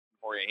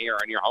for you here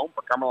on your home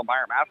for Cumberland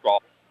Pirate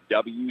Basketball,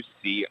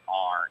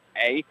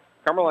 WCRA.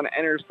 Cumberland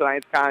enters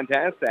tonight's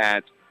contest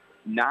at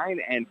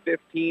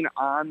 9-15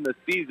 on the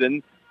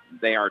season.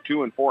 They are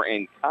 2-4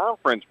 in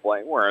conference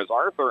play, whereas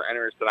Arthur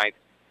enters tonight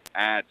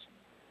at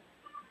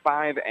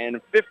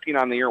 5-15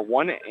 on the year,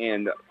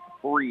 1-3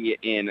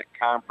 in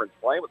conference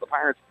play. But the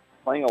Pirates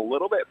playing a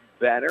little bit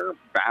better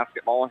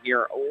basketball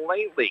here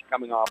lately,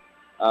 coming off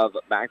of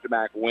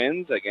back-to-back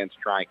wins against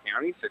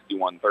Tri-County,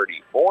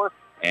 61-34,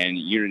 and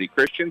Unity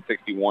Christian,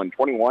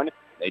 61-21.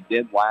 They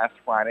did last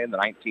Friday, the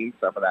 19th,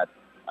 for that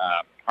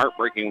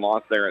heartbreaking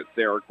loss there at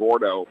Cerro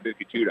Gordo,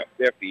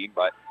 52-50.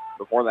 But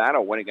before that,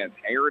 a win against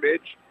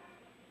Heritage.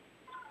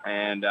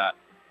 And,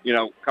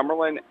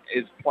 Cumberland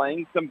is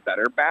playing some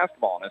better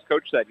basketball. And as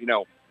Coach said,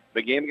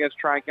 the game against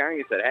Tri-County,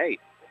 he said, hey,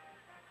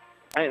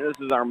 this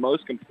is our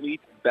most complete,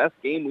 best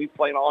game we've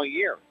played all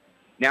year.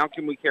 Now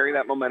can we carry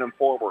that momentum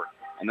forward?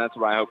 And that's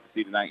what I hope to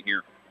see tonight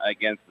here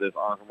against this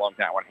Arthur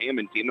Longtown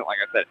Hammond team that, like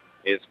I said,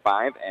 is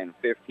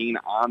 5-15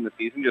 on the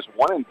season, just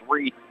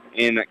 1-3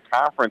 in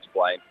conference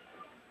play,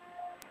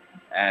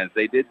 as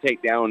they did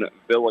take down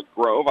Villa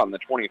Grove on the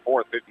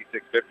 24th,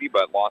 56-50,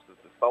 but losses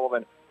to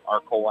Sullivan,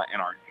 Arcola,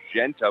 and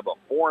Argenta.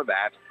 Before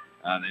that,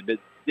 they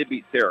did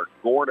beat Cerro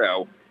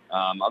Gordo.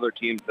 Other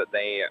teams that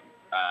they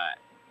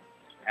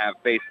have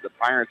faced, the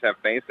Pirates have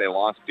faced, they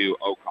lost to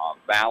Okaw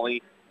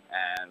Valley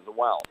as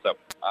well. So,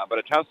 but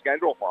a tough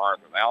schedule for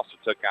Arthur. They also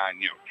took on,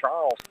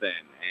 Charleston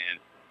and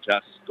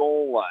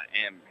Tuscola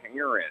and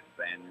Paris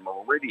and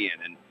Meridian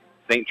and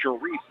St.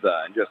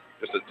 Teresa, and just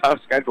a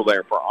tough schedule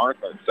there for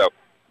Arthur. So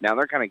now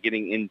they're kind of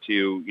getting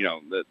into,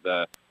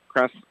 the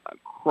crux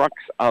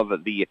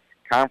of the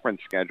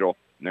conference schedule,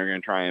 and they're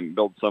going to try and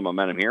build some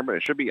momentum here, but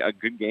it should be a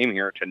good game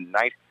here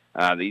tonight.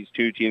 These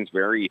two teams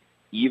very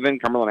even.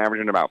 Cumberland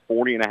averaging about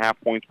 40.5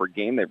 points per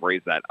game. They've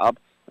raised that up.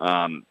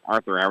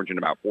 Arthur averaging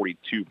about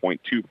 42.2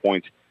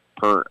 points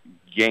per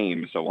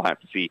game. So we'll have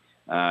to see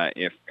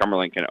if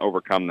Cumberland can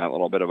overcome that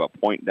little bit of a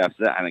point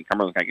deficit. I think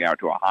Cumberland's going to get out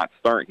to a hot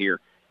start here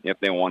if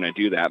they want to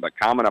do that. But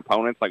common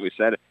opponents, like we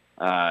said,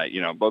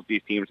 both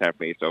these teams have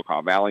faced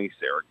Okaw Valley,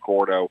 Cerro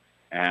Gordo,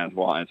 as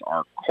well as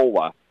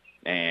Arcola,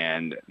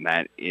 and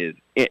that is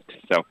it.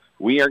 So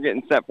we are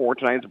getting set for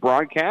tonight's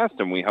broadcast,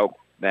 and we hope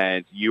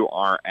that you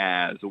are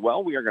as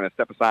well. We are going to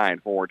step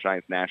aside for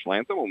tonight's national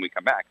anthem. When we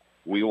come back,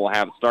 we will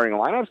have starting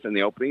lineups and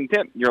the opening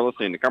tip. You're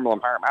listening to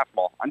Cumberland Pirate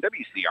Basketball on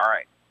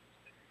WCRA.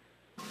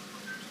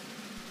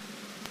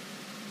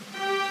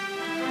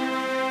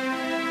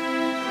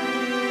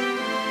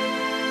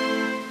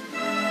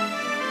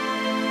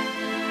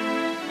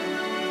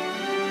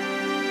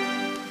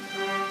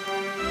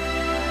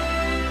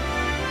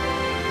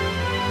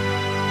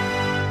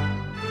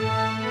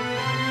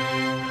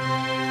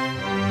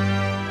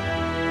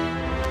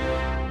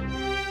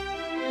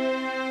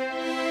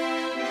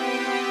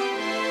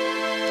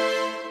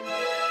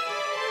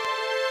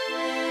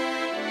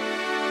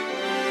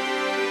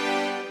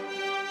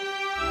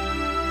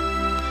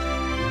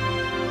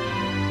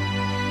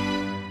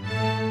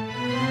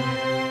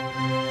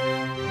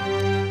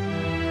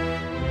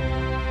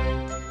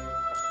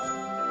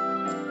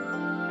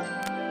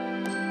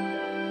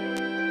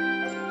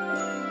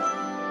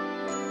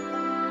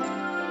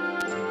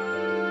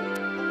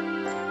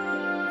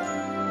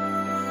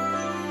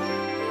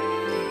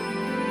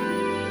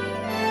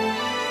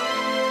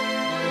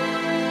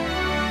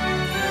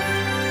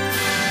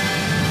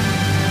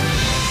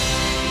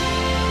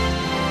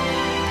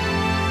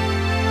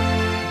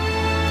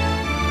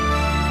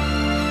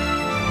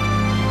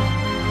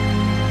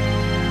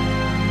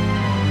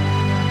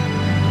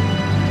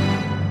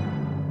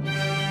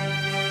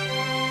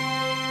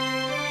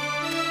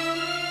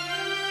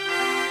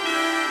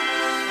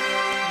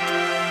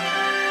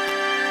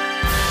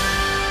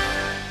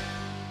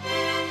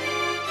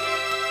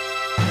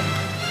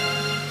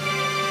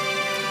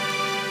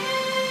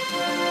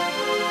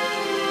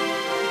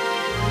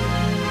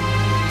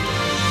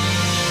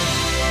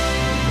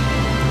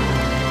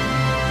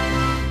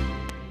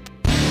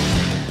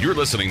 You're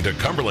listening to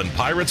Cumberland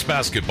Pirates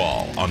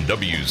Basketball on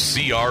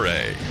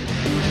WCRA.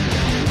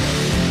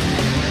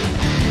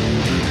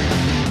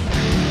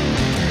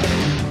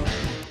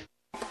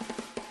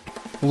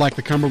 Like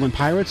the Cumberland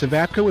Pirates,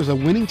 Evapco is a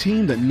winning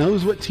team that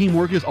knows what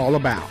teamwork is all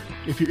about.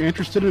 If you're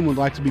interested and would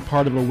like to be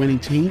part of a winning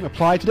team,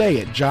 apply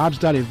today at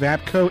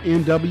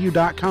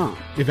jobs.evapconw.com.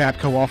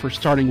 Evapco offers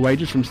starting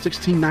wages from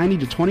 $16.90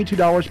 to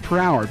 $22 per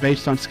hour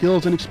based on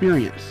skills and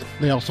experience.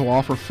 They also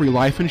offer free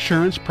life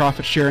insurance,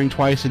 profit sharing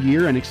twice a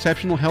year, and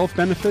exceptional health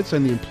benefits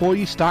and the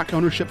employee stock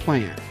ownership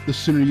plan. The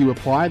sooner you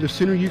apply, the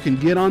sooner you can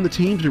get on the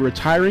team to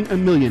retiring a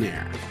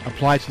millionaire.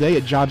 Apply today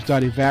at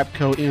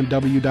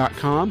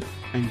jobs.evapconw.com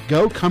and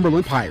go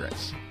Cumberland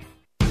Pirates.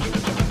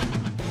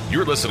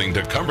 You're listening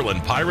to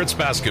Cumberland Pirates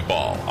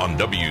Basketball on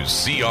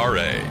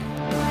WCRA.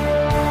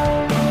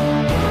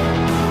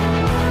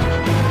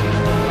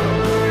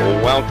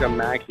 Welcome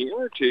back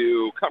here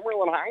to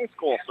Cumberland High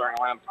School.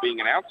 Starting lineups being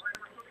announced.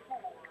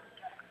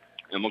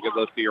 And we'll give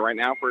those to you right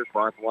now. First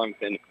for Arthur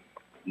Longton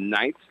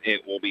Knights,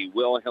 it will be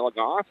Will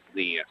Hilligoss,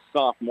 the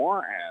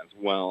sophomore, as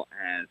well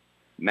as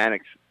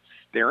Maddox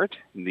Sterrett,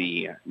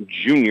 the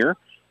junior.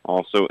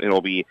 Also,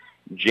 it'll be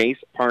Jace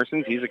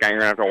Parsons. He's the guy you're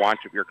going to have to watch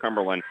if you're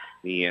Cumberland,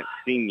 the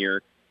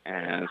senior,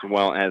 as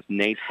well as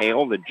Nate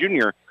Hale, the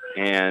junior,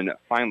 and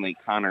finally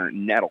Connor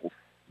Nettles,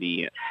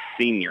 the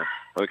senior.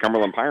 For the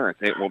Cumberland Pirates,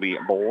 it will be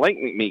Blake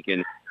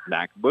McMeekin,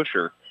 Zach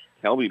Busher,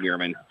 Kelby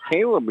Bierman,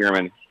 Caleb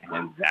Bierman,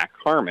 and Zach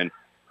Harmon.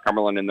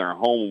 Cumberland in their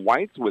home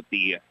whites with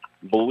the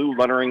blue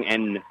lettering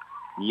and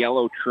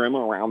yellow trim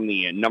around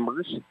the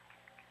numbers.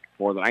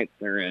 For the Knights,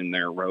 they're in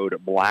their road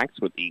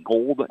blacks with the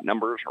gold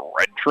numbers,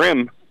 red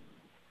trim.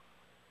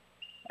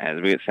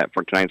 As we get set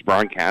for tonight's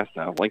broadcast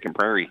of Lincoln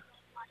Prairie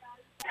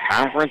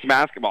Conference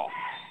basketball.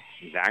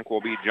 Zach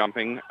will be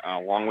jumping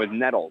along with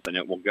Nettles, and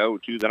it will go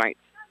to the Knights.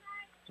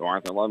 So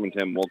Arthur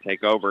Lovington will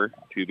take over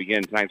to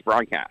begin tonight's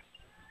broadcast.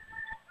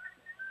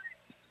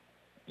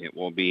 It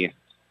will be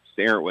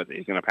Sterrett with it.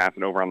 He's going to pass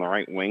it over on the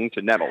right wing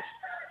to Nettles.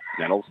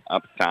 Nettles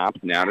up top,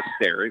 now to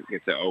Sterrett.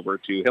 Gets it over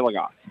to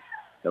Hilligoss.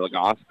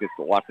 Hilligoss gets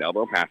the left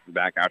elbow, passes it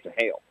back out to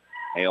Hale.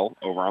 Hale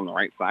over on the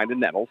right side to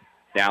Nettles.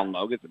 Down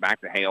low, gets it back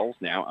to Hales.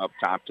 Now up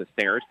top to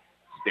Sterrett.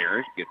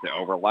 Sterrett gets it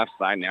over left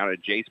side, now to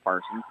Jace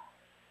Parsons.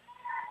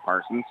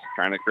 Parsons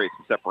trying to create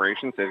some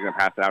separation, so he's going to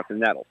pass it out to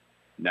Nettles.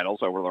 Nettles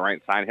over the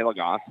right side,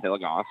 Hilligoss.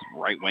 Hilligoss,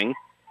 right wing,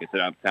 gets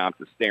it up top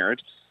to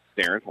Sterrett.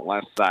 Sterrett,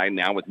 left side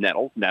now with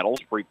Nettles. Nettles,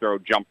 free throw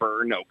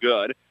jumper, no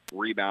good.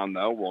 Rebound,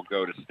 though, will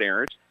go to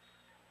Sterrett.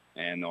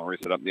 And they'll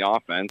reset up the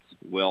offense.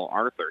 Will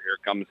Arthur. Here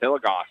comes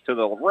Hilligoss to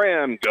the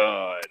rim.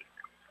 Good.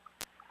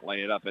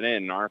 Lay it up and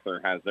in.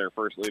 Arthur has their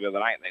first lead of the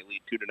night. They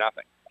lead 2-0.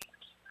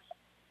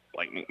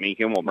 Blake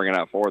McMeekin will bring it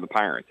up for the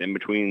Pirates. In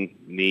between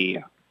the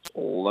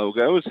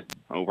logos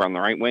over on the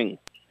right wing.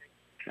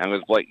 Now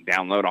goes Blake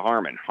down low to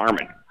Harmon.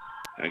 Harmon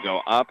going to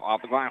go up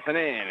off the glass and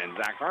in. And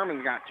Zach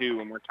Harmon's got 2,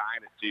 and we're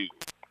tied at 2.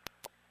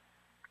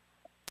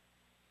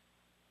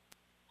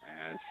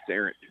 And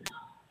Sterrett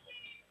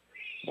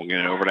will get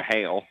it over to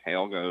Hale.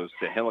 Hale goes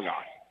to Hilligoss.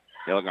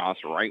 Hilligoss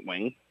right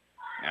wing.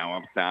 Now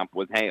up top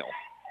with Hale.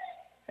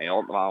 Hale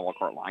at the bottom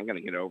court line, going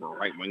to get over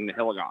right wing to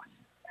Hilligoss.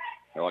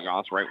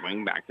 Hilligoss right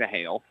wing back to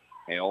Hale.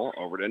 Hale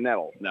over to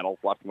Nettles. Nettles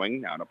left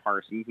wing now to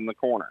Parsons in the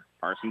corner.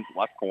 Parsons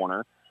left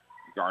corner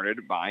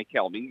guarded by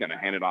Kelby. Going to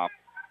hand it off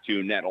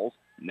to Nettles.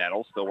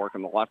 Nettles still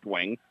working the left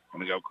wing.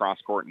 Going to go cross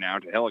court now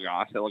to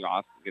Hilligoss.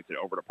 Hilligoss gets it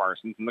over to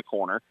Parsons in the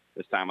corner.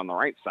 This time on the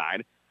right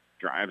side.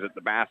 Drives at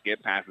the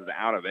basket, passes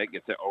out of it,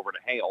 gets it over to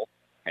Hale.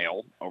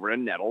 Hale over to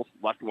Nettles,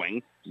 left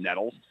wing.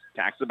 Nettles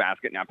attacks the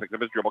basket, now picks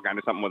up his dribble, kind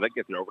of something with it,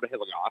 gets it over to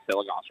Hilligoss.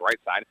 Hilligoss right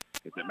side,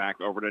 gets it back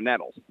over to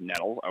Nettles.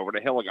 Nettles over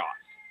to Hilligoss.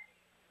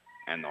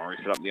 And they'll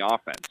reset up the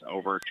offense.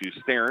 Over to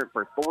Sterrett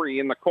for 3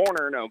 in the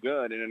corner, no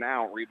good. In and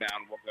out,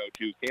 rebound will go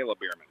to Caleb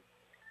Bierman.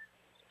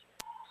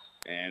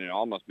 And it'll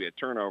almost be a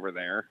turnover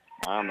there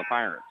on the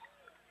Pirates.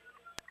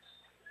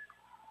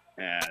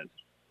 As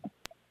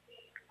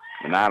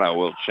Donato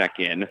will check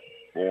in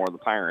for the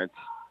Pirates.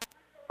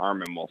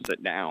 Harmon will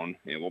sit down.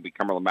 It will be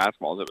Cumberland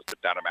basketball as it was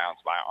put out of bounds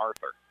by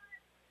Arthur.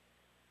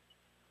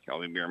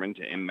 Kelby Bierman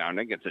to inbound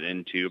it, gets it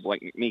into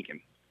Blake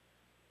McMeekin.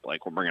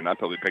 Blake will bring it up.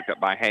 He'll be picked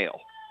up by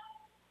Hale.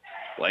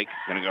 Blake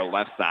going to go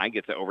left side,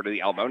 gets it over to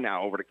the elbow.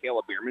 Now over to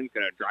Caleb Bierman. He's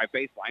going to drive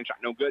baseline. Shot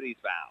no good. He's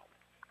fouled.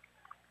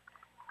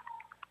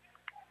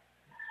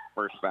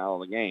 First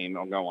foul of the game.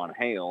 They'll go on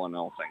Hale, and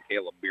they'll send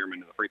Caleb Bierman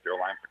to the free throw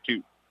line for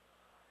 2.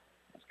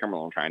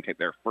 Cumberland will try and take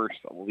their first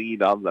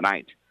lead of the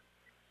night.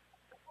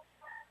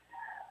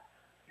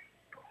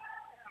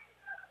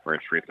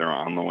 First free throw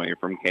on the way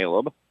from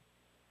Caleb.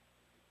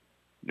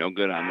 No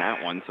good on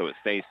that one, so it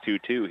stays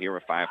 2-2 here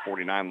with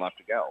 5:49 left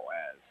to go,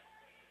 as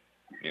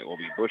it will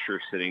be Busher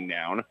sitting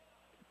down.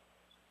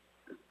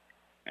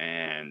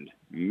 And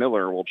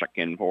Miller will check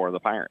in for the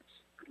Pirates.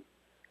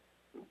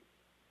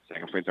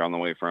 Second free throw on the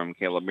way from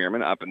Caleb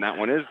Bierman. Up, and that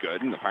one is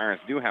good. And the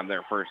Pirates do have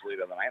their first lead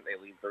of the night.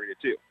 They lead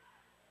 3-2.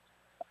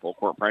 Full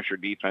court pressure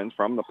defense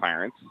from the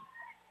Pirates.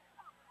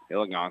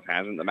 Hilligoss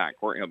has it in the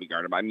backcourt. He'll be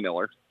guarded by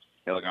Miller.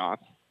 Hilligoss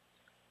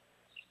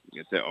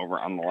gets it over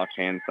on the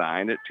left-hand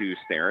side to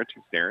Sterrett.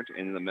 Sterrett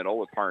in the middle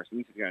with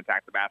Parsons. He's going to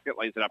attack the basket,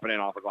 lays it up and in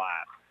off the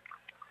glass.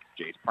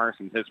 Jace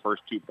Parsons, his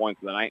first 2 points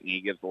of the night, and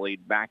he gives the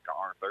lead back to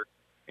Arthur.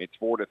 It's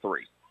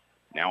 4-3.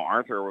 Now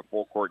Arthur with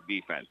full court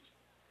defense.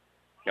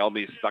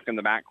 Kelby's stuck in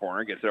the back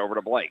corner, gets it over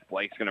to Blake.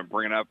 Blake's going to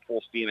bring it up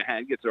full steam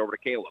ahead, gets it over to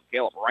Caleb.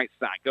 Caleb, right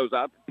side, goes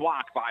up,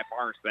 blocked by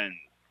Parsons.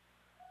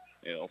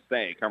 It'll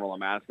stay Cumberland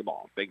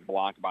basketball. Big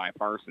block by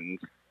Parsons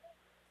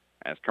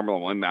as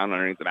Cumberland will inbound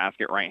underneath the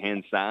basket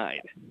right-hand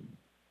side.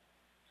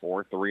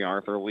 4-3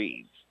 Arthur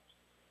leads.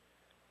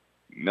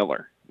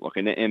 Miller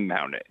looking to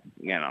inbound it.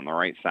 Again, on the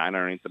right side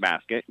underneath the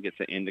basket. Gets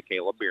it into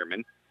Caleb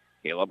Bierman.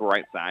 Caleb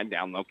right side,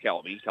 down low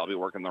Kelby. Kelby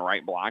working the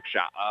right block.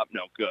 Shot up,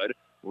 no good.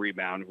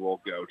 Rebound will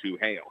go to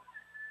Hale.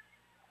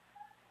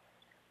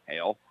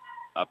 Hale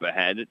up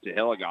ahead to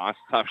Hilligoss.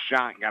 Tough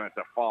shot, got it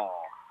to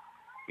fall.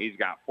 He's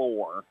got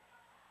 4.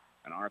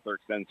 And Arthur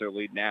extends their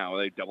lead now.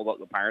 They've doubled up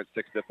the Pirates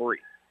 6-3.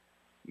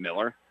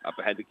 Miller up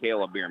ahead to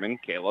Caleb Bierman.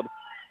 Caleb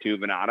to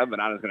Venata.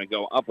 Venata's going to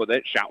go up with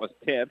it. Shot was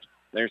tipped.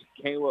 There's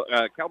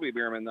Kelby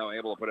Bierman, though,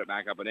 able to put it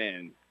back up and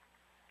in.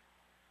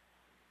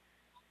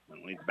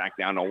 And leads back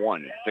down to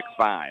 1,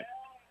 6-5.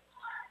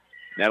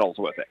 Nettles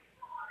with it.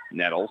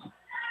 Nettles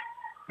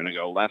going to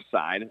go left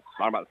side.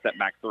 Thought about step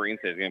back 3 and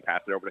says he's going to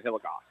pass it over to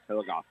Hilligoss.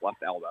 Hilligoss left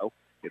elbow.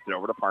 Gets it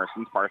over to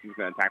Parsons. Parsons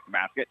going to attack the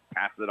basket.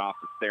 Passes it off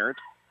to Sterrett.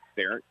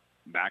 Sterrett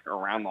back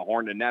around the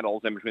horn to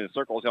Nettles. In between the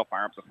circles, he'll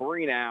fire up the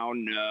 3 now.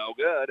 No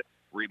good.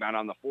 Rebound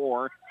on the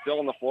floor. Still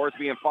on the floor. It's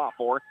being fought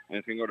for. And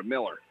it's going to go to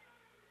Miller.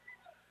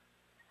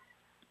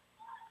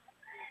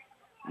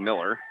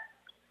 Miller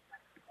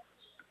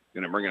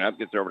going to bring it up.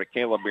 Gets it over to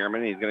Caleb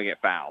Bierman. He's going to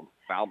get fouled.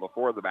 Fouled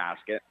before the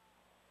basket.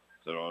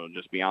 So it'll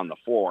just be on the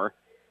floor.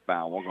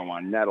 Foul will go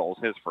on Nettles,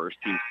 his first,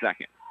 team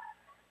second.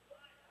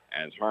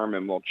 As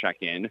Harmon will check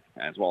in,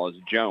 as well as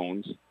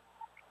Jones.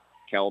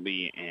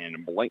 Kelby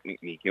and Blake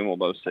McMeekin will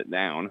both sit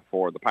down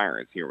for the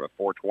Pirates here with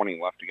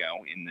 4:20 left to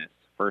go in this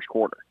first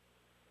quarter.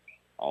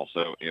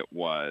 Also, it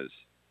was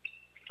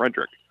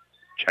Frederick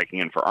checking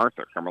in for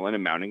Arthur. Cumberland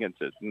and mounting it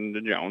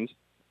to Jones.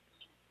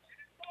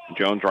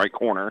 Jones right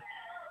corner.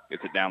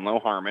 Gets it down low,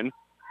 Harmon.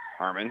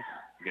 Harmon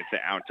gets it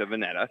out to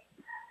Veneta.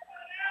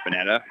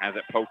 Veneta has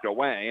it poked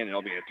away, and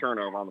it'll be a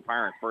turnover on the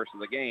Pirates' first of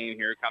the game.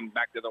 Here it comes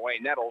back to the way.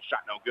 Nettles, shot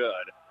no good.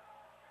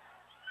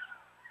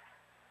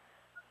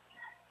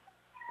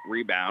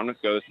 Rebound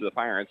goes to the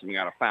Pirates, and we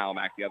got a foul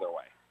back the other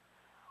way.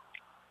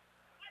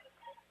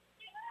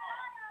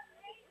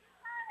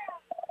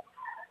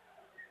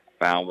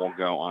 Foul will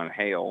go on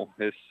Hale,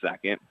 his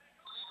second,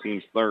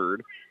 team's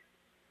third,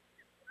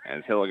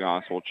 as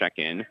Hilligoss will check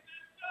in.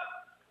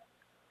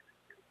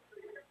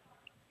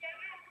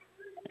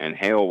 And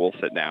Hale will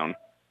sit down.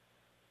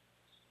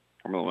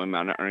 Cumberland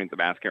mounted underneath the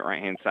basket,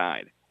 right-hand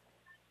side.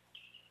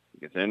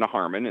 Gets it into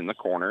Harmon in the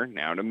corner.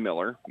 Now to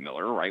Miller.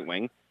 Miller, right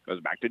wing. Goes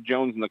back to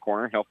Jones in the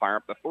corner. He'll fire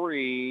up the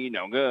 3.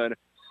 No good.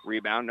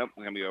 Rebound. Nope. It's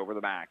going to be over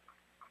the back.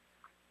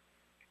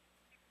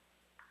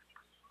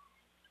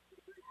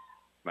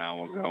 Foul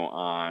will go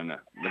on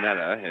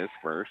Veneta, his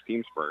first,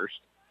 team's first.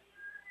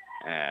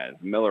 As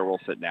Miller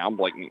will sit down.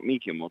 Blake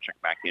McMeekin will check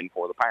back in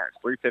for the Pirates.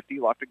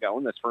 3:50 left to go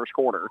in this first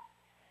quarter.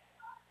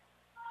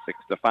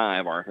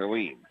 6-5, Arthur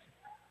leads.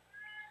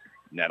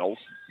 Nettles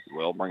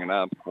will bring it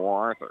up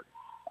for Arthur.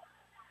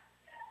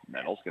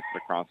 Nettles gets it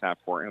across half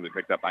court. He'll be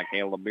picked up by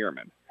Caleb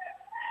Bierman.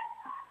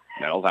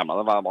 Nettles out by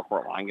the volleyball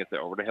court line. Gets it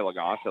over to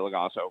Hilligoss.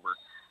 Hilligoss over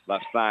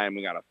left side.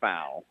 We got a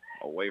foul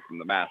away from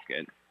the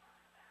basket.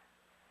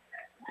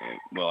 It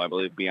will, I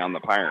believe, be on the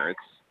Pirates.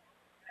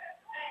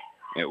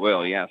 It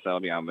will, yes.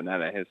 That'll be on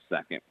Veneta, his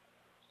second.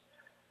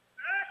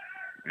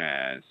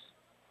 As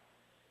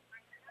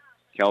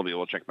Kelby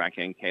will check back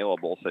in.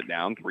 Caleb will sit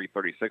down.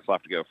 3:36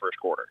 left to go first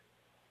quarter.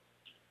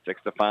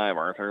 6-5,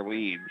 Arthur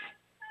leads.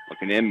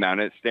 Looking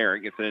inbound at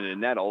Sterrett. Gets it into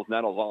Nettles.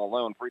 Nettles all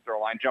alone. Free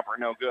throw line jumper,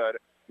 no good.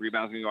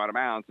 Rebound's going to go out of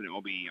bounds, and it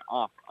will be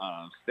off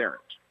of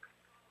Sterrett.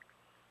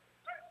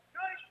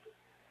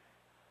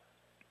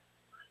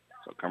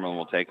 So Cumberland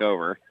will take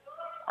over.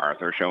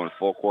 Arthur showing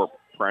full court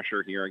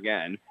pressure here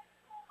again.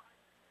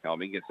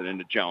 Kelby gets it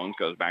into Jones.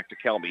 Goes back to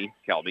Kelby.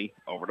 Kelby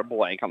over to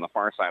Blake on the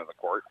far side of the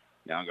court.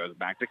 Now goes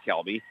back to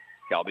Kelby.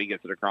 Kelby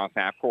gets it across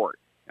half court.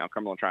 Now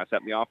Cumberland tries to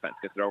set the offense.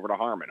 Gets it over to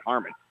Harmon.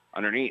 Harmon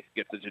underneath.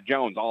 Gets it to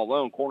Jones all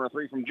alone. Corner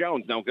 3 from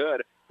Jones. No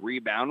good.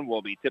 Rebound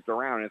will be tipped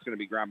around, and it's going to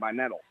be grabbed by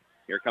Nettles.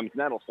 Here comes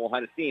Nettles. Full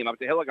head of steam. Up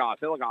to Hilligoss.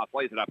 Hilligoss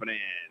lays it up and in.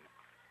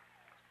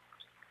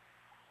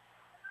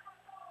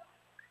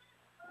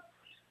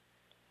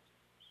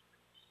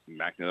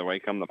 Back the other way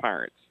come the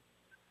Pirates.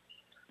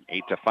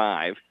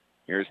 8-5.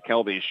 Here's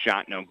Kelby's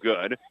shot. No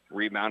good.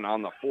 Rebound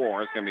on the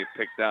floor. It's going to be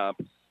picked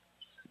up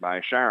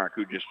by Sharrock,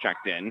 who just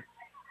checked in.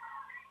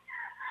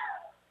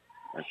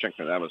 I checked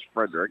that was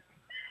Frederick.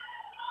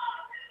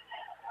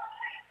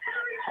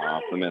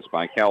 Off the miss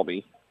by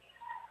Kelby.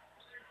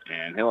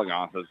 And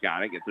Hilligoss has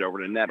got it. Gets it over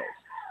to Nettles.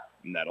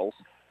 Nettles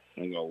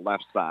going to go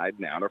left side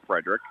now to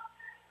Frederick.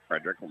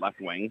 Frederick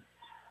left wing.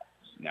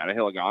 Now to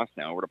Hilligoss.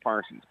 Now over to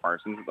Parsons.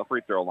 Parsons at the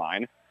free throw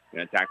line.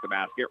 Going to attack the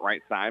basket.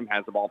 Right side.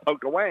 Has the ball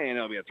poked away, and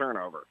it'll be a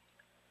turnover.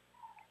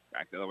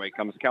 Back the other way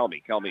comes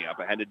Kelby. Kelby up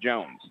ahead to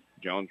Jones.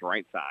 Jones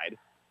right side.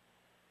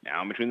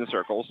 Now in between the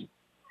circles.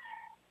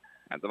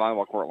 At the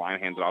volleyball court line.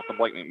 Hands it off to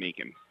Blake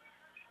McMeekin.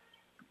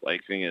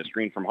 Blake's going to get a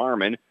screen from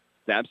Harmon.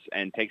 Steps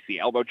and takes the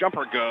elbow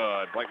jumper.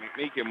 Good. Blake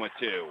McMeekin with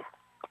 2.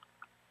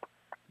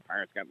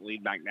 Pirates got the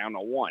lead back down to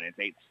 1.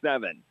 It's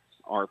 8-7.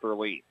 Arthur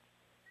leads.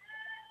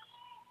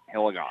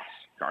 Hilligoss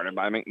guarded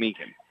by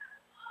McMeekin.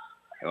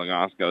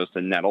 Hilligoss goes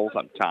to Nettles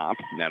up top.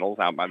 Nettles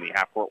out by the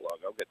half-court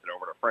logo. Gets it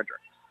over to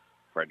Frederick.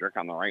 Frederick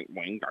on the right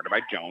wing, guarded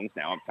by Jones.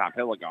 Now up top,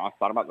 Hilligoss.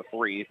 Thought about the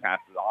 3.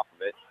 Passes off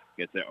of it.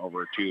 Gets it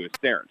over to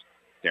Sterrett.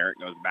 Sterrett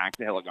goes back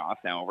to Hilligoss.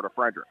 Now over to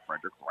Frederick.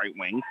 Frederick right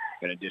wing.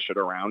 Going to dish it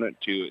around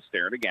to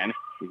Sterrett again.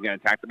 He's going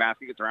to attack the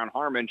basket. Gets around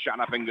Harmon. Shot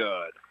up and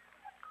good.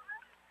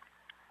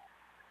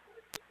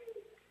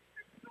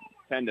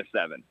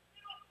 10-7.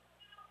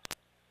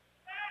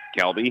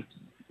 Kelby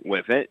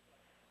with it.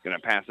 Going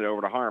to pass it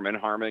over to Harmon.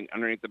 Harmon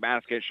underneath the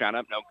basket. Shot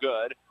up. No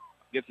good.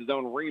 gets his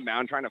own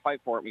rebound, trying to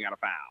fight for it. We got a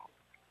foul.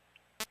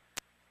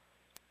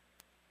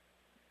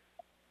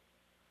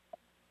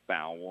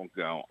 Foul will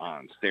go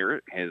on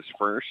Sterrett, his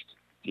first,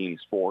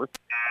 team's fourth.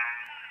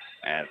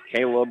 As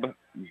Caleb,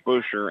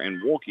 Busher,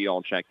 and Wolke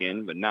all check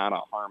in, but Nada,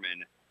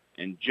 Harmon,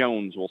 and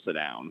Jones will sit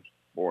down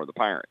for the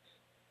Pirates.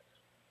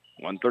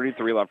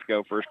 1:33 left to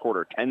go, first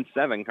quarter.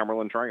 10-7,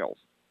 Cumberland trails.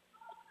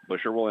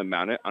 Busher will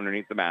inbound it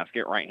underneath the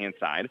basket, right-hand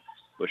side.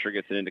 Busher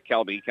gets it into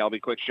Kelby.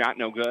 Kelby, quick shot,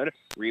 no good.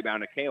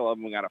 Rebound to Caleb,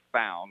 and we got a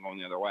foul going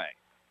the other way.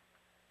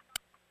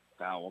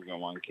 Foul will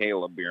go on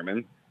Caleb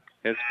Bierman,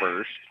 his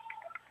first,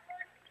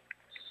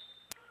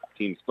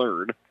 team's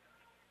third.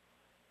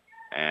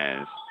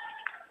 As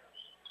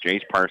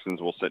Jace Parsons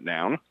will sit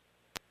down,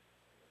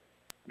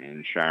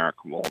 and Sharrock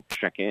will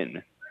check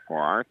in for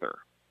Arthur.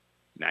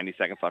 90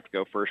 seconds left to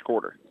go, first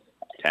quarter.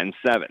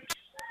 10-7.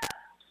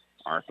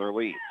 Arthur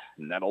leads.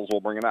 Nettles will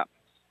bring it up.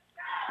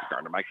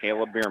 Guarded by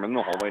Caleb Bierman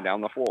the whole way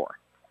down the floor.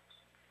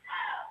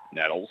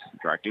 Nettles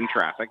directing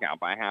traffic out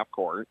by half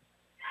court.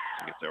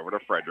 Gets over to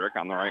Frederick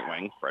on the right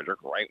wing.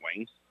 Frederick right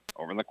wing.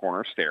 Over in the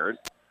corner, Sterrett.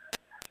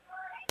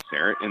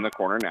 Sterrett in the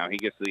corner. Now he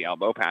gets to the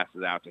elbow.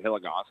 Passes out to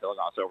Hilligoss.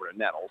 Hilligoss over to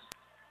Nettles.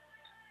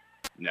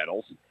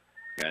 Nettles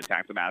going to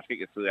attack the basket.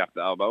 Gets to the left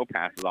elbow.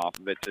 Passes off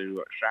of it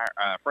to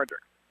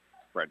Frederick.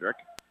 Frederick.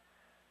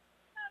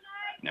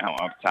 Now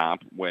up top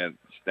with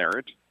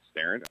Sterrett.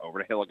 Sterrett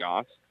over to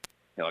Hilligoss.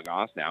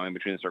 Hilligoss now in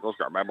between the circles.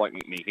 Guarded by Blake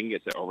McMeekin.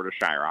 Gets it over to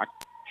Shyrock.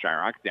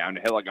 Shyrock down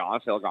to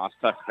Hilligoss. Hilligoss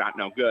tough shot,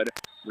 no good.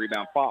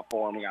 Rebound fought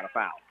for him. We got a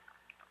foul.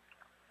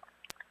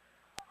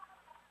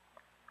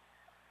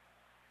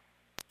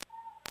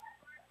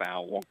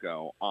 Foul will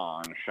go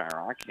on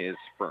Shyrock, his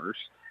first.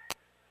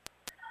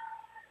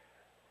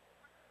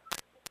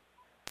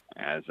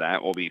 As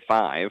that will be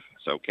 5.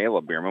 So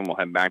Caleb Bierman will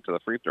head back to the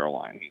free throw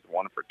line. He's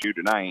 1 for 2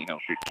 tonight. He'll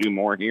shoot 2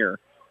 more here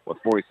with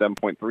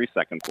 47.3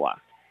 seconds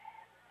left.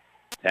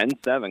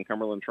 10-7,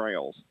 Cumberland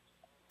trails.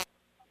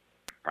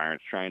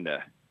 Pirates trying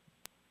to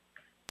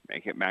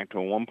make it back to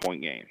a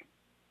 1-point game.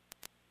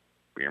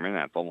 Bierman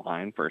at the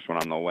line. First one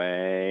on the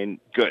way.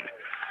 Good.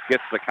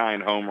 Gets the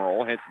kind home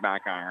roll. Hits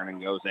back iron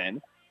and goes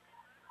in.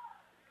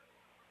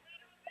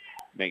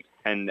 Makes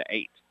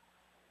 10-8.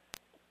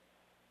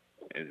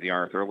 Is the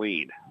Arthur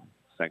lead.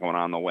 Second one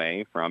on the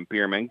way from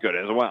Bierman. Good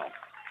as well.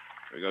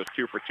 So he goes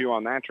 2 for 2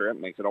 on that trip.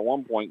 Makes it a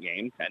 1-point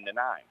game. 10-9.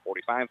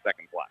 45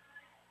 seconds left.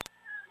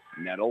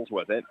 Nettles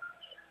with it.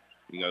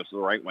 He goes to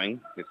the right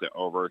wing. Gets it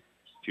over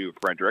to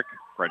Frederick.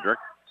 Frederick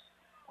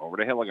over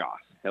to Hilligoss.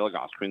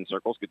 Hilligoss twin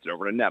circles. Gets it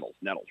over to Nettles.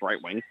 Nettles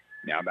right wing.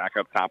 Now back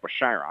up top with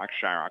Shyrock.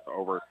 Shyrock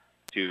over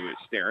to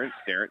Sterrett.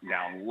 Sterrett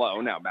down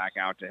low. Now back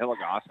out to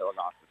Hilligoss.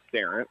 Hilligoss to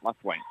Sterrett.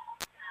 Left wing.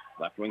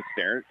 Left wing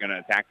Sterrett. Going to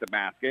attack the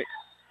basket.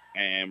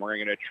 And we're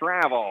going to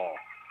travel.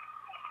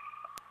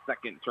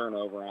 Second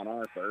turnover on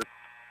Arthur.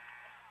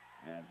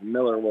 And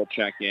Miller will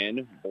check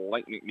in.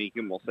 Blake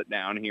McMeekin will sit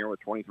down here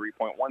with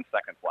 23.1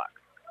 seconds left.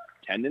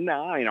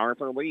 10-9,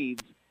 Arthur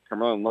leads.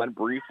 Cumberland led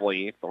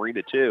briefly,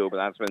 3-2, but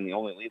that's been the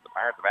only lead the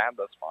Pirates have had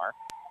thus far.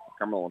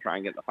 Cumberland will try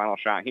and get the final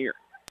shot here.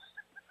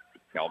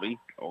 Kelby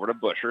over to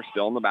Busher.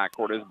 Still in the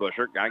backcourt is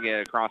Busher. Got to get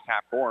it across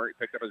half court.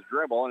 He picked up his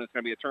dribble, and it's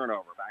going to be a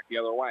turnover. Back the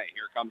other way.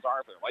 Here comes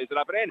Arthur. Lays it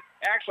up and in.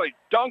 Actually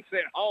dunks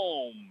it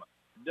home.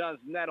 Does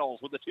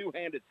Nettles with a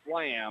two-handed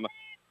slam.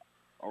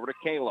 Over to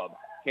Caleb.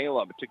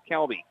 Caleb to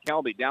Kelby.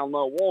 Kelby down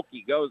low.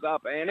 Wolke goes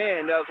up and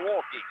in. Does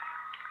Wolke.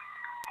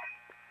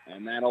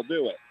 And that'll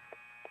do it.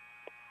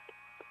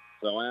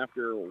 So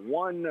after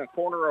 1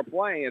 quarter of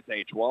play, it's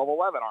a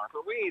 12-11 Arthur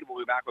lead. We'll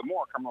be back with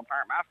more Cumberland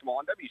Pirate basketball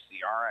on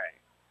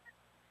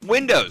WCRA.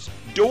 Windows,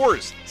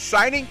 doors,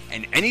 siding,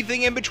 and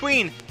anything in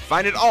between.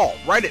 Find it all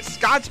right at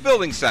Scott's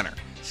Building Center.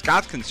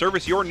 Scott's can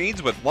service your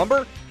needs with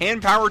lumber,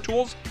 hand power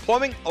tools,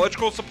 plumbing,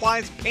 electrical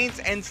supplies, paints,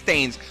 and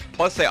stains.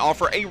 Plus, they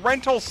offer a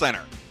rental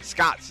center.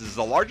 Scott's is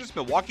the largest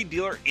Milwaukee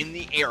dealer in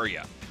the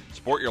area.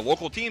 Support your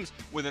local teams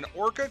with an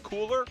Orca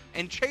cooler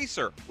and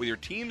chaser with your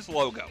team's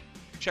logo.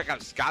 Check out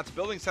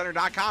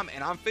scottsbuildingcenter.com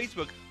and on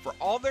Facebook for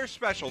all their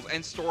specials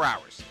and store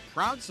hours.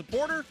 Proud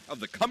supporter of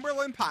the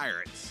Cumberland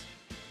Pirates.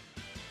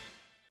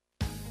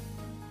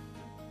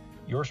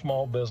 Your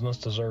small business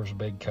deserves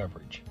big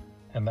coverage,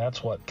 and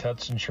that's what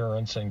Cutts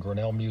Insurance and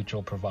Grinnell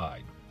Mutual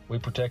provide. We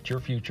protect your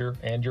future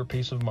and your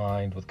peace of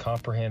mind with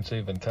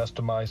comprehensive and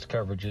customized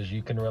coverages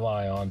you can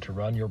rely on to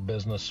run your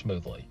business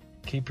smoothly.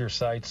 Keep your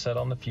sights set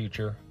on the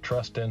future.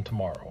 Trust in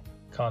tomorrow.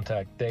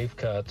 Contact Dave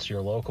Cutts,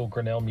 your local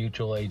Grinnell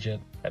Mutual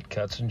agent at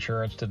Cutts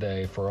Insurance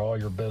today for all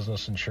your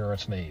business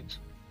insurance needs.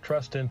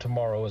 Trust in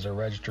Tomorrow is a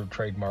registered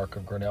trademark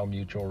of Grinnell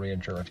Mutual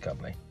Reinsurance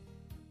Company.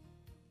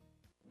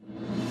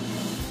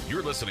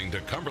 You're listening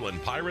to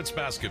Cumberland Pirates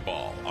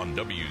basketball on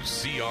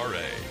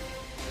WCRA.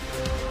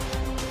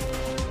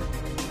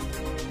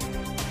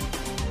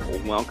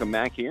 Welcome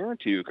back here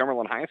to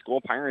Cumberland High School.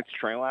 Pirates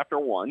trail after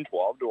 1,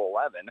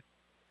 12-11.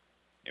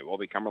 It will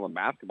be Cumberland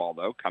basketball,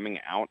 though, coming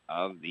out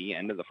of the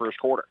end of the first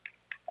quarter.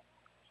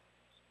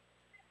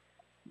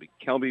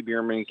 Kelby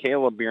Bierman,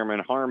 Caleb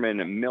Bierman,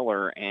 Harmon,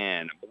 Miller,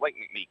 and Blake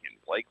McMeekin.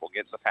 Blake will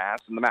get the pass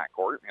in the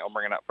backcourt. He'll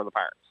bring it up for the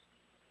Pirates.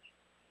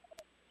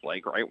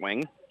 Blake, right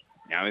wing.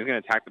 Now he's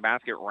going to attack the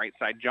basket. Right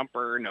side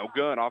jumper. No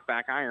good. Off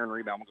back iron.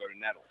 Rebound will go to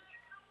Nettles.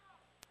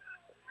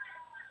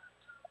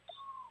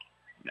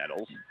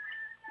 Nettles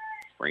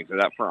brings it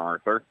up for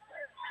Arthur.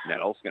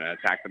 Nettles going to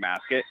attack the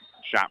basket.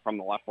 Shot from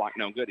the left block.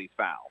 No good. He's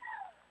fouled.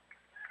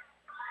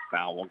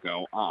 Foul will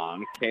go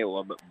on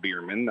Caleb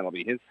Bierman. That'll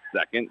be his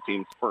second.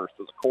 Team's first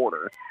of the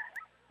quarter.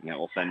 And that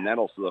will send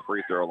Nettles to the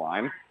free throw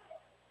line.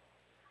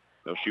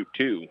 They'll shoot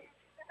 2.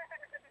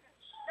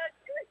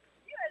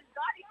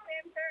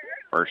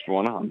 First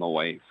one on the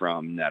way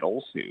from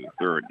Nettles, who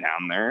threw it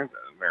down there at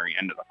the very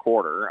end of the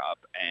quarter, up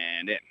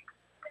and in.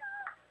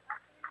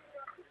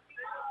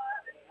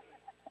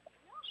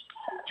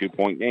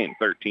 2-point game,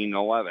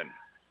 13-11.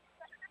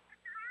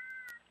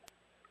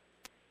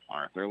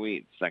 Arthur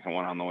leads. Second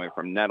one on the way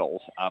from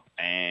Nettles, up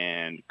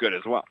and good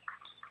as well.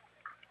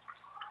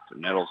 So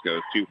Nettles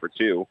goes 2 for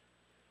 2.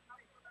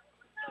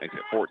 Makes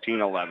it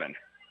 14-11.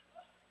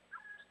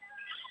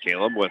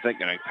 Caleb with it,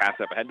 going to pass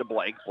up ahead to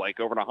Blake. Blake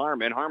over to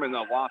Harmon. Harmon,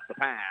 though, lost the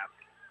pass.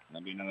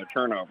 That'll be another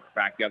turnover.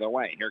 Back the other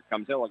way. Here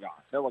comes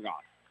Hilligoss. Hilligoss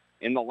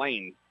in the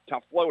lane.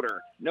 Tough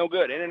floater. No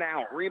good. In and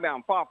out.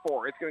 Rebound fought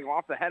for. It's going to go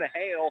off the head of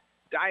Hale.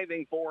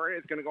 Diving for it.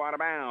 It's going to go out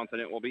of bounds,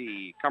 and it will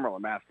be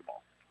Cumberland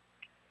basketball.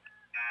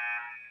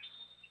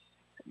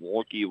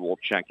 Wolke will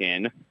check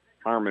in.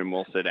 Harmon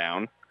will sit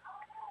down.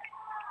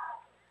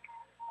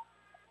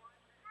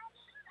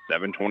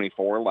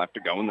 7:24 left to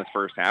go in this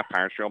first half.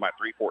 Pirates trail by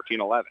 3,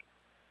 14-11.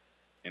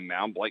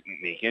 Inbound, Blake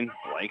McMeekin.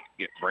 Blake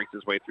breaks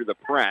his way through the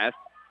press,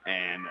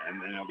 and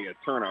then it'll be a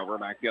turnover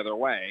back the other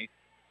way.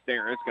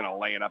 Starrett's going to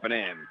lay it up and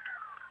in.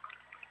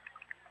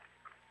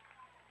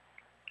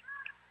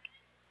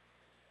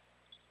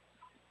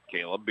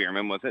 Caleb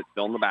Bierman with it,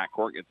 still in the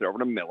backcourt, gets it over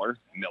to Miller.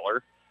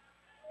 Miller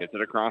gets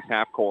it across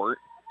half court,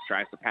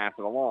 tries to pass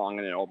it along,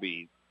 and it'll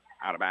be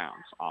out of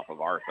bounds off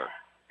of Arthur.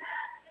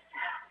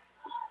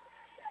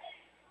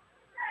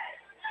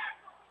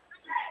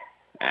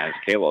 As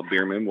Caleb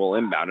Bierman will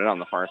inbound it on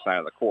the far side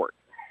of the court.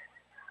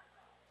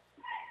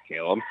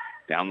 Caleb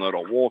down low to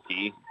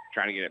Wolke,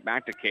 trying to get it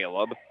back to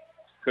Caleb.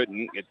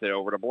 Couldn't, gets it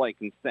over to Blake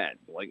instead.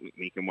 Blake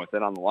McMeekin with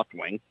it on the left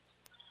wing.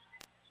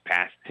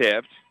 Pass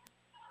tipped,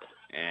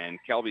 and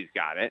Kelby's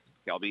got it.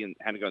 Kelby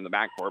had to go in the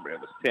backcourt, but it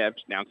was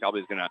tipped. Now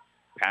Kelby's going to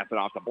pass it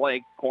off to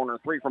Blake. Corner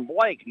 3 from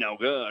Blake. No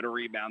good. A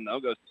rebound, though,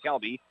 goes to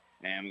Kelby,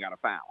 and we got a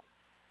foul.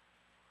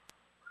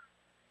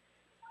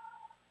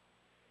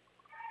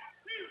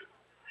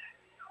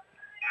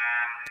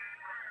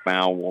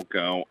 Foul will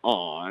go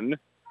on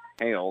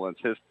Hale.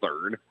 That's his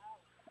third.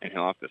 And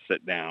he'll have to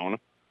sit down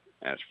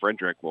as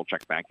Frederick will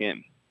check back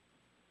in.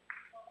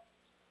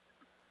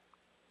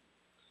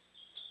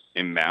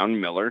 Inbound,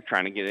 Miller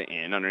trying to get it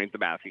in underneath the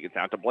basket. Gets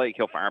out to Blake.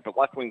 He'll fire up a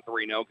left wing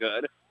 3. No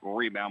good.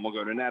 Rebound will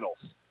go to Nettles.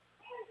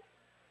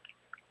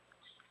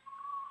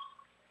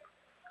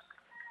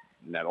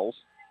 Nettles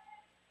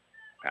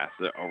passes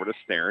it over to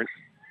Starrett.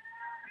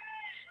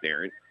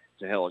 Starrett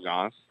to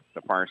Hilligoss.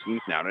 To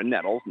Parsons, now to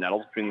Nettles.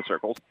 Nettles between the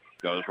circles,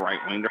 goes right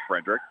wing to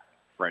Frederick.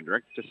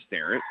 Frederick to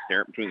Starrett.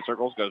 Starrett between the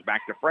circles, goes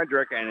back to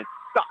Frederick, and it's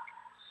stuck.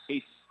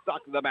 He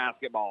stuck the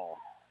basketball.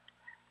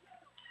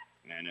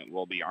 And it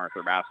will be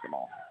Arthur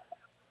basketball.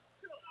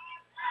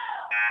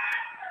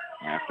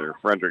 After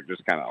Frederick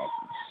just kind of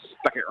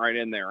stuck it right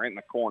in there, right in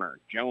the corner.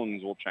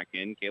 Jones will check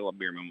in. Caleb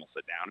Bierman will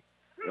sit down.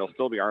 It'll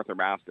still be Arthur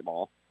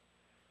basketball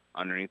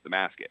underneath the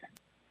basket.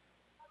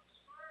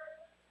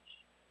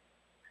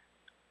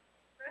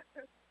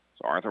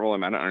 So Arthur will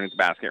inbound it underneath the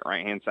basket,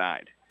 right-hand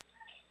side.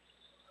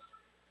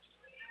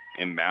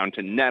 Inbound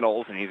to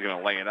Nettles, and he's going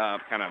to lay it up,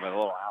 kind of a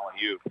little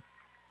alley-oop.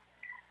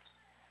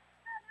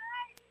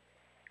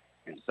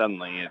 And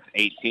suddenly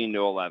it's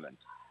 18-11.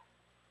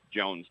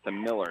 Jones to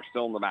Miller,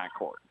 still in the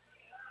backcourt.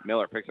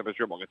 Miller picks up his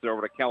dribble, gets it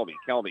over to Kelby.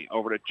 Kelby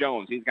over to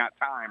Jones. He's got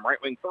time.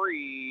 Right wing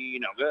 3,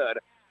 no good.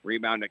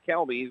 Rebound to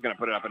Kelby. He's going to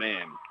put it up and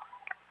in.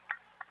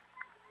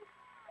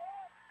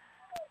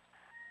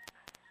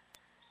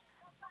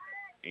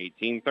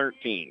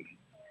 (18-13),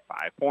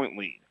 5-point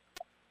lead.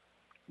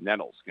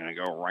 Nettles going to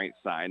go right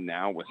side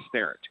now with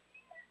Starrett.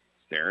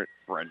 Starrett,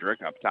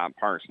 Frederick up top,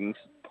 Parsons.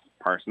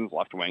 Parsons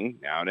left wing,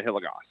 now to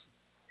Hilligoss.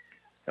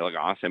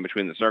 Hilligoss in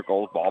between the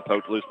circles, ball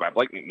poked loose by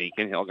Blake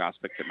McMeekin. Hilligoss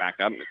picks it back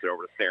up and gets it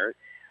over to Starrett.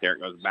 Starrett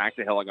goes back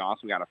to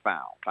Hilligoss. We got a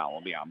foul. Foul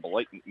will be on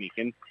Blake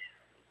McMeekin.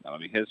 That'll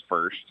be his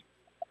first.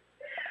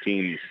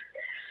 Team's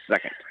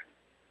second.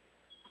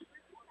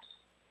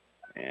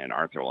 And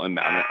Arthur will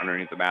inbound it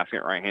underneath the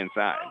basket, right-hand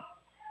side.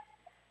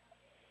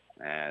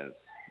 As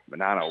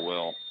Bonato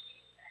will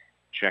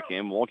check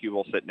in. Wolke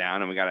will sit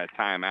down, and we got a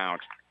timeout.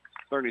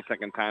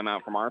 30-second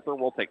timeout from Arthur.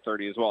 We'll take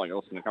 30 as well. You're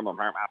listening to Cumberland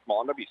Pirate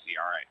Basketball on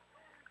WCRA.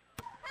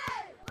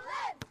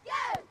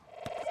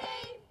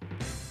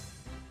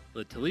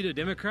 The Toledo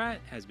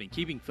Democrat has been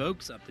keeping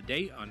folks up to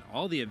date on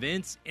all the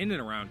events in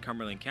and around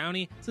Cumberland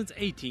County since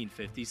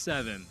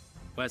 1857.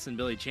 Wes and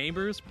Billy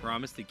Chambers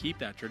promised to keep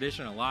that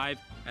tradition alive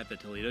at the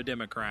Toledo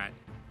Democrat.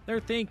 They're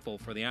thankful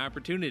for the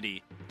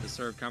opportunity to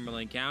serve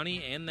Cumberland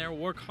County, and they'll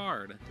work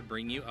hard to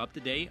bring you up to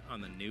date on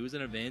the news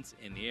and events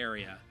in the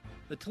area.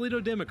 The Toledo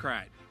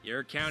Democrat,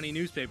 your county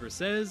newspaper,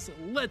 says,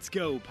 "Let's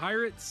go,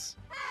 Pirates!"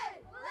 Hey,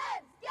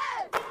 let's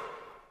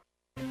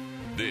go!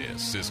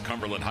 This is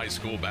Cumberland High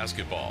School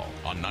basketball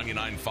on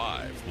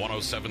 99.5,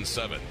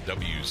 107.7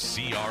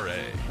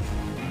 WCRA.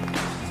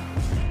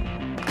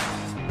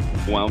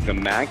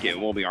 Welcome back. It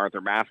will be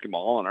Arthur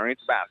basketball on our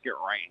eighth basket,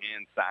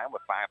 right-hand side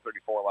with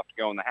 5:34 left to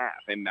go in the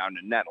half. Inbound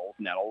to Nettles.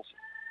 Nettles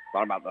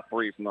thought about the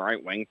three from the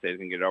right wing. Says he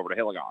can get it over to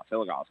Hilligoss.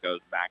 Hilligoss goes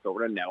back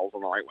over to Nettles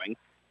on the right wing.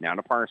 Now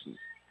to Parsons.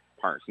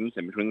 Parsons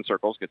in between the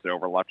circles gets it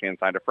over left-hand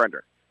side to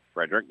Frederick.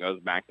 Frederick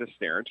goes back to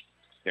Sterrett.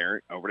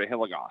 Sterrett over to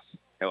Hilligoss.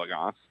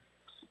 Hilligoss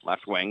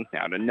left wing.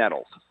 Now to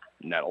Nettles.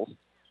 Nettles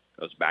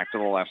goes back to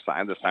the left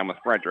side, this time with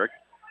Frederick.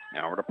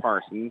 Now over to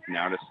Parsons.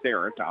 Now to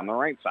Sterrett on the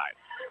right side.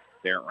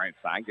 Sterrett right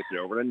side gets it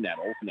over to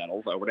Nettles.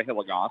 Nettles over to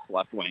Hilligoss,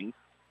 left wing.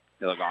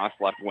 Hilligoss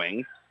left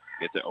wing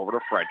gets it over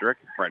to Frederick.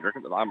 Frederick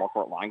at the volleyball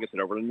court line gets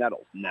it over to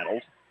Nettles.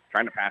 Nettles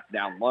trying to pass it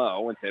down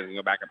low and says he can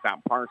go back up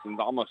top.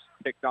 Parsons almost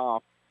picked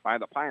off by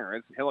the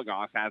Pirates.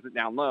 Hilligoss has it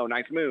down low.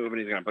 Nice move,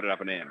 and he's going to put it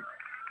up and in.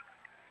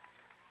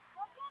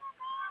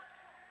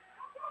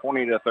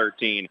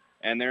 20-13.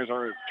 And there's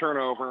our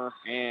turnover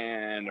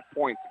and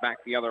points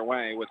back the other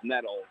way with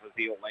Nettles as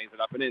he lays it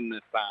up and in this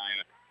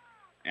time.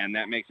 And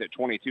that makes it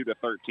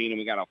 22-13, and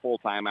we got a full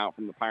timeout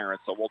from the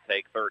Pirates, so we'll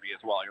take 30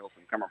 as well. You're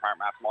listening to Cumberland Pirate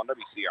Basketball on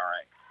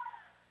WCRA.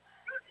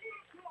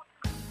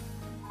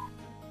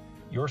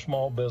 Your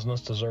small business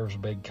deserves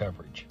big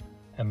coverage,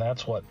 and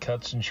that's what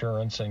Cutts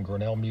Insurance and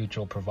Grinnell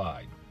Mutual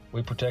provide.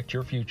 We protect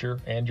your future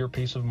and your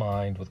peace of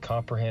mind with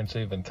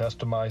comprehensive and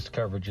customized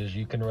coverages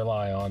you can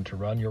rely on to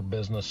run your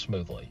business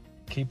smoothly.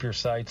 Keep your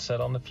sights set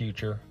on the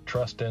future.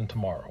 Trust in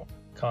tomorrow.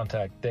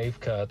 Contact Dave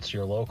Cutts,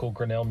 your local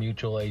Grinnell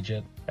Mutual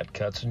agent at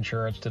Cutts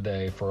Insurance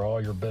today for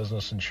all your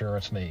business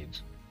insurance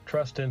needs.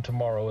 Trust in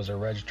Tomorrow is a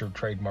registered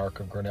trademark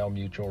of Grinnell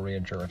Mutual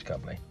Reinsurance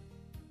Company.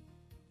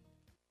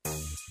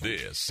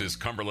 This is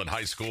Cumberland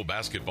High School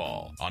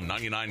basketball on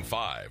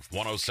 99.5,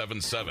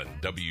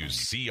 107.7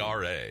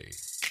 WCRA.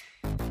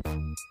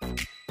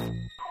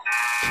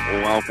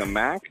 Welcome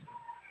back.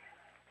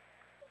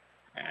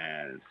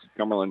 As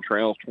Cumberland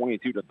trails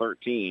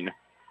 22-13.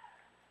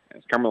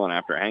 As Cumberland,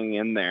 after hanging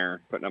in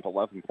there, putting up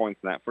 11 points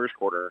in that first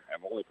quarter,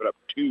 have only put up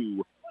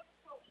 2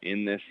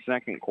 in this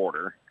second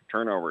quarter.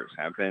 Turnovers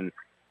have been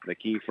the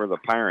key for the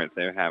Pirates.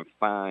 They have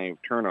 5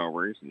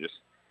 turnovers and just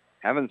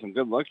having some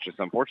good looks. Just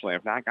unfortunately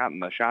have not gotten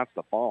the shots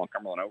to fall.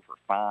 Cumberland 0 for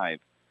 5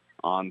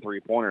 on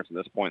three-pointers at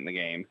this point in the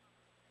game.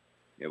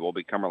 It will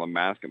be Cumberland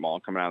basketball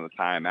coming out of the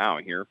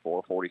timeout here.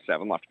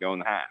 4:47 left to go in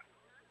the half.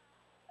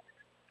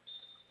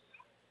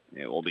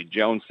 It will be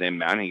Jones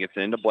inbound. He gets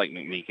into Blake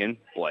McMeekin.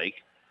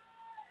 Blake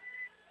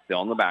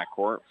still in the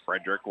backcourt.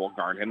 Frederick will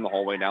guard him the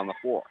whole way down the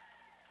floor.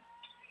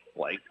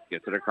 Blake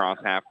gets it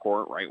across half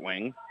court, right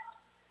wing.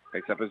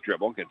 Picks up his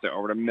dribble, gets it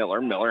over to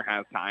Miller. Miller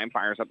has time,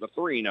 fires up the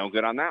three. No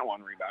good on that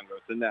one. Rebound goes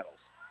to Nettles.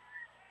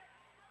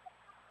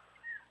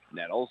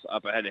 Nettles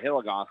up ahead to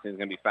Hilligoss. He's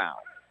going to be fouled.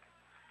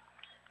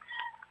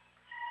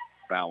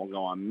 Foul will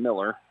go on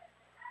Miller.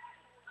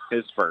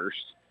 His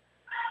first.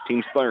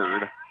 Team's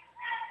third.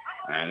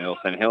 And it'll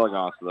send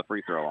Hilligoss to the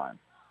free throw line.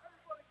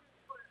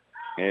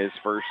 His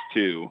first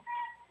 2.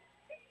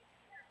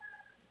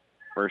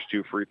 First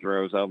 2 free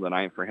throws of the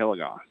night for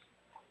Hilligoss.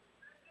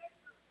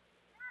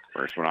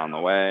 First one on the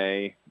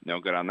way. No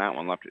good on that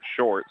one. Left it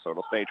short, so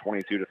it'll stay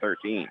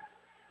 22-13.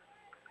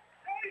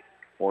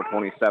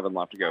 4:27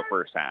 left to go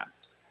first half.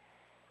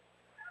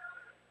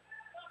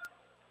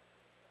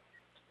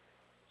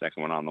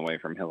 Second one on the way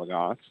from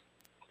Hilligoss.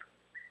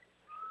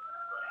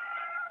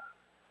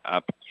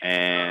 Up,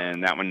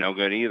 and that one no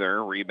good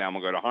either. Rebound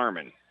will go to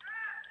Harmon.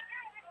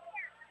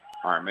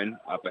 Harmon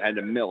up ahead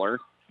to Miller.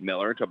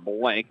 Miller to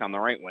Blake on the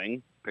right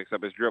wing. Picks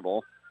up his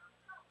dribble.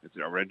 Gets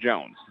it over to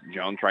Jones.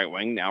 Jones right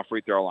wing. Now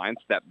free throw line.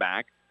 Step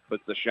back.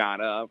 Puts the shot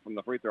up from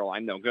the free throw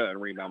line. No good.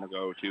 Rebound will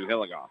go to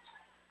Hilligoss.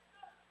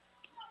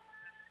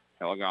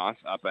 Hilligoss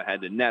up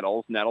ahead to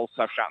Nettles. Nettles,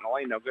 tough shot in the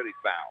lane. No good. He's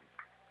fouled.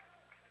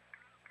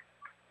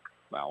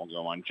 Foul will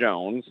go on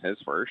Jones. His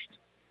first.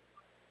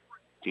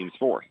 Team's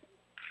fourth.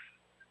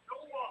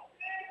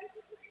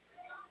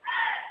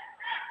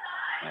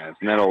 As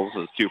Nettles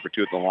is 2 for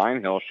 2 at the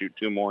line, he'll shoot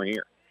 2 more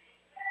here.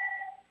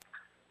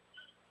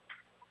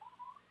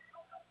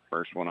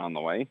 First one on the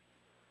way.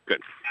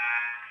 Good.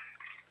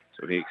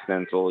 So he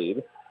extends the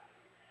lead.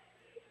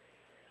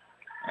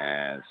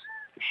 As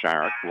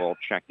Sharrock will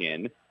check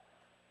in.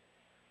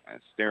 As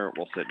Sterrett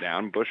will sit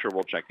down. Busher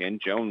will check in.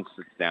 Jones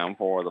sits down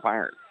for the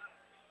Pirates.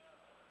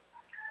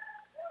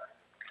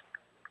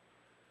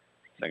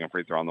 Second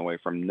free throw on the way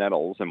from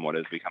Nettles in what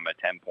has become a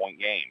 10-point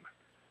game.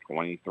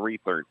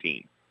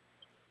 23-13.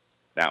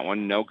 That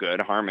one, no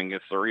good. Harmon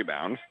gets the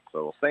rebound, so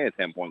it'll stay a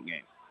 10-point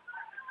game.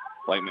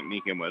 Blake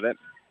McMeekin with it.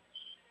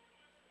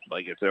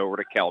 Blake gets it over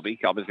to Kelby.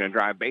 Kelby's going to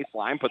drive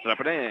baseline, puts it up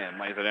and in,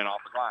 lays it in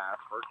off the glass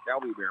for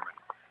Kelby Bierman.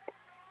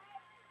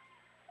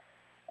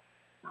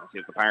 Now see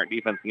if the Pirate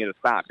defense can get a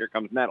stop. Here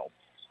comes Nettles.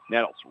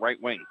 Nettles,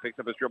 right wing, picks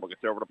up his dribble,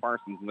 gets it over to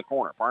Parsons in the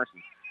corner.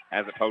 Parsons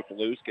has it poked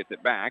loose, gets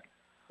it back.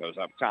 Goes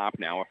up top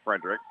now with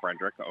Frederick.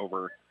 Frederick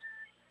over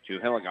to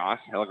Hilligoss.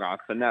 Hilligoss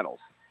to Nettles.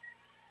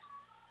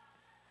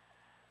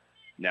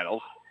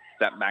 Nettles,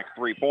 step back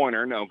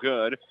three-pointer, no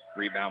good.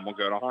 Rebound will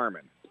go to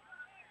Harmon.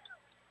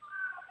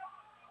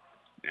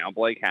 Now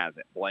Blake has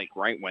it. Blake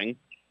right wing.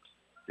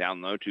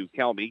 Down low to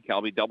Kelby.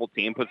 Kelby double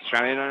team, puts a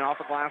shot in and off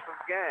the glass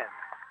again.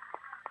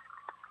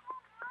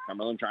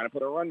 Cumberland trying to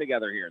put a run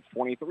together here. It's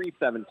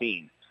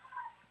 23-17.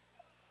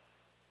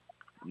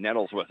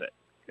 Nettles with it.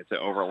 Gets it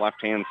over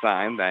left-hand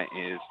side. That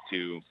is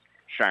to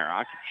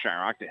Shyrock.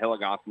 Shyrock to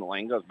Hilligoss in the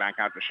lane. Goes back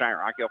out to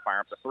Shyrock. He'll fire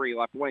up the three.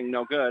 Left wing,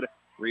 no good.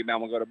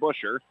 Rebound will go to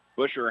Busher.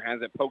 Busher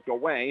has it poked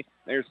away.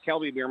 There's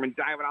Kelby Bierman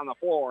diving on the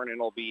floor, and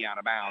it'll be out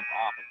of bounds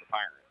off of the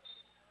Pirates.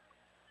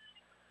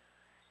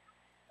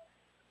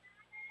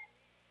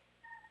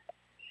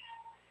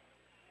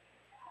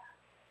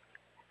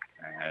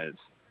 As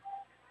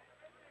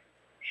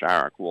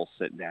Shyrock will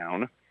sit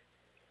down.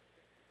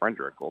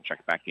 Frederick will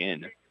check back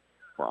in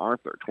for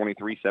Arthur,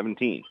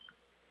 23-17.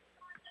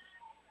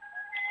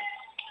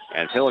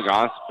 As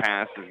Hilligoss'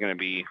 pass is going to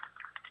be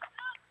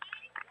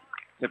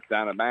tipped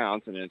out of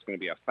bounds, and it's going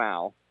to be a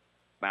foul.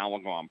 Foul will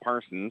go on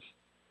Parsons.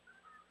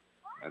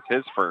 That's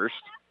his first.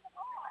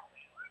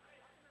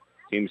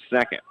 Team's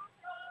second.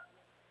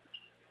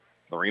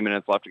 3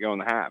 minutes left to go in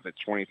the half. It's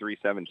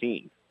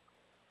 23-17.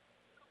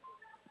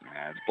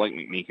 As Blake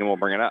McMeekin will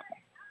bring it up.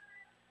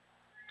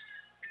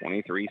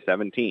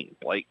 23-17.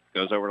 Blake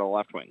goes over to the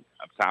left wing.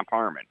 Up top,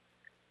 Harmon.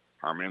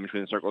 Harmon in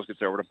between the circles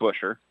gets over to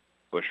Busher.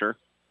 Busher,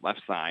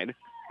 left side.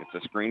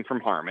 Gets a screen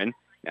from Harmon.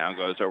 Now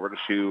goes over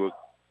to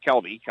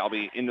Kelby.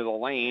 Kelby into the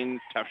lane.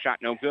 Tough shot,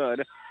 no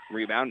good.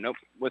 Rebound, nope.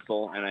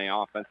 Whistle and an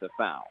offensive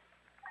foul.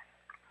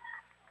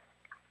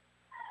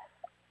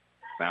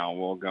 Foul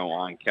will go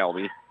on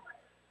Kelby.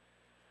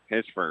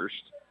 His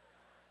first.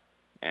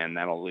 And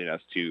that'll lead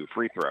us to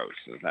free throws.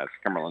 So that's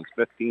Cumberland's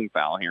 15th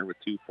foul here with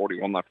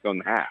 2:41 left to go in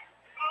the half.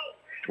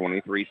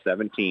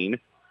 23-17.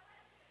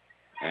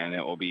 And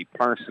it will be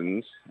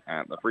Parsons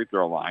at the free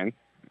throw line,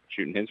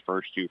 shooting his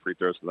first 2 free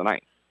throws of the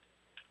night.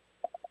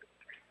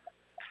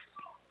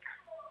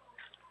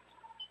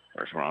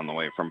 First one on the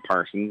way from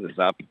Parsons is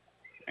up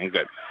and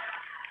good.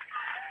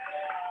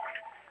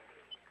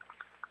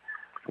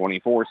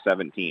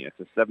 24-17. It's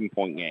a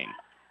 7-point game.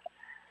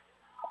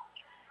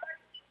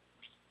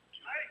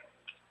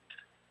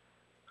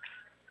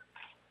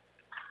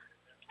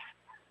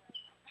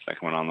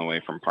 Second one on the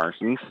way from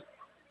Parsons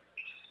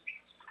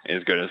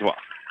is good as well.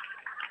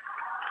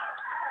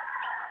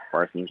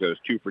 Parsons goes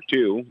 2 for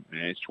 2,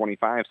 and it's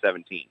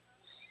 25-17.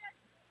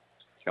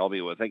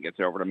 Kelby with it, gets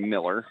it over to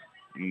Miller.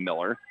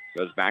 Miller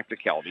goes back to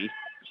Kelby.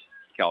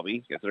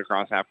 Kelby gets it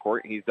across half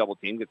court. He's double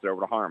teamed, gets it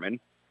over to Harmon.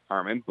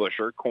 Harmon,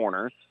 Busher,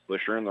 corner.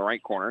 Busher in the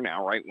right corner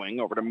now, right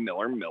wing over to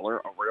Miller.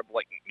 Miller over to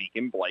Blake.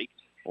 Meekin, Blake,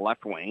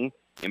 left wing,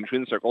 in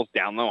between the circles,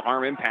 down low,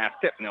 Harmon, pass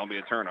tip, and there'll be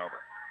a turnover.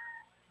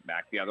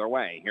 Back the other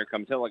way. Here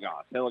comes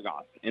Hilligoss.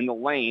 Hilligoss in the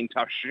lane,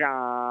 tough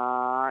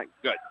shot,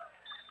 good.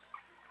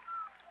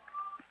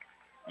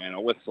 And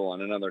a whistle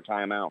and another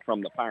timeout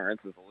from the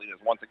Pirates as the lead has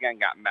once again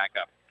gotten back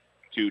up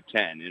to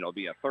 10. It'll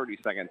be a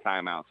 30-second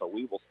timeout, so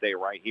we will stay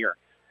right here.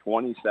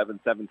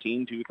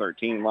 27-17,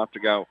 2:13 left to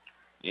go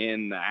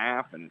in the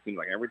half, and it seems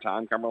like every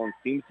time Cumberland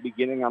seems to be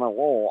getting on a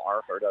roll,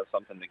 Arthur does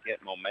something to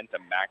get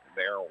momentum back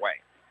their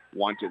way.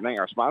 Want to thank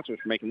our sponsors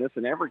for making this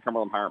and every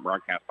Cumberland Pirate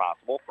broadcast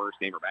possible. First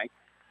Neighbor Bank,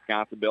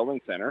 Wisconsin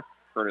Building Center,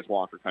 Curtis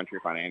Walker Country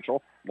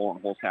Financial,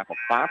 Lauren Holstaff of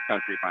Class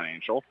Country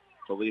Financial,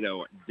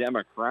 Toledo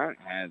Democrat,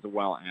 as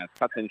well as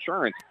Cuts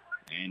Insurance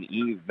and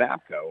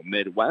Evapco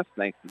Midwest.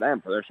 Thanks to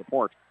them for their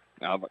support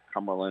of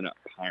Cumberland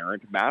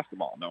Pirate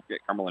basketball. Don't forget,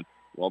 Cumberland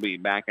will be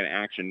back in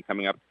action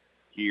coming up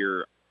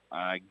here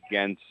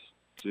against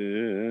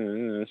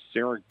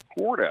Cerro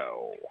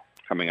Gordo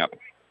coming up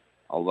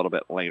a little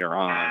bit later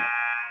on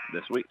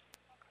this week.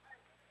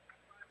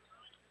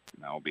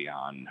 That will be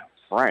on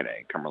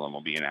Friday. Cumberland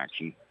will be in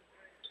action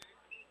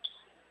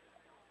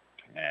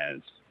as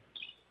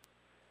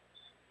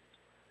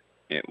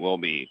it will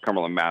be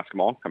Cumberland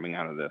basketball coming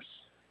out of this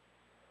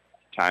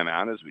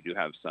timeout, as we do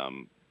have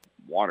some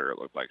water, it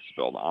looked like,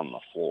 spilled on the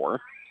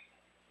floor.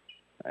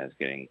 As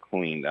getting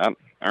cleaned up.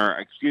 Or,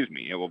 excuse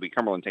me, it will be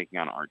Cumberland taking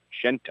on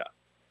Argenta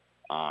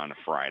on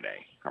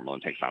Friday.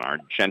 Cumberland takes on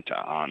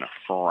Argenta on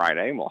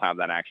Friday. We'll have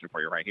that action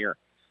for you right here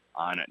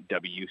on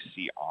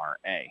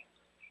WCRA.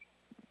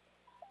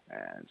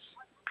 As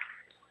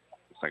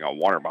looks like a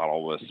water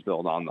bottle was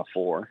spilled on the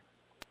floor.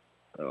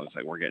 So it looks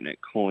like we're getting it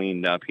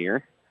cleaned up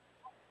here.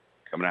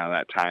 Coming out of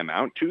that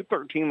timeout.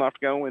 2:13 left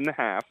to go in the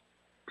half.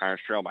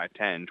 Pirates trail by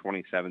 10,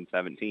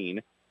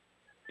 27-17.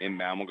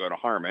 Inbound will go to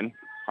Harmon.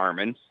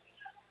 Harmon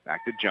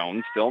back to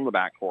Jones, still in the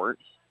backcourt.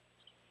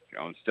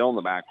 Jones still in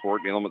the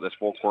backcourt, dealing with this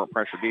full court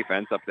pressure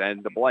defense. Up the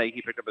end to Blake.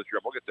 He picked up his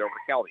dribble, gets it over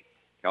to Kelby.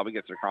 Kelby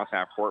gets it across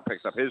half court,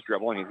 picks up his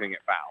dribble, and he's going to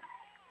get fouled.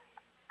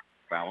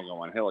 Foul will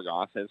go on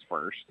Hilligoss, his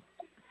first.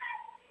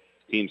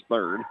 Team's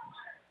third.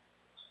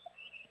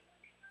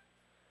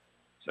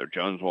 So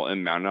Jones will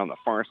inbound on the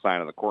far side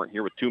of the court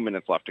here with 2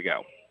 minutes left to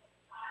go.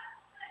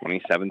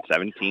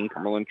 27-17,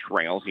 Cumberland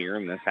trails here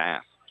in this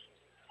half.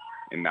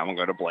 Inbound will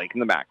go to Blake in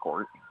the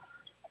backcourt.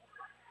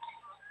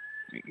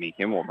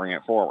 Meekin will bring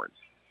it forward.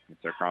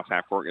 Gets it across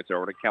half court, gets it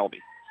over to Kelby.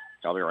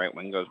 Kelby right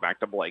wing goes back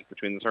to Blake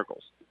between the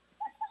circles.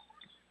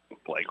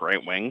 Blake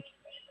right wing.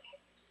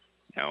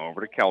 Now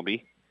over to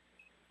Kelby.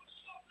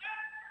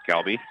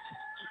 Kelby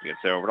gets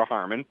it over to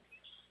Harmon.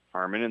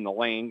 Harmon in the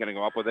lane, going to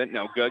go up with it.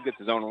 No good. Gets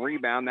his own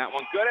rebound. That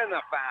one good, and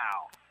the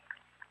foul.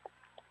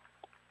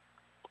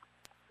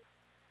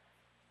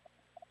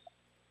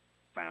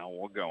 Foul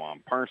will go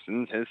on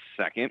Parsons, his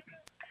second.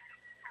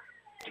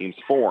 Team's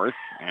fourth,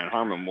 and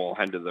Harmon will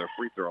head to the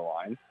free throw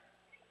line.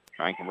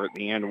 Try and convert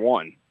the and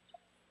one.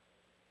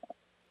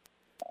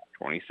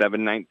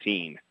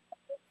 27-19.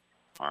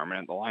 Harmon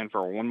at the line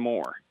for one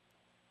more.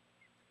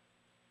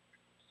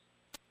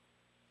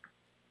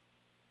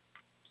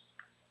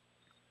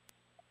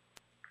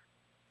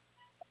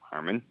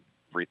 Harmon,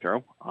 free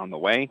throw on the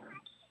way.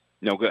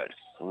 No good.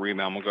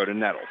 Rebound will go to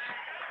Nettles.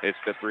 His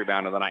fifth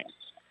rebound of the night.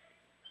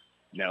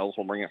 Nettles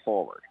will bring it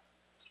forward.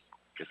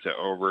 Gets it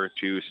over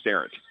to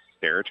Sterrett.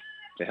 Sterrett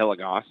to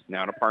Hilligoss.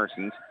 Now to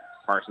Parsons.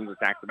 Parsons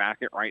attacks the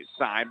basket right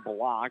side.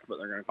 Blocked, but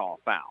they're going to call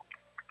a foul.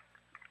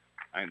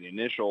 And the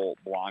initial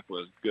block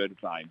was good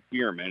by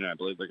Bierman. I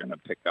believe they're going to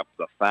pick up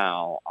the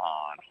foul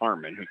on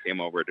Harmon, who came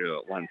over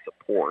to lend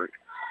support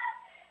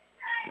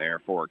there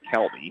for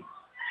Kelby.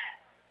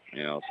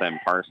 Send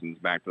Parsons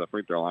back to the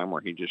free throw line where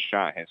he just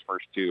shot his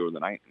first two of the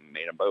night and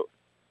made them both.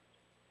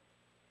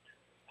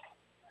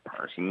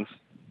 Parsons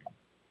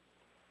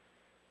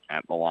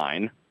at the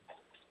line.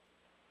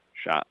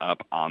 Shot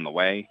up on the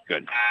way.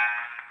 Good.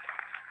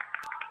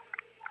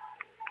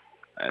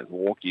 As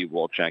Wolke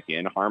will check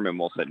in, Harmon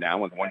will sit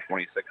down with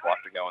 1:26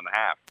 left to go in the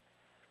half.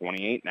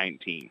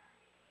 28-19.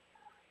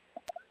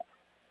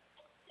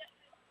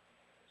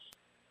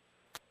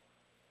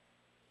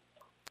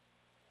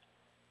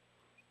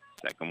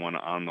 Second one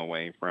on the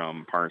way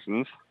from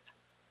Parsons.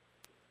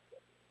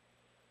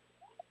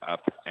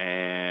 Up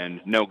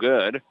and no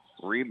good.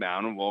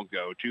 Rebound will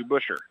go to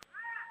Busher.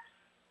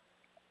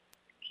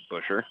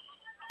 Busher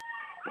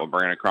will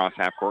bring it across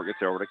half court,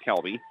 gets it over to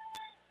Kelby.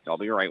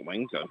 Kelby right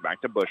wing, goes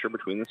back to Busher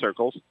between the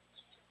circles.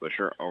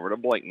 Busher over to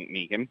Blake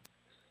Meekin.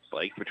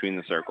 Blake between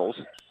the circles.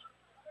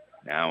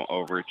 Now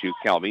over to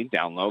Kelby,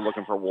 down low,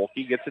 looking for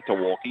Wolke. Gets it to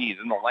Wolke, he's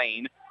in the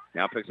lane.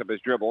 Now picks up his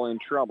dribble, in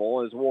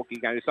trouble as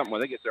Wolke got to do something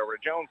with it. Gets it over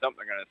to Jones.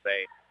 Something they're going to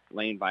say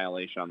lane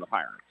violation on the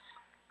Pirates.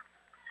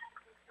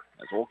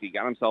 As Wolke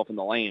got himself in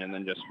the lane and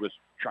then just was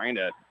trying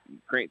to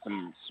create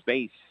some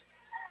space.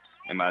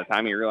 And by the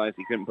time he realized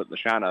he couldn't put the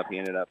shot up, he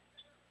ended up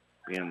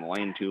being in the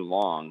lane too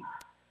long.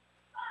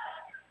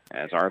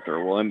 As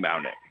Arthur will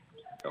inbound it.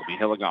 It'll be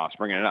Hilligoss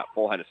bringing it up,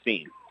 full head of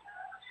steam.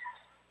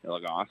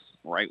 Hilligoss,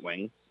 right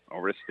wing,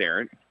 over to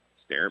Sterrett.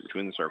 Sterrett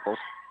between the circles.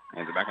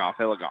 Hands it back off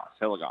Hilligoss.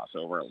 Hilligoss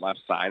over at left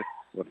side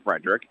with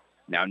Frederick.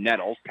 Now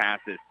Nettles, pass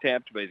is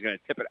tipped, but he's going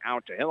to tip it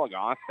out to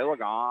Hilligoss.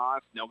 Hilligoss,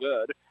 no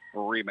good.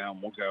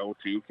 Rebound will go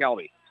to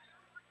Kelby.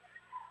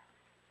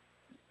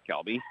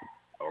 Kelby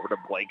over to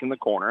Blake in the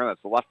corner.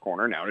 That's the left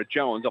corner. Now to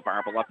Jones. He'll fire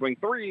up a left wing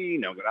three.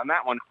 No good on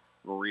that one.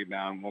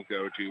 Rebound will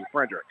go to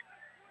Frederick.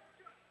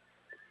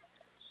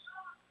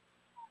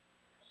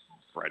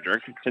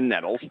 Frederick to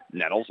Nettles.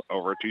 Nettles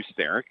over to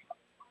Sterrett.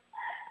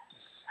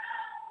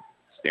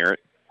 Sterrett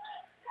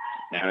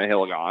now to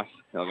Hilligoss.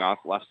 Hilligoss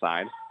left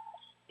side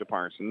to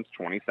Parsons.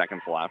 20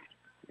 seconds left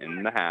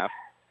in the half.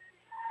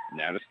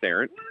 Now to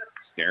Sterrett.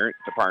 Sterrett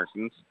to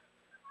Parsons.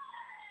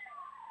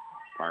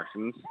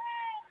 Parsons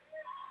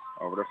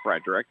over to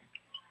Frederick.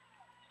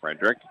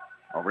 Frederick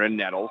over to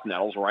Nettles.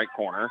 Nettles right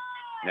corner.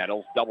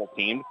 Nettles double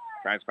teamed.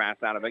 Tries to pass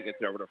out of it.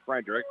 Gets it over to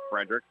Frederick.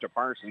 Frederick to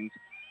Parsons.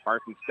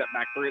 Parsons step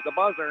back three at the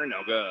buzzer.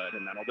 No good,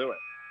 and that'll do it.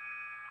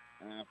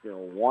 After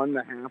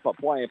 1.5 of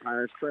play,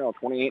 Pirates trail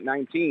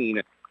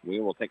 28-19. We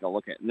will take a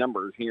look at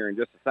numbers here in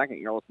just a second.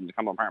 You're listening to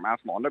Cumberland Pirate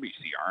Basketball on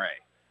WCRA.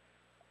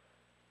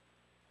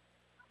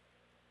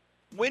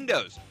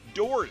 Windows,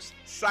 doors,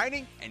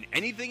 siding, and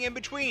anything in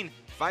between.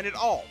 Find it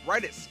all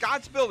right at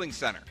Scott's Building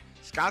Center.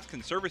 Scott's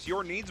can service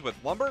your needs with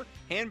lumber,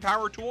 hand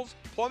power tools,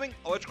 plumbing,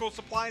 electrical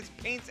supplies,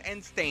 paints,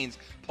 and stains.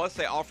 Plus,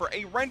 they offer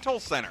a rental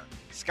center.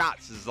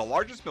 Scott's is the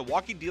largest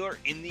Milwaukee dealer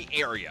in the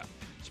area.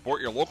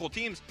 Support your local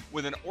teams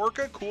with an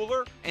Orca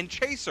cooler and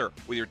chaser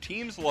with your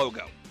team's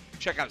logo.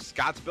 Check out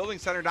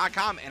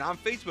scottsbuildingcenter.com and on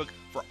Facebook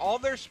for all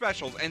their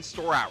specials and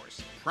store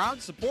hours.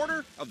 Proud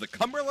supporter of the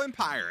Cumberland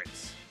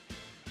Pirates.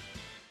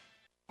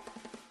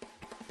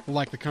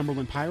 Like the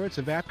Cumberland Pirates,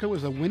 Evapco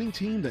is a winning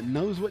team that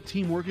knows what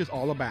teamwork is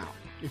all about.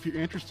 If you're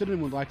interested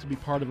and would like to be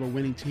part of a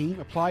winning team,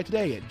 apply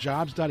today at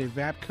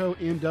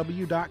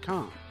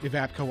jobs.evapcomw.com.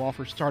 Evapco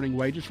offers starting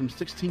wages from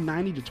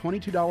 $16.90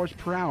 to $22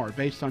 per hour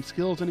based on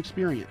skills and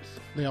experience.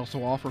 They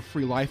also offer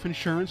free life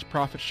insurance,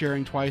 profit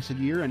sharing twice a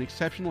year, and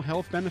exceptional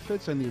health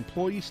benefits and the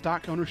employee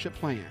stock ownership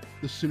plan.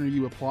 The sooner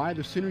you apply,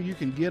 the sooner you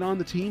can get on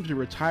the team to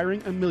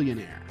retiring a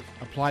millionaire.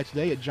 Apply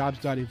today at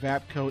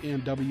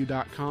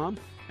jobs.evapcomw.com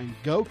and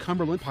go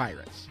Cumberland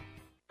Pirates.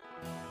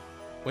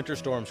 Winter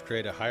storms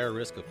create a higher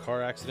risk of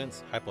car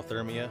accidents,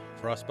 hypothermia,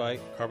 frostbite,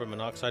 carbon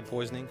monoxide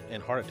poisoning,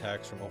 and heart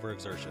attacks from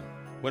overexertion.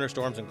 Winter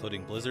storms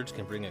including blizzards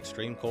can bring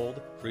extreme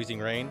cold, freezing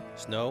rain,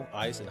 snow,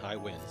 ice, and high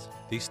winds.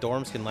 These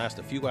storms can last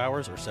a few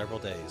hours or several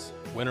days.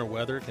 Winter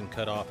weather can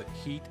cut off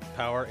heat,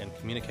 power, and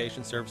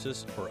communication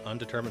services for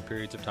undetermined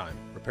periods of time.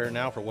 Prepare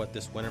now for what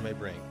this winter may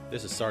bring.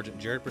 This is Sergeant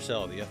Jared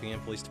Purcell of the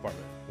Effingham Police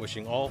Department,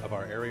 wishing all of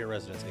our area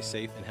residents a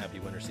safe and happy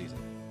winter season.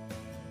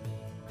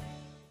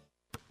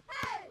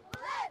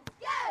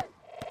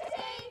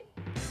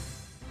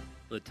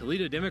 The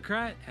Toledo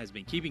Democrat has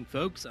been keeping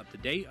folks up to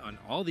date on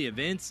all the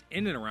events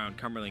in and around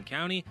Cumberland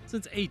County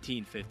since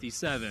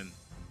 1857.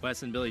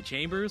 Wes and Billy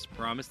Chambers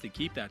promised to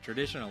keep that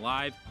tradition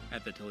alive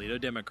at the Toledo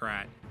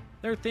Democrat.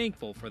 They're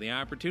thankful for the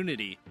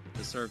opportunity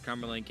to serve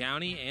Cumberland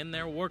County, and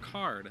they'll work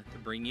hard to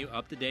bring you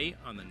up to date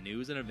on the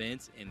news and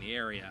events in the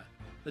area.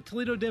 The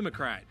Toledo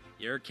Democrat,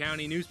 your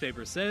county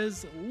newspaper,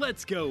 says,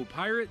 "Let's go,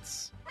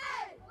 Pirates!"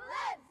 Hey,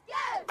 let's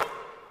go!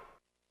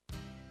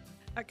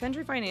 At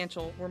Country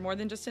Financial, we're more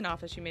than just an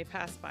office you may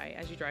pass by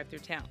as you drive through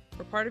town.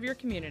 We're part of your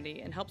community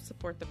and help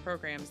support the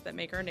programs that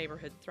make our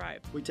neighborhood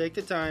thrive. We take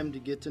the time to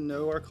get to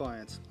know our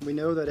clients. We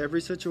know that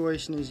every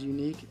situation is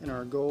unique, and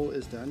our goal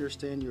is to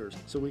understand yours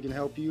so we can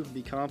help you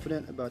be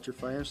confident about your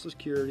financial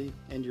security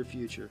and your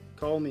future.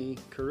 Call me,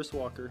 Curtis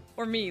Walker.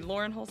 Or me,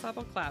 Lauren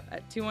Holsapple-Clapp,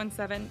 at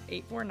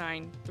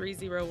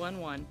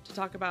 217-849-3011 to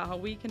talk about how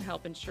we can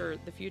help ensure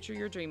the future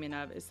you're dreaming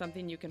of is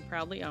something you can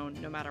proudly own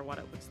no matter what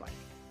it looks like.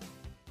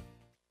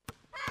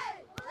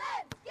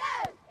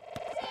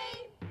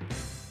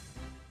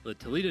 The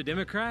Toledo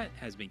Democrat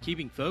has been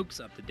keeping folks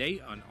up to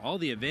date on all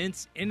the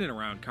events in and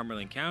around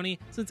Cumberland County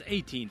since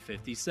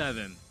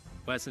 1857.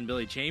 Wes and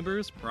Billy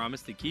Chambers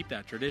promised to keep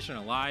that tradition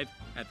alive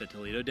at the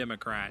Toledo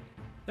Democrat.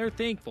 They're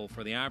thankful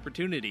for the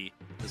opportunity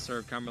to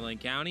serve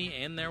Cumberland County,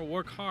 and they'll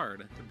work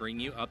hard to bring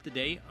you up to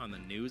date on the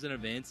news and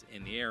events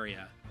in the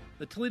area.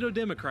 The Toledo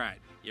Democrat,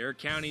 your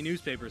county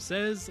newspaper,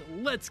 says,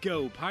 "Let's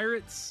go,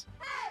 Pirates!"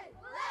 Hey,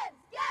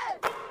 let's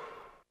go!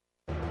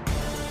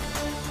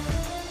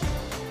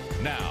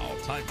 Now,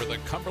 time for the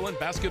Cumberland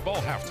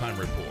Basketball Halftime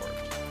Report.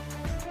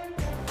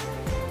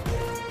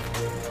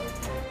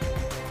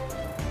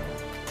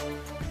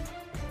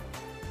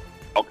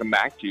 Welcome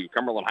back to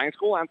Cumberland High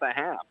School at the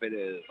half. It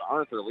is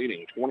Arthur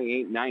leading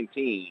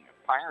 28-19.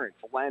 Pirates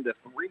led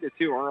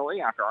 3-2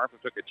 early after Arthur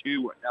took a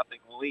 2-0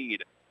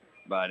 lead.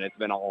 But it's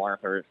been all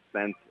Arthur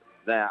since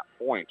that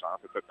point.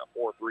 Arthur took a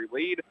 4-3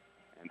 lead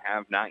and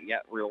have not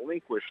yet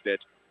relinquished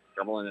it.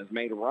 Cumberland has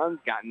made runs,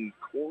 gotten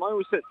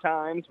close at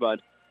times, but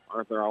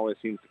Arthur always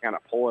seems to kind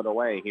of pull it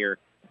away here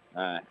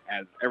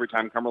as every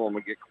time Cumberland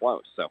would get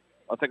close. So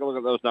let's take a look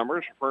at those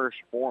numbers. First,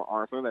 for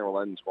Arthur, they were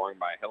led in scoring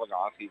by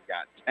Hilligoss. He's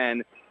got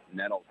 10.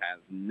 Nettles has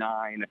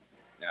 9.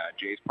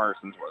 Jace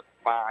Parsons with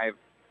 5.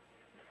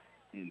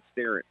 And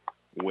Sterrett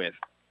with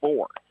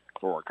 4.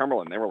 For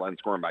Cumberland, they were led in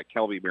scoring by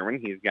Kelby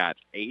Bierman. He's got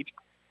 8.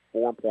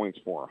 4 points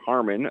for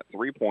Harmon,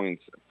 3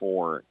 points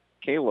for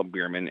Caleb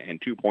Bierman, and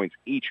 2 points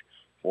each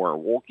for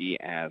Wolke,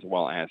 as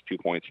well as 2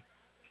 points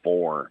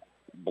for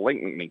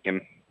Blake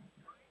McMeekin.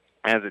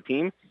 As a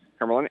team,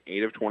 Cumberland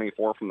 8 of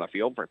 24 from the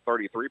field for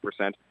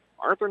 33%.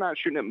 Arthur not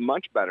shooting it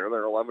much better.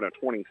 They're 11 of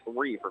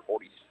 23 for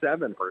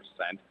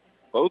 47%.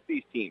 Both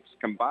these teams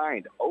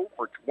combined 0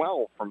 for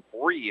 12 from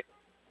 3.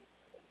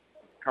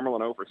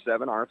 Cumberland 0 for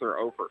 7, Arthur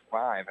 0 for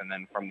 5. And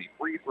then from the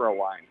free throw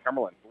line,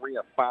 Cumberland 3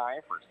 of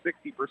 5 for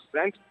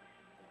 60%.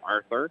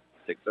 Arthur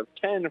 6 of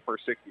 10 for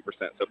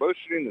 60%. So both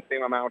shooting the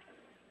same amount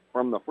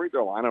from the free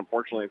throw line.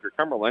 Unfortunately, if you're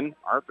Cumberland,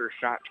 Arthur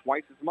shot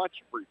twice as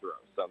much free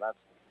throws. So that's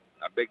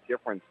a big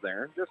difference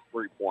there. Just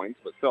 3 points,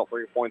 but still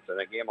 3 points in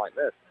a game like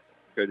this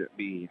could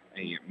be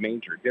a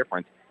major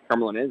difference.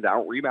 Cumberland is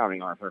out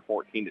rebounding Arthur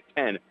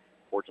 14-10.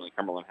 Fortunately,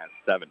 Cumberland has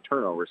 7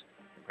 turnovers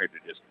compared to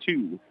just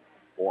 2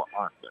 for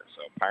Arthur.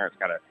 So Pirates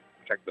got to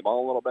check the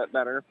ball a little bit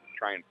better,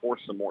 try and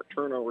force some more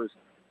turnovers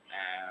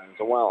as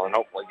well, and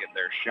hopefully get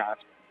their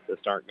shots to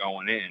start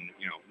going in.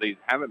 You know, these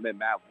haven't been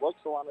bad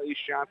looks, a lot of these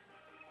shots.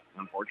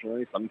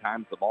 Unfortunately,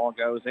 sometimes the ball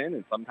goes in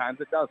and sometimes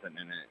it doesn't.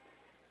 And it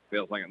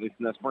feels like, at least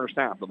in this first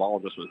half, the ball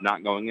just was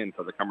not going in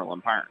for the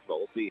Cumberland Pirates. But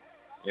we'll see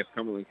if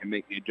Cumberland can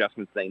make the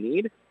adjustments they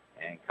need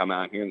and come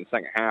out here in the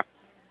second half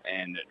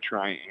and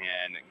try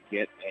and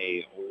get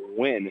a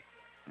win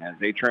as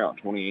they trail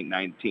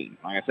 28-19.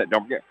 Like I said,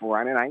 don't forget,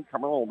 Friday night,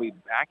 Cumberland will be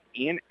back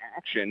in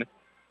action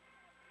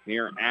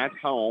here at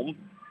home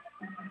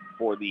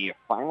for the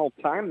final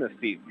time this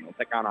season. They'll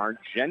take on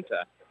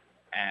Argenta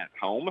at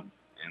home.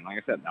 And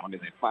like I said, that'll be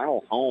the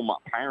final home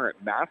Pirate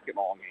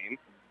basketball game.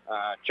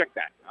 Check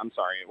that. I'm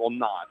sorry, it will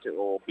not. It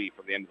will be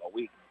for the end of the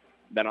week.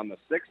 Then on the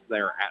 6th,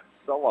 they're at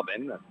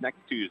Sullivan. That's next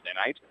Tuesday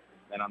night.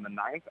 Then on the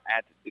 9th,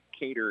 at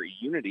Decatur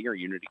Unity or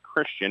Unity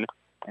Christian.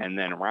 And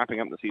then wrapping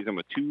up the season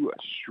with 2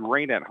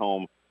 straight at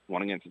home,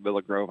 one against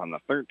Villa Grove on the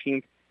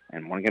 13th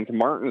and one against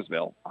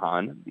Martinsville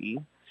on the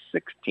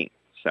 16th.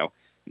 So,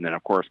 and then,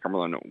 of course,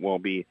 Cumberland will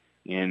be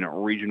in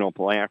regional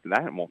play after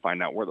that, and we'll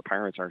find out where the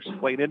Pirates are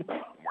slated,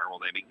 where will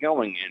they be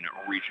going in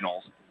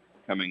regionals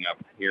coming up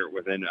here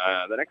within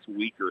the next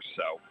week or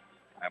so,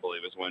 I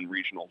believe, is when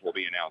regionals will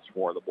be announced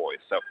for the boys.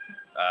 So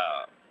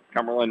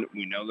Cumberland,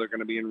 we know they're going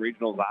to be in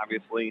regionals,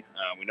 obviously.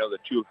 We know the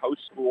two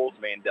host schools,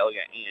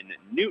 Vandalia and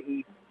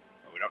Newton.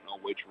 But we don't know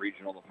which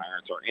regional the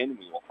Pirates are in.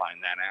 We will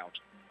find that out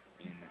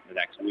in the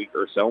next week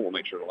or so. We'll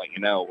make sure to let you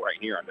know right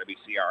here on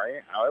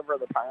WCRA. However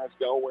the Pirates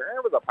go,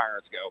 wherever the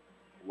Pirates go,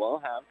 we'll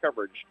have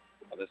coverage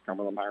of this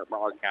Cumberland Pirate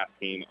broadcast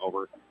team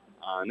over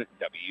on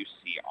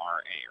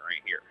WCRA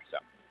right here. So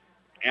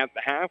at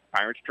the half,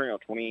 Pirates trail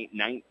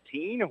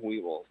 28-19.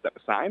 We will step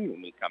aside.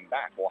 When we come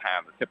back, we'll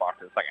have the tip-off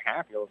to the second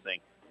half. You're listening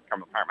to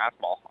Cumberland Pirate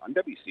Basketball on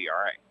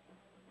WCRA.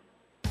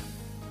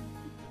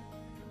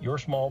 Your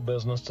small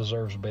business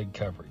deserves big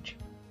coverage,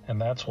 and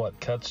that's what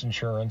Cutts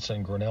Insurance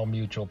and Grinnell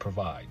Mutual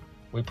provide.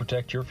 We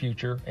protect your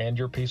future and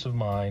your peace of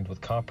mind with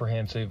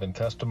comprehensive and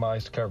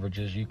customized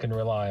coverages you can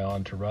rely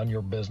on to run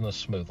your business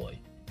smoothly.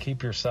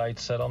 Keep your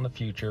sights set on the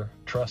future.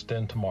 Trust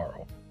in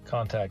tomorrow.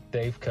 Contact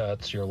Dave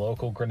Cutts, your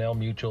local Grinnell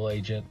Mutual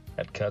agent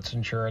at Cutts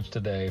Insurance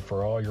today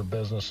for all your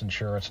business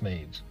insurance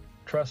needs.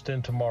 Trust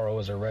in Tomorrow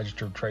is a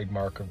registered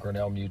trademark of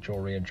Grinnell Mutual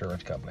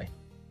Reinsurance Company.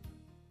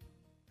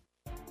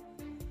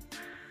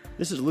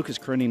 This is Lucas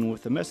Krenning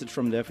with a message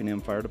from the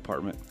Effingham Fire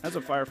Department. As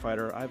a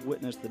firefighter, I've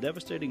witnessed the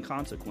devastating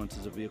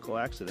consequences of vehicle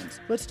accidents.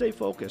 Let's stay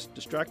focused.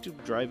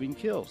 Distracted driving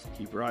kills.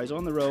 Keep your eyes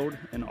on the road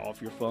and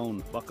off your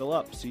phone. Buckle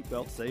up.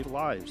 Seatbelts save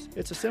lives.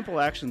 It's a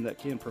simple action that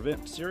can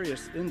prevent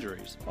serious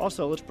injuries.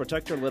 Also, let's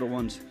protect our little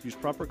ones. Use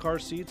proper car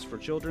seats for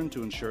children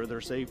to ensure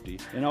their safety.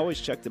 And always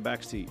check the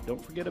back seat.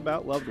 Don't forget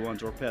about loved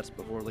ones or pets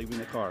before leaving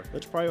the car.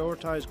 Let's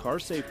prioritize car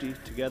safety.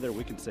 Together,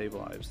 we can save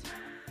lives.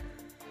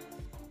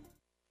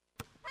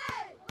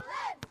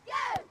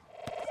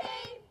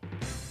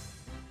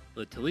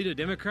 The Toledo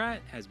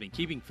Democrat has been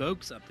keeping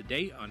folks up to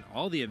date on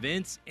all the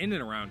events in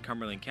and around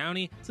Cumberland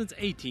County since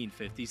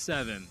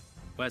 1857.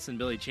 Wes and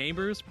Billy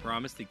Chambers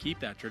promised to keep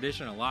that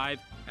tradition alive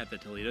at the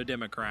Toledo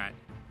Democrat.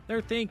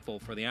 They're thankful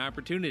for the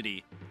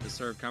opportunity to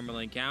serve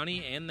Cumberland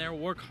County, and they'll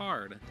work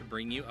hard to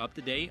bring you up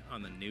to date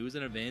on the news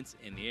and events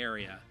in the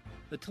area.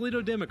 The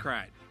Toledo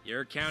Democrat,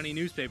 your county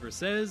newspaper,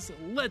 says,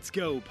 "Let's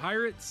go,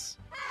 Pirates!"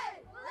 Hey,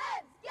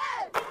 let's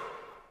go!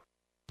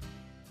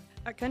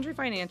 At Country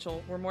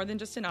Financial, we're more than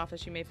just an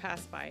office you may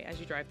pass by as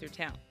you drive through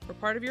town. We're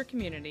part of your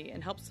community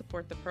and help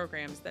support the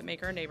programs that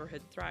make our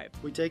neighborhood thrive.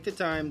 We take the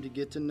time to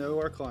get to know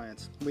our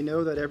clients. We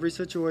know that every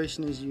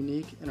situation is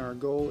unique, and our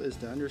goal is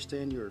to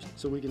understand yours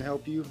so we can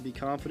help you be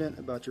confident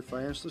about your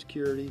financial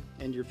security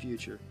and your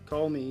future.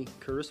 Call me,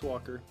 Curtis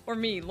Walker. Or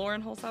me,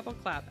 Lauren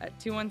Holsapple-Clapp, at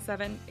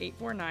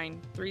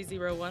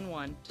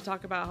 217-849-3011 to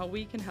talk about how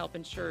we can help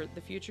ensure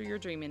the future you're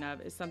dreaming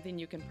of is something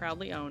you can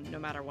proudly own no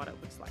matter what it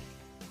looks like.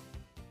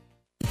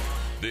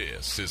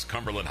 This is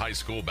Cumberland High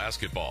School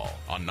basketball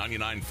on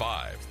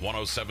 99.5,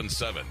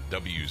 107.7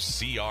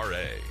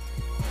 WCRA.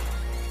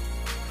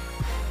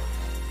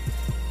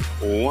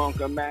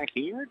 Welcome back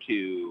here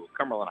to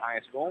Cumberland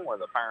High School, where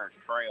the Pirates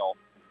trail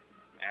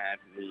at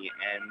the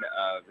end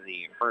of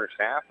the first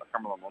half.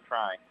 Cumberland will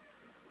try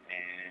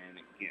and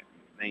get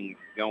things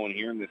going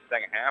here in the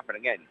second half. And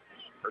again,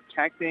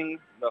 protecting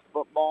the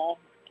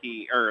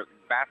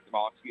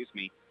basketball,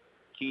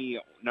 key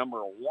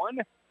number one.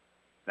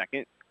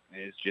 Second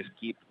is just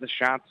keep the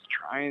shots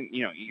trying.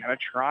 You got to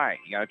try.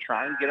 You got to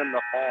try and get them to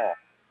fall.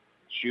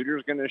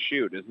 Shooter's going to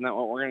shoot. Isn't that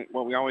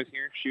what we always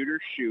hear?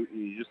 Shooters shoot,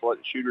 and you just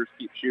let shooters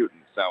keep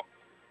shooting. So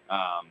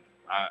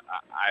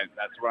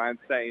that's what I'd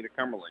say to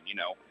Cumberland.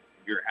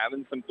 You're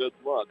having some good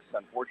looks.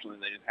 Unfortunately,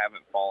 they just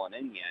haven't fallen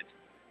in yet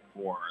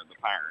for the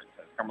Pirates.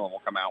 As Cumberland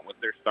will come out with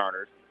their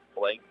starters,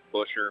 Blake,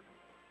 Busher,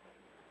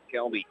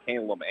 Kelby,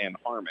 Caleb, and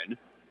Harmon.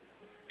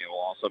 It will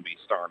also be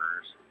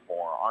starters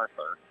for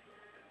Arthur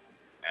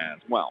as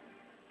well.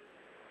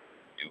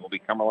 It will be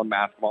Cumberland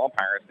basketball.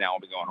 Pirates now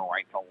will be going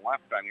right to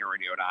left on your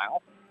radio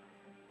dial.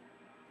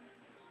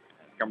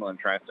 As Cumberland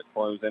tries to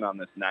close in on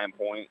this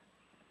 9-point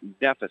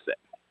deficit.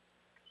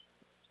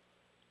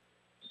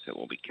 So it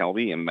will be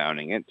Kelby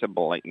inbounding it to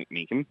Blake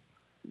McMeekin.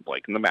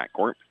 Blake in the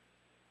backcourt.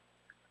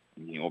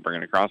 And he will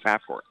bring it across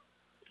half court.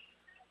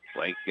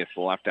 Blake gets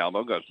the left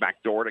elbow, goes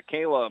back door to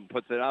Caleb,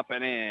 puts it up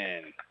and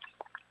in.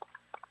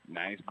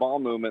 Nice ball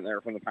movement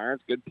there from the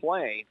Pirates. Good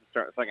play to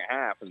start the second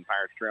half, and the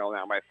Pirates trail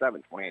now by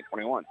 7,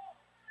 28-21.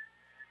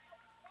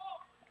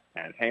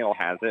 As Hale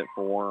has it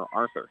for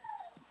Arthur.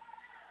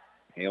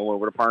 Hale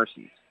over to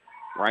Parsons.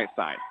 Right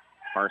side.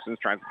 Parsons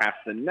tries to pass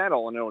to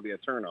Nettle, and it'll be a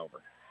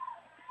turnover.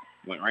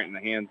 Went right in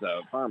the hands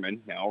of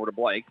Herman. Now over to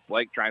Blake.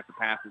 Blake tries to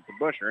pass it to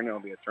Busher, and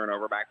it'll be a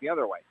turnover back the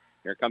other way.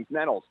 Here comes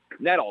Nettles.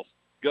 Nettles,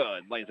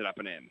 good. Lays it up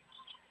and in.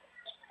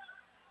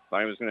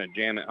 Thought he was going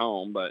to jam it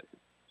home, but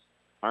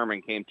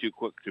Harmon came too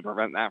quick to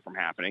prevent that from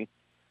happening.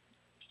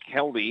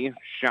 Kelby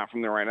shot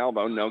from the right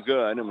elbow, no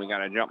good, and we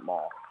got a jump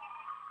ball.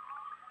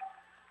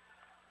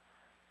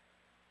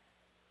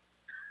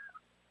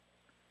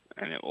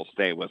 And it will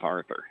stay with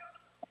Arthur.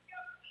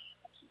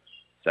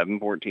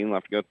 7:14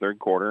 left to go third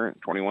quarter.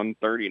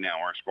 21-30 now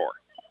our score.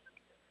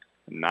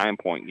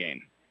 9-point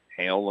game.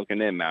 Hale looking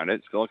to inbound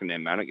it. Still looking to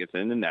inbound it. Gets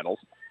into Nettles.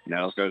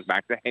 Nettles goes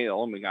back to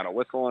Hale, and we got a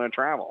whistle and a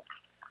travel.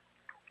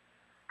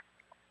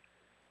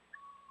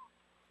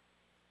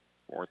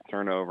 Fourth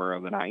turnover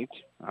of the night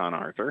on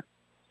Arthur.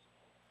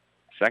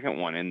 Second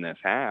one in this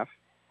half.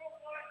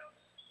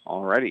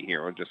 Already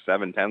here with just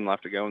 7:10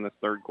 left to go in this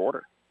third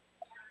quarter.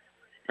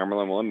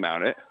 Cumberland will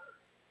inbound it.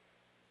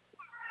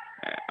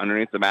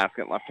 Underneath the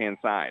basket, left-hand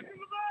side.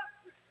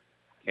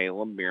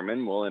 Caleb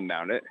Bierman will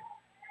inbound it.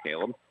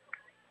 Caleb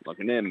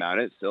looking to inbound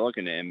it. Still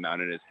looking to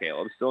inbound it is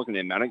Caleb. Still looking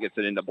to inbound it. Gets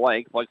it into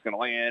Blake. Blake's going to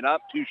lay it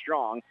up. Too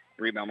strong.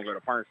 The rebound will go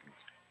to Parsons.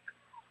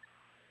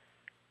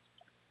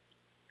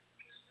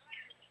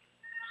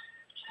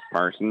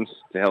 Parsons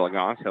to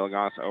Hilligoss.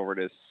 Hilligoss over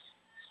to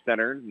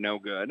Stetter. No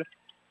good.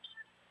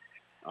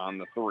 On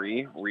the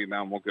three,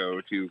 rebound will go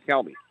to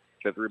Kelby.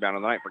 Fifth rebound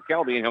of the night for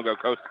Kelby, and he'll go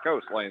coast to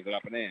coast. Lays it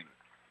up and in.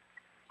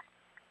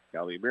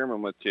 Kelby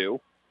Bierman with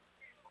two.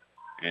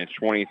 And it's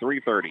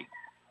 23-30.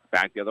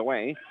 Back the other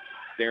way.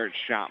 There's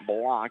shot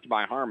blocked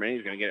by Harmon.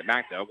 He's going to get it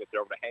back, though. Gets it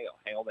over to Hale.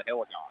 Hale to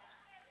Hilligoss.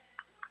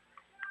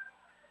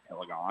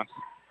 Hilligoss.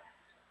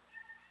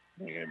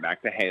 Get it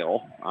back to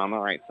Hale on the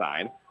right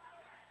side.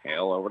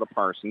 Hale over to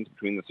Parsons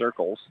between the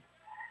circles.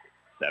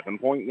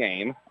 7-point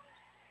game.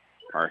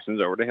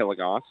 Parsons over to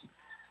Hilligoss.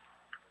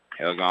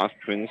 Hilligoss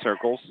between the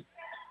circles.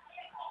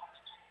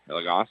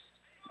 Hilligoss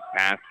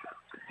pass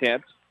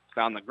tipped. It's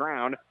on the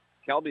ground.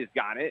 Kelby's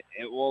got it.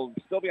 It will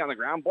still be on the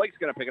ground. Blake's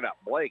going to pick it up.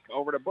 Blake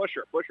over to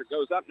Busher. Busher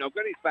goes up. No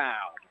good. He's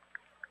fouled.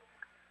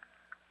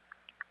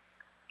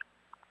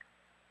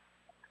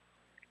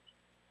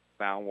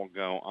 Foul will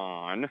go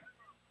on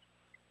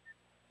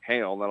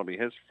Hale. That'll be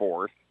his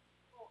fourth.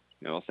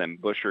 It'll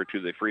send Busher to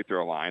the free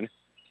throw line.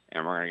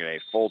 And we're going to get a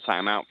full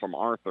timeout from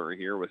Arthur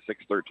here with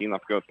 6:13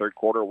 left to go third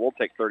quarter. We'll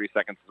take 30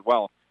 seconds as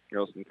well.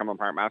 You're listening to Cumberland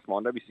Pirate Basketball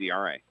on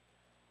WCRA.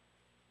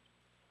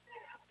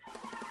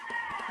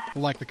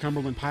 Like the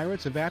Cumberland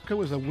Pirates,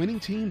 Evapco is a winning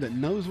team that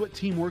knows what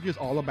teamwork is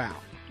all about.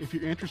 If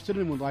you're interested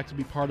and would like to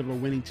be part of a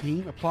winning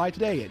team, apply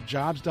today at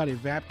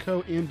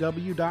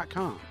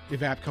jobs.evapcomw.com.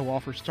 Evapco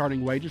offers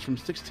starting wages from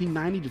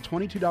 $16.90 to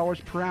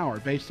 $22 per hour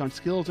based on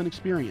skills and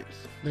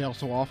experience. They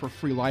also offer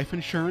free life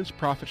insurance,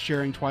 profit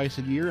sharing twice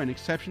a year, and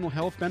exceptional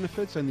health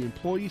benefits and the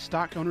employee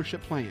stock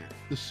ownership plan.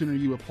 The sooner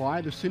you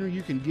apply, the sooner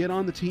you can get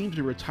on the team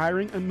to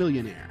retiring a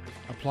millionaire.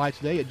 Apply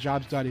today at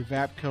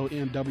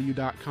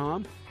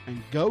jobs.evapcomw.com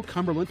and go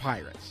Cumberland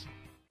Pirates.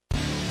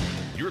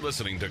 You're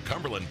listening to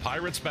Cumberland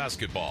Pirates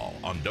Basketball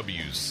on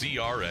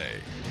WCRA.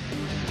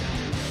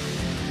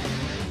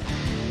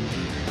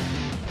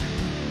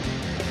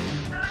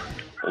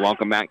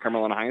 Welcome back,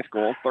 Cumberland High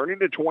School.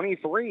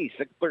 30-23,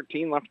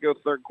 6:13 left to go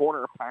third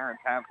quarter.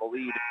 Pirates have the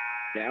lead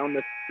down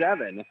to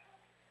 7.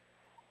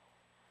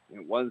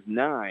 It was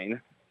 9.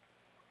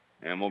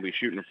 And we'll be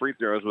shooting free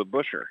throws with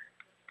Busher.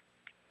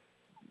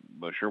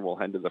 Busher will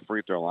head to the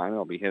free throw line.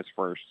 It'll be his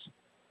first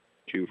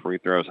 2 free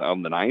throws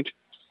of the night.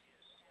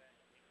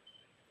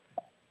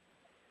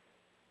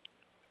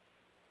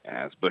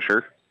 As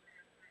Busher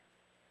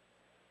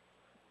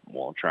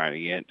will try to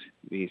get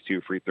these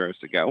 2 free throws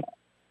to go.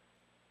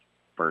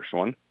 First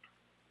one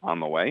on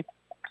the way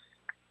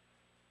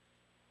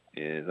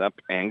is up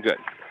and good.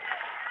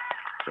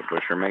 So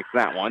Busher makes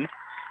that one.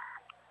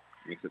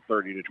 Makes it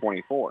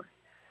 30-24.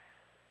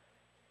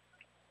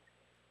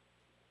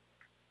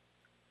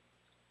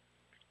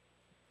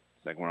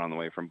 Second one on the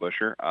way from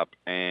Busher, up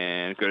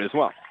and good as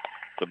well.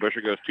 So Busher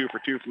goes 2 for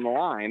 2 from the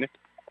line.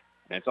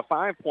 And it's a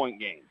 5-point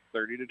game,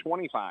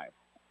 30-25.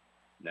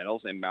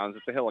 Nettles inbounds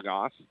it to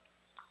Hilligoss.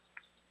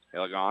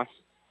 Hilligoss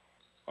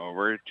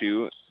over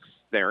to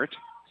Sterrett.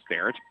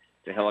 Sterrett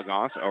to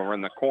Hilligoss over in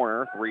the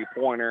corner.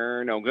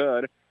 3-pointer, no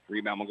good.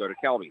 Rebound will go to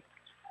Kelby.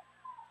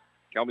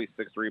 Kelby's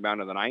 6th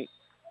rebound of the night.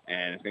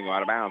 And it's going to go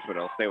out of bounds, but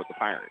it'll stay with the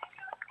Pirates.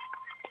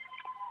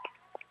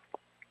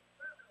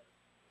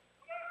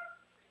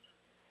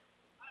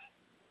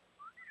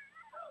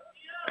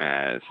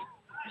 As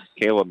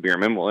Caleb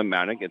Bierman will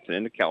inbound it, gets it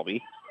into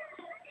Kelby.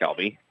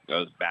 Kelby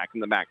goes back in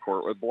the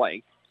backcourt with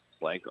Blake.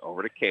 Blake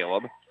over to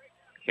Caleb.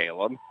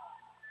 Caleb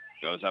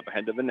goes up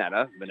ahead to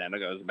Vanetta. Vanetta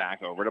goes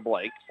back over to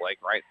Blake. Blake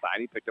right side.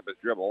 He picked up his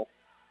dribble.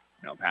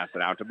 He'll pass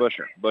it out to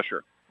Busher.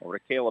 Busher over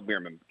to Caleb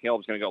Bierman.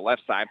 Caleb's going to go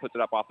left side. Puts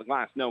it up off the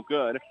glass. No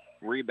good.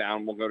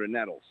 Rebound will go to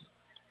Nettles.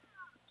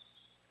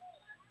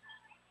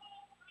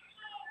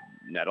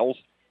 Nettles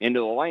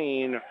into the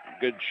lane.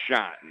 Good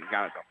shot. And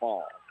got it to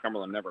fall.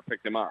 Cumberland never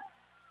picked him up.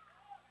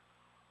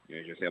 He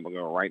was just able to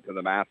go right to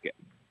the basket.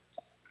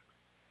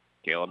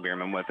 Caleb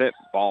Bierman with it.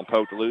 Ball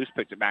poked loose.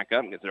 Picks it back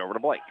up and gets it over to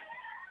Blake.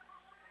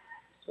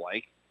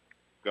 Blake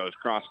goes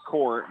cross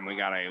court, and we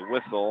got a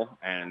whistle,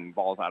 and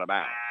ball's out of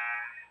bounds.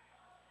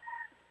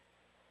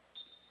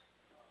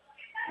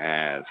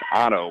 As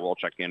Otto will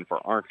check in for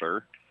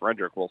Arthur.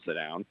 Frederick will sit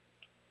down.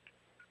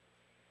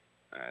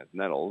 As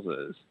Nettles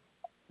is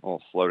a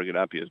little slow to get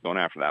up. He was going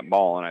after that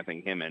ball, and I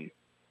think him and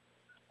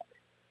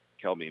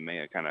Kelby may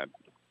have kind of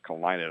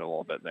collided a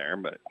little bit there,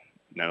 but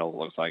Nettles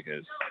looks like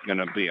is going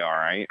to be all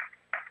right.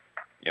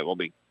 It will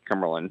be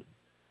Cumberland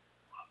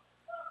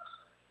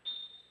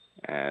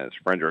as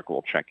Frederick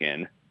will check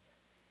in.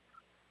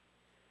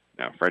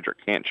 Now, Frederick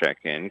can't check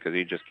in because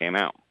he just came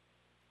out.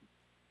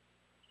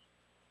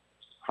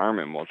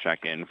 Harmon will check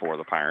in for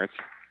the Pirates.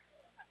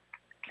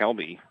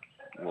 Kelby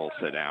will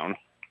sit down.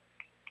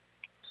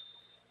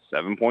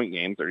 7-point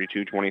game,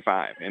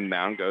 32-25.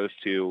 Inbound goes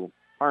to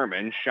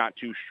Harmon. Shot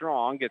too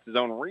strong. Gets his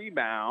own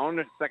rebound.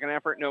 Second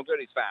effort, no good.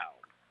 He's fouled.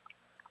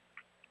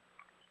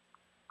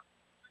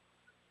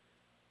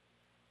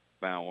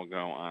 Foul will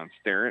go on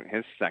Sterrett,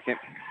 his second,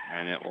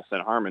 and it will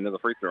send Harmon to the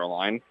free throw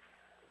line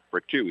for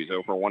 2. He's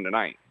 0 for 1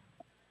 tonight.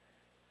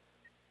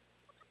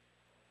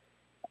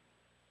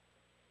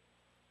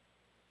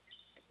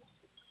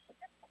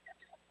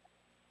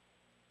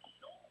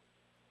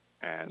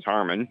 As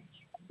Harmon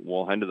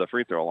will head to the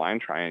free throw line,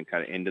 try and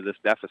cut into this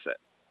deficit.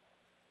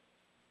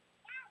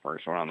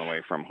 First one on the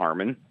way from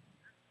Harmon.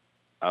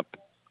 Up,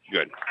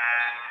 good.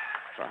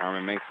 So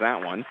Harmon makes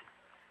that one.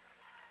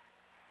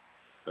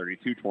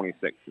 32-26.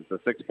 It's a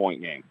 6-point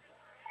game.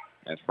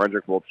 As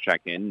Frederick will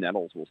check in,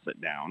 Nettles will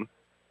sit down.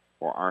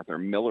 For Arthur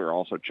Miller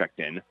also checked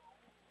in.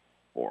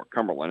 For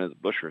Cumberland as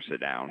Busher sit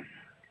down.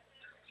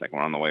 Second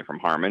one on the way from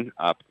Harmon.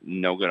 Up,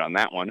 no good on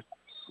that one.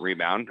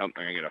 Rebound. Nope,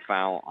 they're going to get a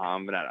foul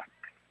on Vanetta.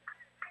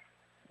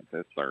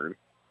 That's his third.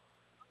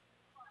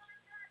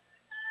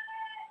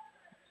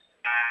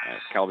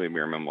 As Kelby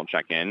Bierman will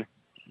check in.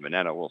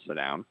 Vanetta will sit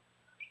down.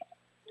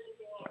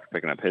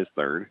 Picking up his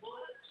third.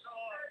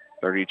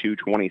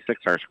 32-26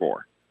 our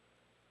score.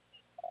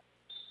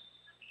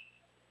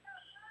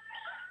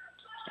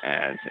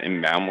 As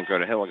inbound will go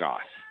to Hilligoss.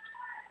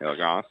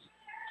 Hilligoss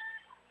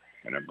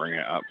going to bring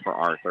it up for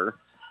Arthur.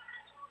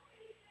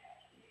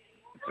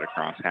 Gets it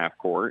across half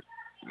court.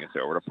 Gets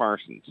it over to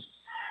Parsons.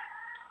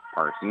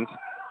 Parsons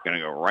going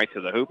to go right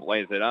to the hoop.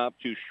 Lays it up.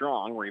 Too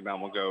strong.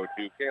 Rebound will go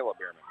to Caleb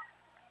Bierman.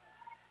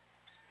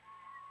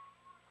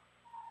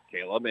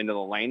 Caleb into the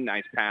lane.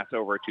 Nice pass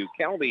over to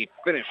Kelby.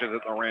 Finishes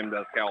at the rim,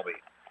 does Kelby.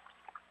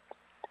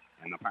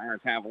 And the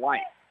Pirates have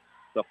life.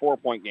 It's a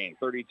 4-point game,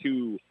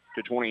 32-28.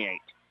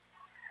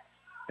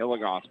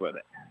 Hilligoss with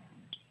it.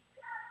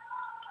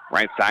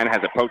 Right side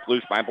has it poked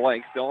loose by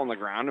Blake. Still on the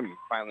ground, and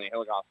finally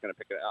Hilligoss going to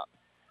pick it up.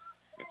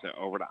 Gets it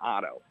over to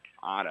Otto.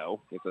 Otto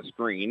gets a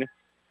screen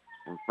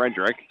from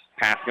Frederick.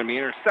 Pass going to be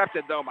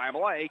intercepted, though, by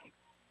Blake.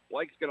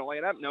 Blake's going to lay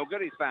it up. No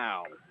good. He's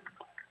fouled.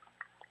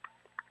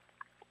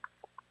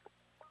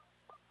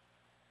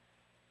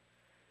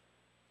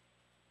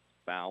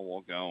 Foul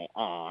will go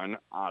on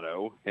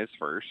Otto, his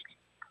first.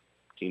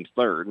 Team's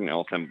third, and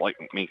it'll send Blake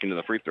Mink into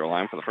the free throw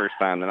line for the first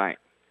time tonight.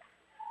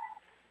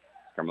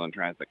 Cumberland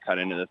tries to cut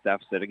into this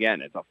deficit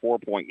again. It's a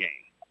 4-point game.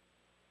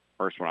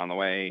 First one on the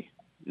way.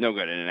 No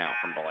good, in and out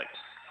from Blake.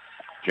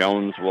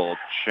 Jones will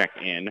check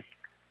in,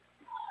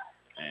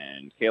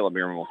 and Caleb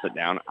Bierman will sit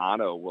down.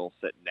 Otto will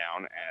sit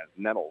down as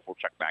Nettles will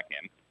check back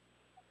in.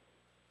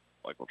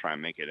 Blake will try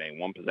and make it a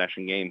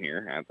one-possession game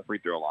here at the free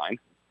throw line.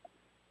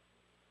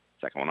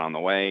 Second one on the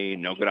way.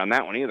 No good on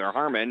that one either.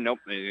 Harmon, nope,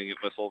 they're going to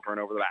get whistled for an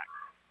over the back.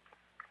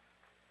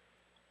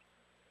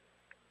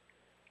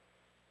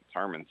 It's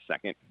Harmon's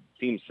second,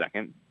 team's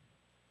second.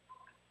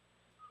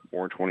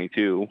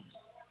 4:22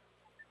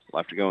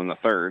 left to go in the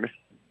third.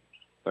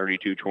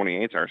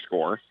 32-28 is our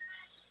score.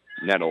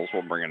 Nettles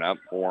will bring it up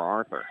for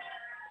Arthur.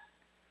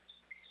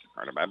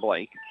 Guarded by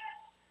Blake.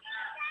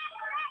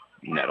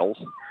 Nettles.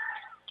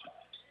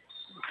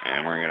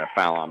 And we're going to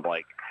foul on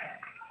Blake.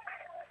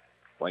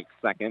 Blake's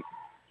second.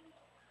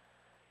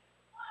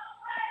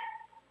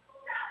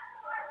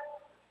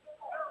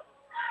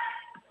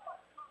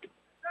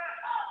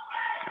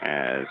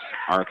 As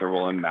Arthur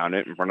will inbound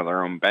it in front of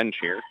their own bench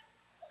here.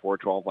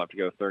 4:12 left to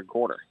go third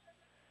quarter.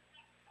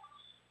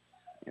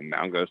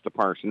 Inbound goes to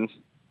Parsons.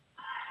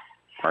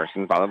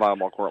 Parsons by the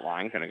volleyball court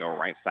line. Going to go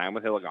right side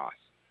with Hilligoss.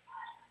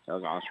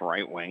 Hilligoss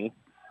right wing.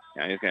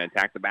 Now he's going to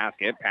attack the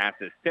basket. Pass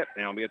is tipped,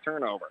 and it'll be a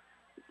turnover.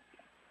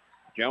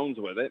 Jones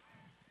with it.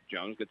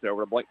 Jones gets it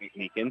over to Blake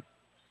McMeekin.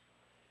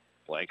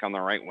 Blake on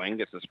the right wing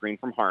gets the screen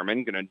from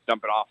Harmon. Going to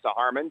dump it off to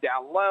Harmon.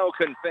 Down low.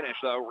 Couldn't finish,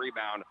 though.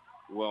 Rebound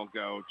will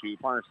go to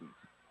Parsons.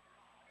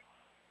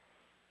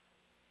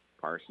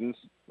 Parsons,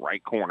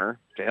 right corner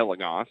to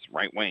Hilligoss,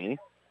 right wing.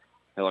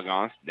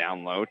 Hilligoss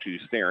down low to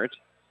Sterrett.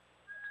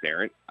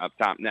 Sterrett up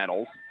top,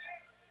 Nettles.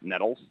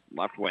 Nettles,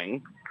 left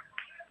wing.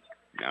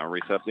 Now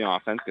resets the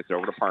offense, gets it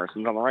over to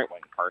Parsons on the right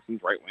wing.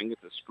 Parsons, right wing,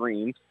 gets a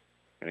screen.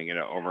 Going to get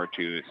it over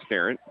to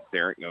Sterrett.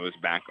 Sterrett goes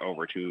back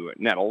over to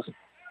Nettles.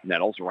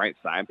 Nettles, right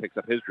side, picks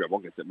up his dribble,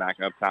 gets it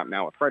back up top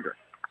now with Frederick.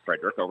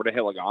 Frederick over to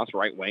Hilligoss,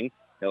 right wing.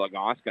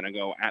 Hilligoss going to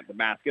go at the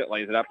basket,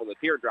 lays it up with a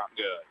teardrop,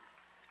 good.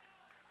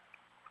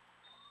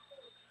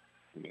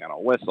 We got a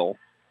whistle.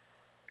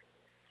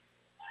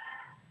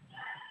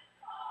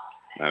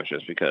 That was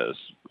just because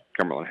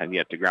Cumberland had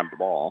yet to grab the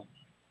ball.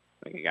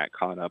 I think he got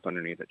caught up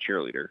underneath a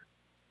cheerleader.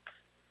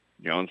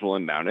 Jones will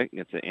inbound it.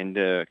 Gets it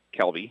into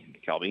Kelby.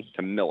 Kelby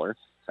to Miller.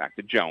 Back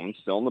to Jones.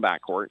 Still in the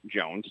backcourt.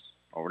 Jones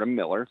over to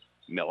Miller.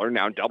 Miller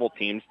now double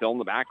teamed. Still in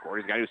the backcourt.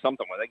 He's got to do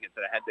something with it. Gets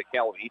it ahead to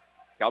Kelby.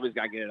 Kelby's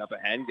got to get it up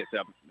ahead. Gets it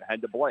up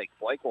ahead to Blake.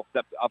 Blake will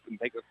step up and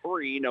take a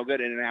three. No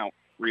good, in and out.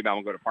 Rebound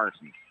will go to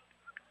Parsons.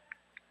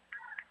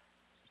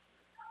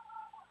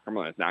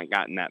 Cumberland has not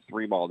gotten that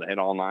three ball to hit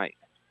all night.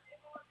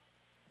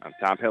 Up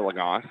top,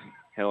 Hilligoss.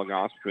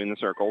 Hilligoss between the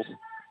circles.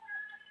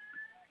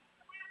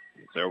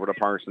 It's over to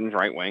Parsons,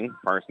 right wing.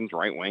 Parsons,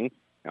 right wing.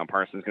 Now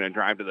Parsons going to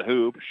drive to the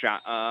hoop.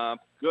 Shot up.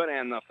 Good,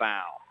 and the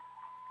foul.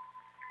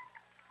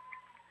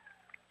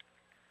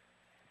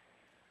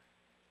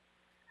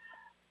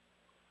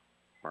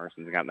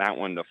 Parsons got that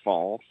one to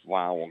fall.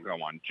 Foul will go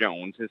on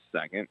Jones, his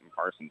second. And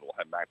Parsons will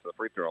head back to the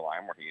free throw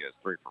line where he is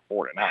 3 for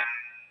 4 tonight.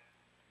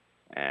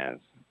 As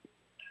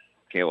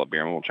Caleb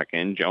Bierman will check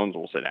in, Jones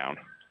will sit down.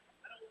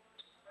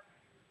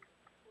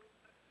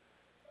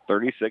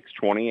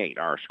 36-28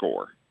 our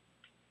score.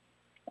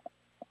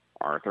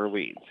 Arthur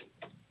leads.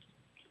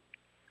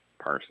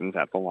 Parsons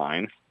at the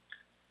line.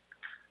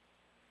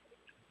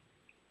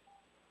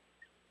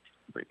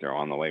 Free throw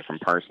on the way from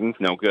Parsons.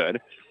 No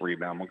good.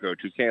 Rebound will go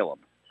to Caleb.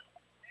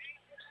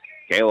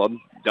 Caleb,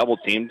 double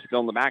teamed,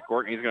 still in the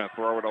backcourt. He's going to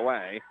throw it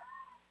away.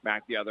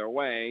 Back the other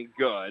way.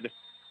 Good.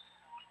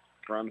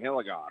 From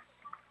Hilligoss.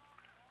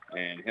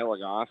 And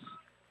Hilligoss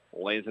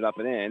lays it up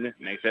and in.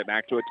 Makes it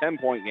back to a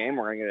 10-point game.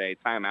 We're going to get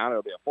a timeout.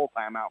 It'll be a full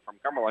timeout from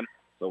Cumberland.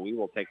 So we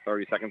will take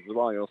 30 seconds as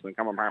well. You'll listen to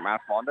Cumberland Pirate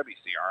Basketball on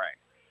WCRA.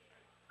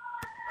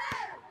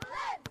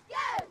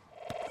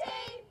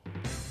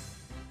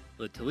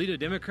 The Toledo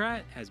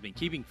Democrat has been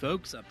keeping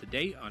folks up to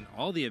date on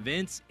all the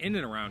events in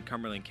and around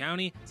Cumberland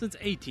County since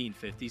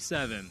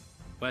 1857.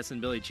 Wes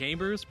and Billy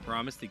Chambers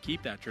promised to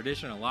keep that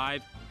tradition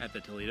alive at the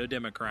Toledo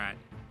Democrat.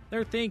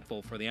 They're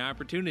thankful for the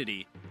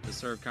opportunity to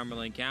serve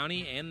Cumberland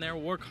County, and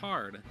they'll work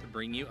hard to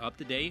bring you up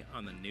to date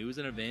on the news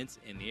and events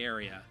in the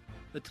area.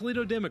 The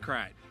Toledo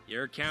Democrat,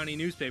 your county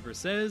newspaper,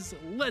 says,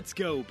 "Let's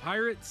go,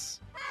 Pirates!"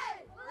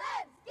 Hey,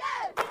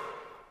 let's go!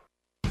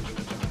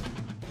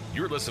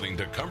 You're listening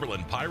to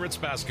Cumberland Pirates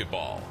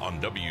basketball on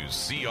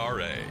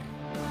WCRA.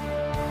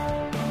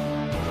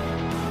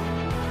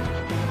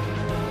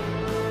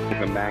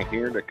 Welcome back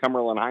here to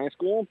Cumberland High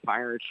School.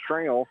 Pirates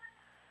trail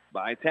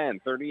by 10,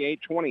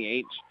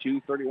 38-28.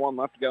 2:31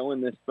 left to go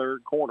in this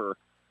third quarter.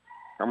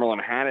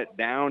 Cumberland had it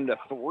down to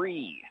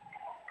 3.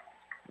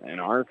 And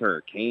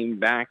Arthur came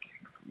back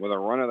with a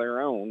run of their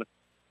own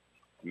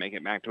to make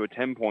it back to a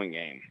 10-point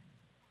game.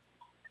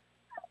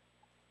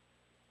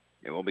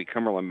 It will be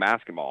Cumberland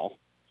basketball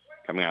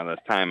coming out of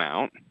this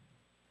timeout.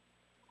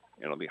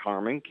 It'll be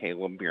Harmon,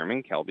 Caleb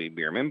Bierman, Kelby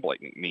Bierman,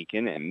 Blake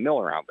Meekin, and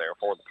Miller out there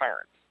for the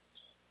Pirates.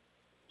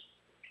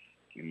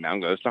 Now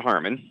goes to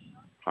Harmon.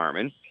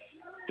 Harmon,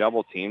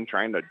 double team,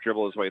 trying to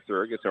dribble his way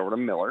through. Gets over to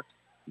Miller.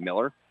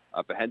 Miller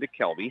up ahead to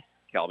Kelby.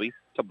 Kelby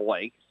to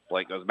Blake.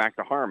 Blake goes back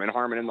to Harmon.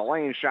 Harmon in the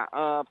lane. Shot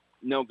up.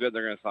 No good.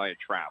 They're going to say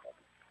travel.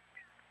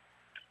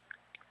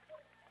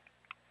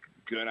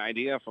 Good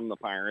idea from the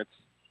Pirates.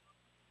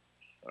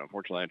 But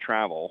unfortunately, a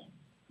travel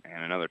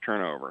and another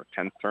turnover.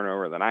 10th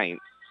turnover of the night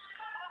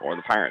for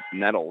the Pirates.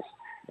 Nettles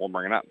will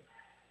bring it up.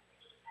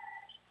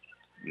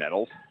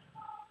 Nettles.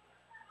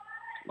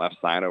 Left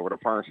side over to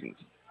Parsons.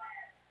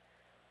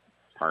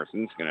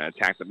 Parsons going to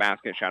attack the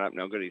basket. Shot up.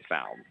 No good. He's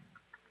fouled.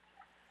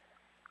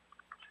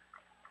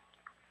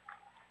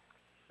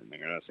 And they're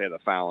going to say the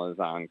foul is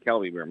on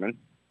Kelby Bierman.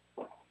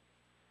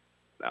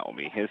 That will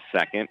be his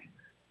second.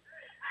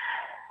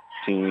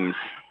 Team's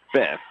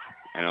 5th.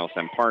 And it'll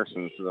send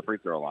Parsons to the free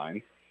throw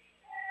line.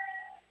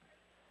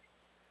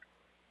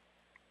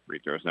 Free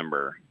throws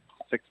number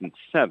 6 and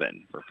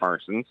 7 for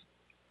Parsons.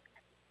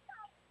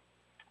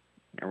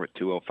 And with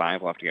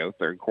 2:05 left to go,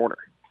 third quarter.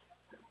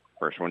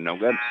 First one no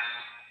good.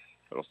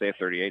 It'll stay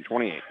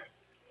 38-28.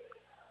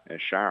 As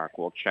Sharrock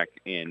will check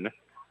in.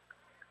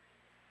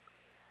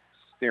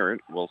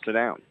 Sterrett will sit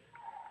down.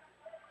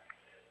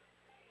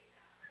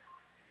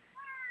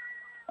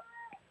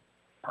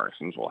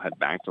 Parsons will head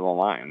back to the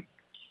line.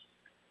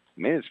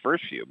 Made his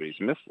first few, but he's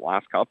missed the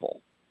last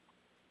couple.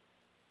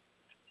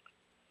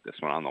 This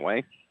one on the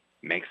way.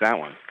 Makes that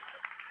one.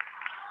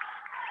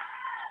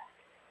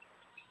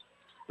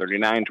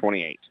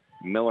 39-28.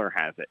 Miller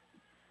has it.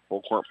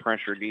 Full court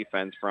pressure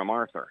defense from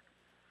Arthur.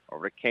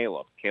 Over to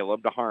Caleb.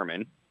 Caleb to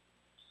Harmon.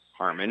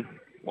 Harmon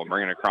will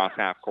bring it across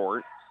half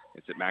court.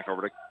 Gets it back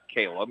over to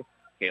Caleb.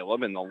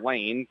 Caleb in the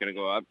lane. Going to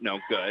go up. No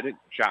good.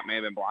 Shot may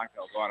have been blocked.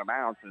 It'll go out of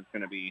bounds. And it's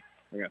going to be,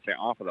 we're going to say,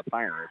 off of the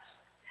Pirates.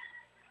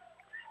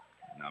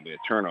 And that'll be a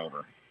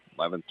turnover.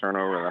 11th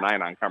turnover of the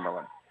night on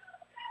Cumberland.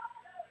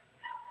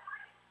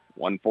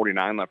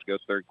 1:49 left to go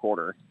third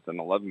quarter. It's an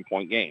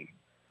 11-point game.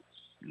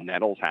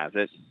 Nettles has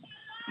it.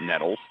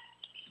 Nettles.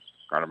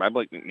 Guarded by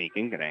Blake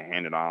Meekin. Going to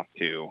hand it off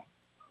to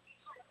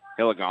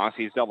Hilligoss.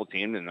 He's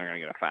double-teamed, and they're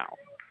going to get a foul.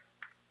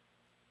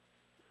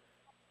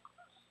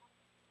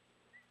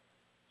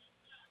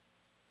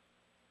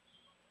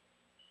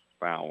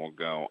 Foul will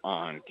go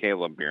on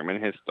Caleb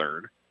Bierman, his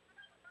third.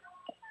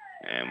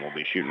 And we'll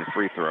be shooting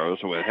free throws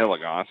with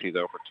Hilligoss. He's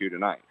 0 for 2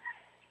 tonight.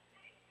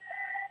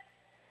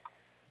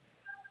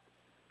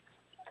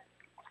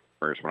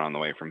 First one on the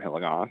way from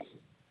Hilligoss.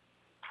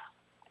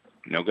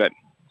 No good.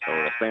 So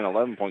it'll stay an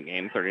 11-point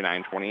game,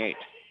 39-28.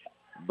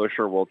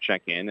 Busher will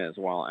check in, as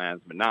well as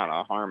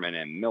Benata. Harmon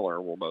and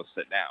Miller will both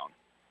sit down.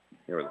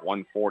 There was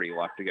 1:40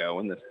 left to go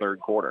in this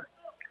third quarter.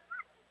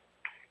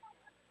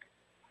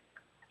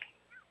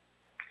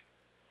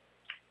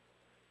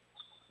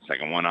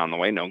 Second one on the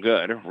way, no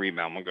good.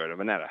 Rebound will go to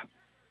Vanetta.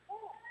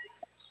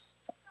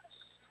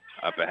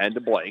 Up ahead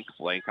to Blake.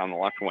 Blake on the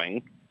left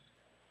wing.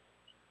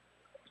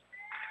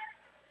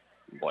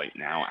 Blake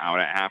now out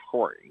at half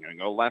court. He's going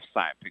to go left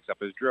side. Picks up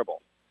his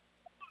dribble.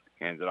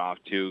 Hands it off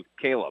to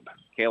Caleb.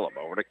 Caleb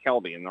over to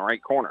Kelby in the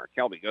right corner.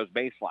 Kelby goes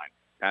baseline.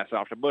 Pass it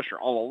off to Busher.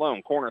 All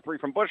alone. Corner three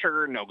from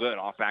Busher. No good.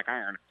 Off back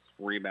iron.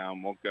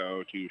 Rebound will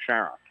go to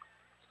Sharrock.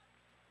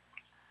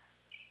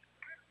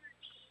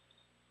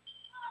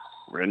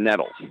 We're to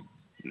Nettles.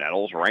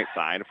 Nettles right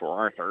side for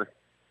Arthur.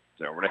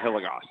 It's over to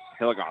Hilligoss.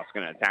 Hilligoss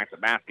going to attack the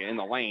basket in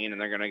the lane,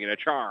 and they're going to get a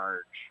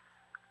charge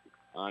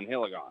on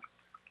Hilligoss.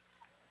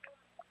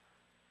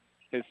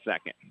 His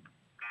second.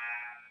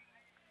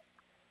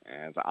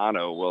 As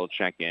Otto will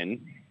check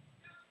in.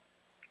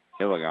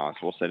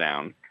 Hilligoss will sit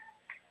down.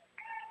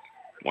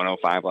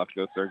 1:05 left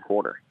to go third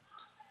quarter.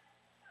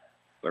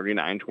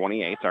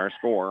 39-28 our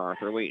score.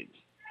 Arthur leads.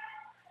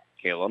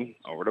 Caleb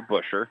over to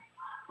Busher.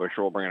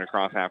 Busher will bring it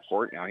across half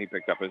court. Now he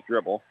picked up his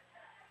dribble.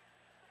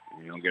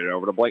 And he'll get it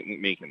over to Blake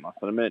Meekin. Less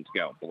than a minute to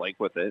go. Blake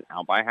with it.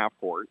 Out by half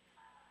court.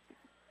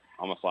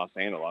 Almost lost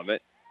handle of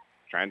it.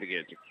 Trying to get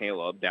it to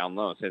Caleb. Down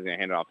low. So he's going to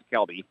hand it off to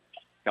Kelby.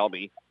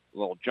 Kelby,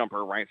 little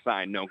jumper right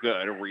side. No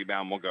good. A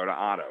rebound will go to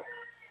Otto.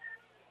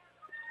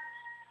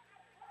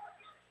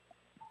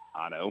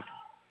 Otto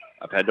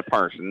up head to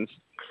Parsons.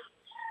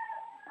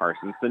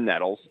 Parsons to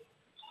Nettles.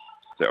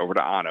 So over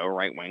to Otto,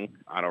 right wing.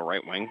 Otto,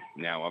 right wing.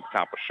 Now up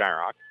top with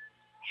Sharrock.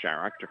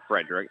 Sharrock to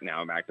Frederick.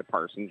 Now back to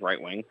Parsons,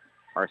 right wing.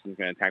 Parsons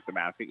going to attack the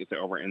basket. Gets it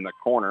over in the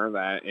corner.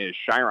 That is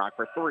Sharrock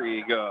for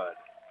three. Good.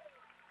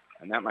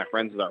 And that, my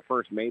friends, is our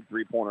first made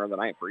three-pointer of the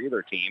night for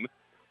either team.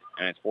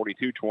 And it's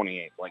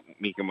 42-28.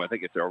 Blake Meekin with it.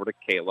 Gets it over to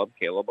Caleb.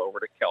 Caleb over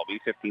to Kelby.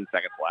 15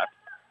 seconds left.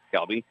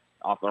 Kelby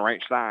off the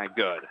right side.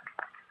 Good.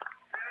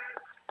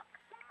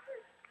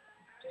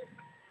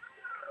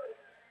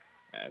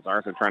 As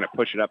Arthur trying to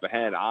push it up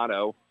ahead,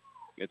 Otto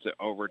gets it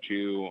over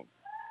to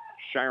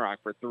Sharrock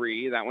for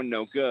three. That one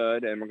no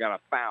good, and we got a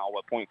foul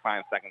with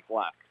 0.5 seconds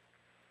left.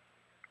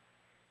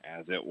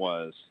 As it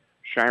was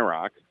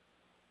Sharrock.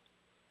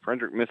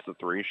 Frederick missed the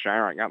three.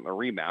 Sharrock got the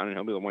rebound, and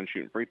he'll be the one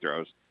shooting free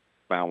throws.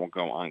 Foul will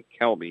go on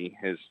Kelby,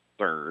 his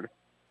third.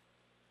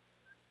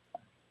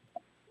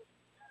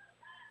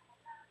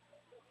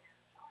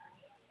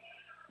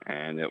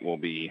 And it will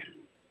be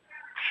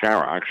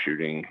Sharrock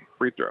shooting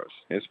free throws,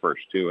 his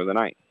first two of the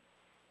night.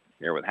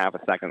 Here with half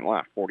a second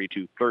left,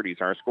 42-30 is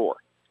our score.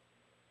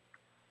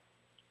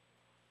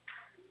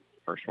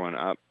 First one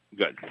up,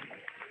 good.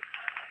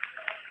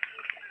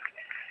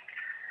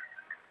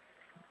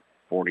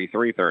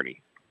 43-30.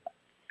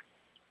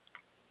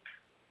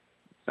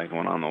 Second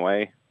one on the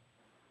way,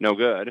 no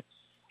good.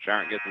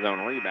 Sharrock gets his own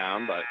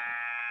rebound, but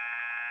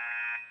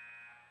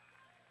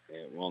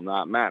it will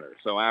not matter.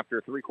 So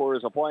after 3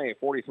 quarters of play,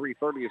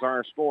 43-30 is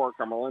our score.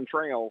 Cumberland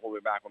trails. We'll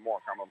be back with more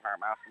Cumberland Pirate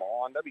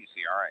basketball on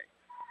WCRA.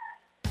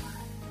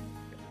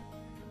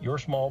 Your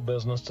small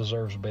business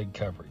deserves big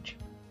coverage,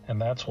 and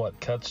that's what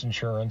Cuts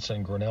Insurance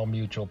and Grinnell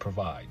Mutual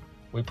provide.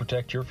 We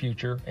protect your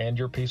future and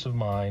your peace of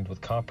mind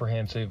with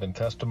comprehensive and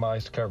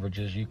customized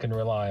coverages you can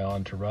rely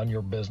on to run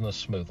your business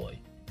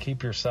smoothly.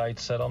 Keep your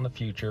sights set on the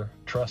future.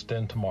 Trust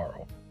in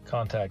tomorrow.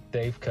 Contact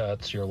Dave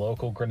Cutts, your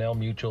local Grinnell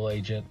Mutual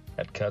agent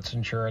at Cutts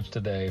Insurance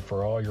today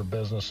for all your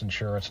business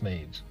insurance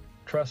needs.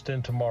 Trust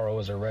in Tomorrow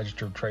is a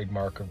registered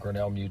trademark of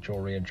Grinnell Mutual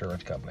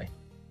Reinsurance Company.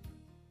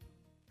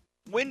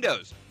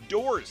 Windows,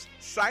 doors,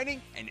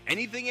 siding, and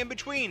anything in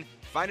between.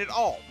 Find it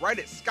all right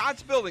at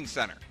Scott's Building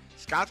Center.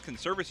 Scott's can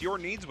service your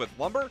needs with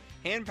lumber,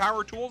 hand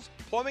power tools,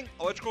 plumbing,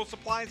 electrical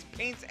supplies,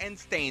 paints, and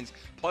stains.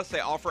 Plus, they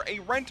offer a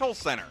rental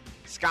center.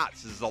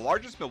 Scott's is the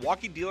largest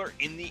Milwaukee dealer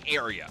in the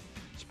area.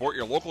 Support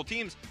your local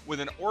teams with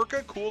an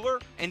Orca cooler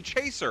and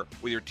chaser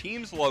with your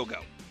team's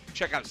logo.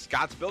 Check out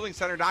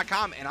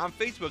scottsbuildingcenter.com and on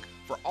Facebook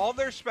for all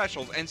their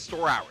specials and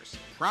store hours.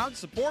 Proud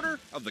supporter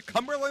of the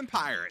Cumberland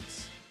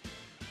Pirates.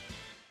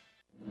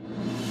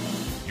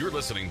 You're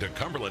listening to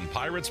Cumberland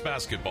Pirates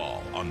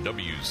basketball on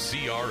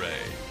WCRA.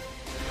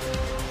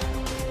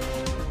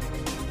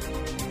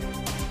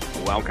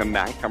 Welcome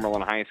back,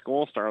 Cumberland High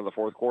School. Start of the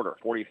fourth quarter.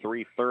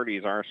 43-30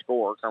 is our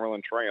score.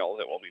 Cumberland trails.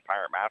 It will be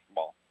Pirate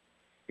basketball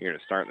here to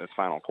start this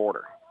final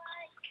quarter.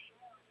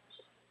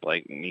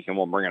 Blake Meekin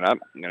will bring it up.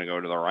 I'm going to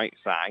go to the right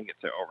side. Gets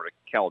it over to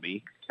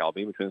Kelby.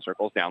 Kelby between the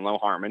circles. Down low,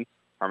 Harmon.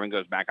 Harmon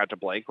goes back out to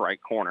Blake. Right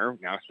corner.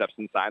 Now steps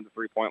inside the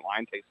three-point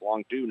line. Takes a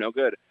long two. No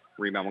good.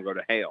 Rebound will go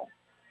to Hale.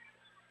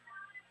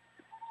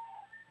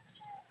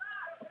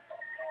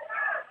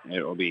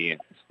 It will be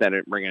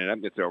Steadert bringing it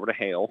up. Gets it over to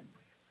Hale.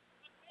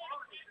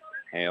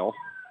 Hale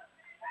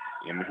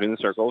in between the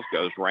circles.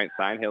 Goes right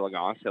side.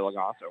 Hilligoss.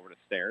 Hilligoss over to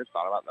Stairs.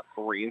 Thought about the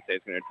three. And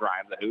says he's going to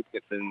drive the hoop.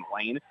 Gets in the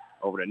lane.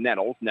 Over to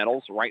Nettles.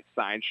 Nettles right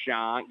side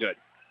shot. Good.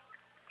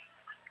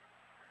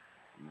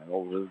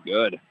 Nettles is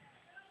good.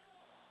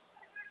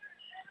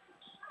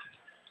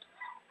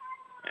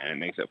 And it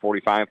makes it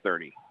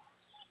 45-30.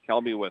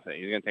 Kelby with it.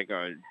 He's going to take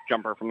a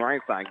jumper from the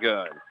right side.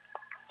 Good.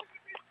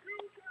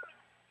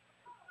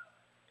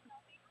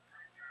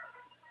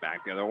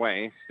 Back the other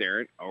way.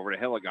 Starrett over to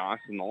Hilligoss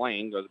in the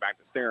lane. Goes back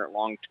to Starrett.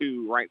 Long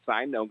two, right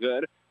side. No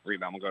good.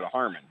 Rebound will go to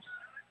Harmon.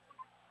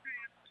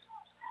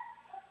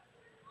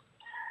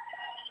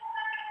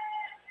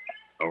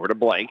 Over to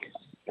Blake.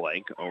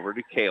 Blake over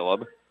to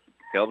Caleb.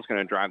 Caleb's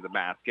going to drive the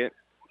basket.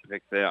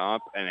 Picks it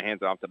up and hands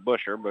it off to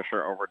Busher.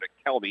 Busher over to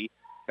Kelby.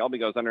 Kelby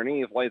goes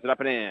underneath, lays it up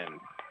and in.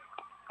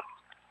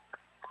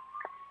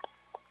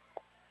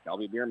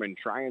 Kelby Bierman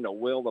trying to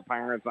will the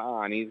Pirates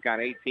on. He's got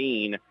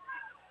 18.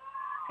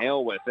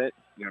 Hale with it.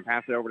 Going to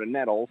pass it over to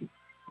Nettles.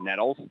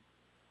 Nettles.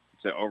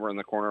 So over in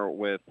the corner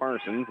with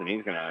Parsons, and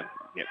he's going to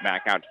get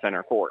back out to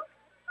center court.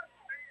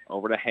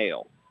 Over to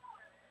Hale.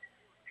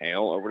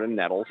 Hale over to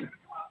Nettles.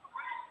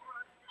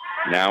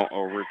 Now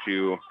over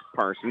to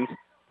Parsons.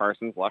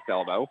 Parsons left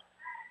elbow.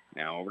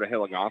 Now over to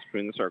Hilligoss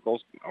between the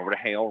circles. Over to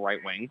Hale, right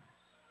wing.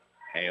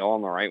 Hale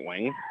on the right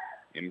wing.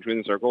 In between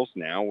the circles.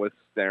 Now with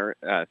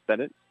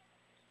Steadit.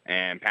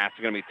 And pass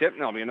is going to be tipped,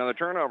 and there'll be another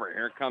turnover.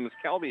 Here comes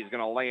Kelby. He's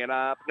going to lay it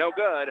up. No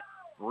good.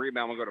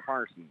 Rebound will go to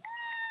Parsons.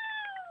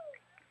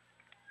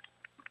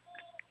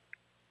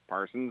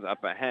 Parsons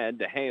up ahead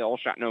to Hale.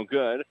 Shot no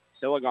good.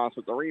 Hilligoss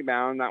with the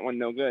rebound. That one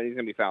no good. He's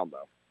going to be fouled,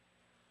 though.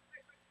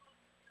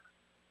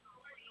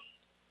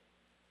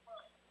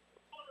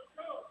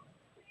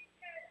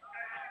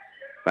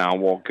 Foul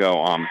will go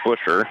on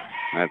Busher.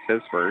 That's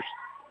his first.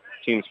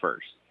 Team's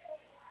first.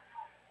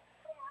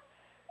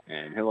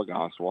 And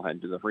Hilligoss will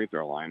head to the free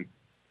throw line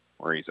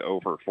where he's 0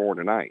 for 4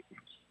 tonight.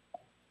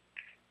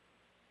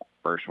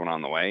 First one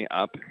on the way,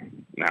 up.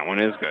 That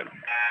one is good.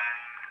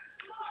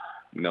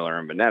 Miller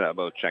and Vanetta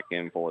both check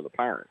in for the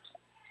Pirates.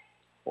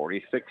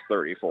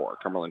 46-34.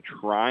 Cumberland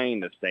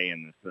trying to stay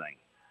in this thing.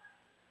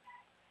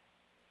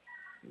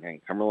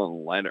 Again,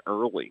 Cumberland led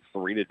early,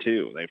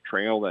 3-2. They've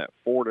trailed at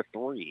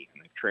 4-3,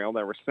 and they've trailed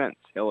ever since.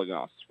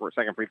 Hilligoss'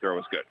 second free throw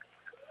was good.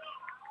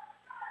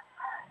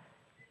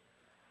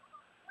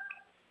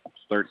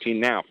 13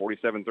 now,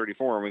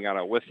 47-34, and we got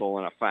a whistle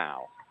and a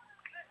foul.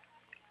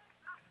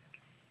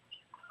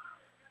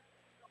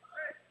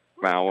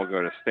 Foul will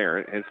go to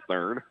Starrett, his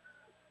third.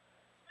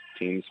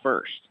 Team's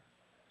first.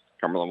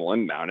 Cumberland will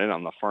inbound it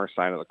on the far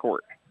side of the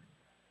court.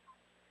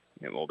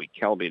 It will be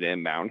Kelby to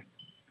inbound.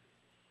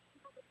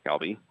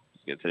 Kelby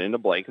gets it into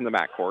Blake in the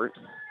backcourt.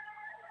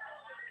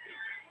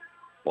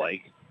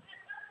 Blake,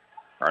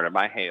 guarded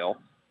by Hale.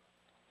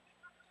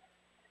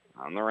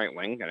 On the right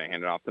wing, going to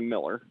hand it off to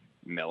Miller.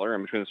 Miller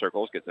in between the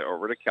circles gets it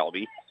over to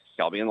Kelby.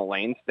 Kelby in the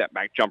lane, step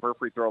back jumper,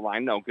 free throw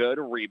line, no good.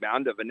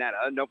 Rebound to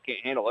Vanetta. Nope, can't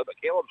handle it, but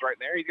Caleb's right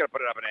there. He's got to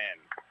put it up and in.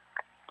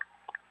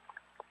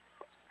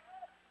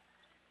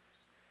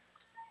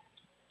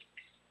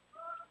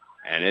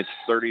 And it's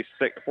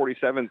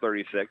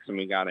 47-36, and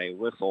we got a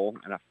whistle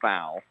and a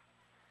foul.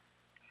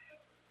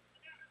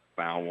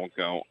 Foul will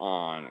go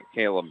on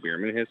Caleb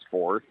Bierman, his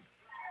fourth.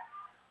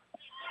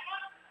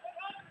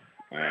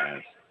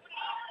 As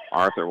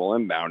Arthur will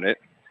inbound it.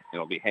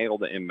 It'll be Hale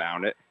to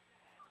inbound it.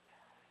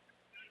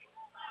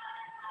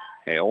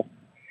 Hale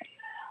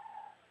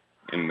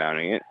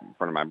inbounding it in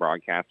front of my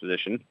broadcast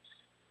position.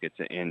 Gets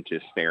it into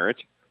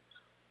Starrett.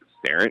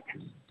 Starrett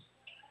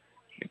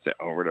gets it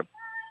over to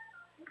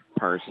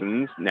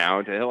Parsons.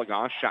 Now to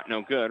Hilligoss. Shot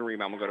no good.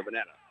 Rebound will go to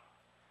Vanetta.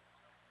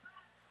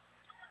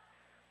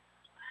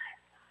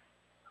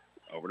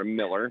 Over to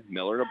Miller.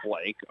 Miller to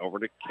Blake. Over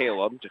to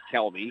Caleb. To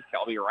Kelby.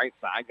 Kelby right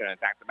side. Going to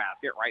attack the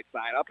basket. Right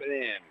side up and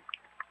in.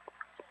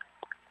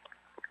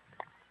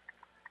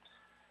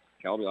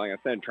 Kelby, like I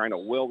said, trying to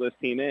will this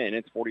team in.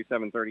 It's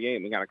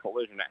 47-38. We got a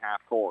collision at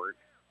half court.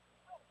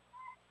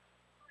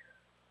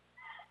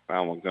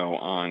 Foul will go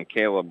on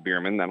Caleb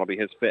Bierman. That'll be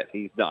his fifth.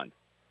 He's done.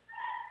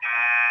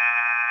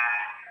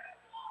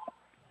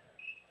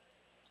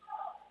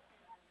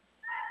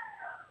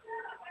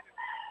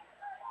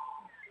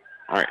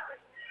 All right.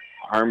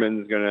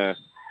 Harmon's going to...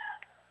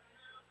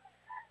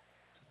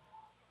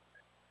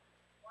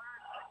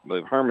 I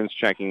believe Harmon's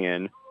checking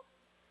in.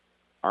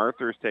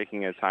 Arthur's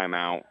taking a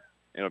timeout.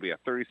 It'll be a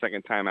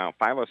 30-second timeout.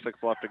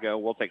 5:06 left to go.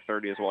 We'll take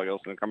 30 as well. You'll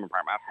listen to Cumberland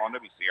Prime Basketball on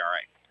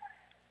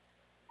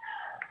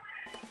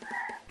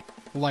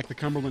WCRA. Like the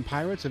Cumberland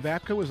Pirates,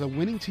 Evapco is a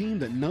winning team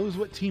that knows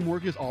what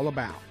teamwork is all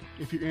about.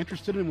 If you're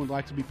interested and would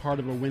like to be part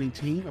of a winning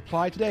team,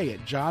 apply today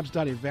at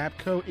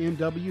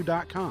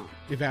jobs.evapcomw.com.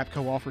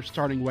 Evapco offers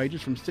starting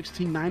wages from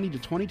 $16.90 to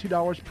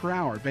 $22 per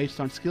hour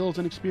based on skills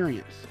and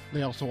experience.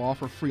 They also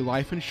offer free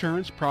life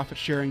insurance, profit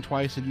sharing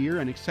twice a year,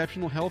 and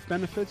exceptional health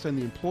benefits and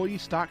the employee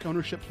stock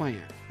ownership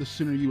plan. The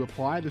sooner you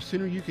apply, the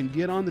sooner you can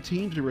get on the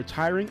team to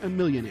retiring a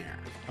millionaire.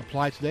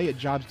 Apply today at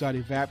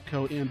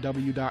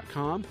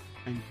jobs.evapcomw.com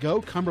and go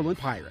Cumberland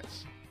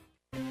Pirates.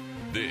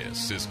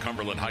 This is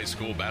Cumberland High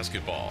School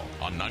basketball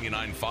on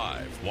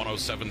 99.5,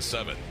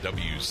 107.7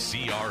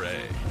 WCRA.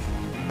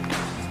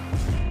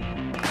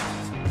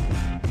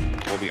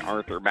 Will be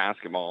Arthur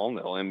basketball.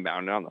 They'll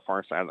inbound it on the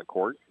far side of the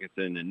court. Gets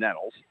it into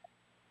Nettles.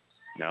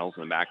 Nettles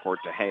in the backcourt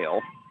to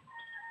Hale.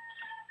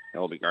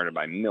 Hale will be guarded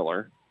by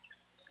Miller.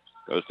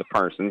 Goes to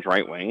Parsons,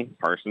 right wing.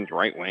 Parsons,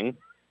 right wing.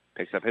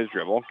 Picks up his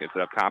dribble. Gets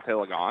it up top,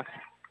 Hilligoss.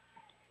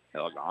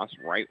 Hilligoss,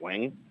 right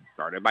wing.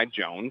 Guarded by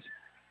Jones.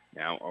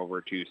 Now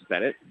over to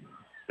Set It.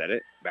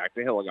 Back to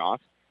Hilligoss.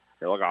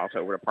 Hilligoss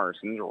over to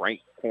Parsons, right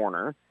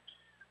corner.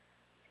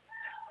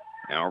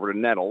 Now over to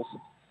Nettles.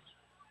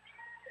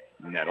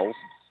 Nettles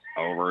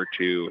over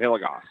to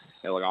Hilligoss.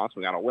 Hilligoss,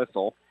 we got a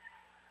whistle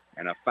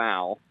and a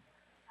foul.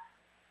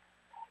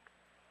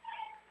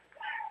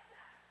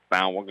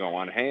 Foul will go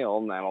on Hale,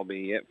 and that'll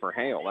be it for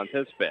Hale. That's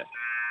his fifth.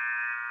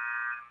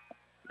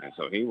 And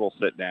so he will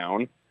sit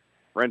down.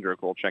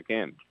 Frederick will check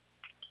in.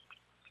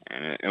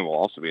 And it will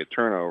also be a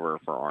turnover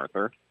for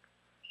Arthur.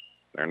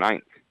 Their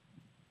ninth.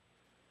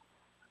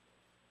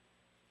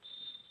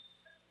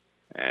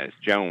 As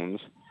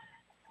Jones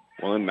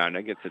will inbound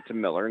it, gets it to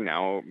Miller.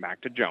 Now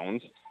back to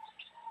Jones.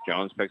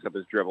 Jones picks up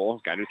his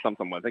dribble. Got to do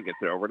something with it. Gets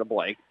it over to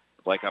Blake.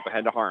 Blake up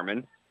ahead to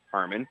Harmon.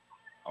 Harmon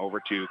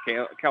over to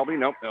Kelby.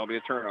 Nope, there'll be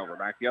a turnover.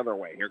 Back the other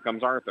way. Here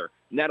comes Arthur.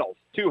 Nettles,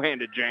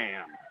 two-handed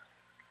jam.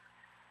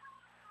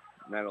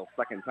 Nettles,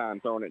 second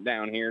time throwing it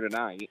down here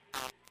tonight.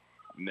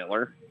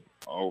 Miller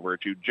over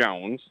to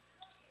Jones.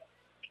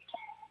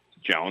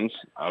 Jones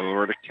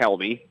over to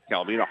Kelby.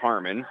 Kelby to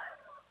Harmon.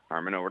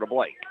 Harmon over to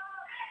Blake.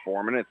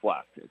 4 minutes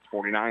left. It's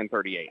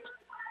 49-38.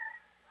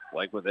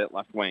 Blake with it,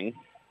 left wing.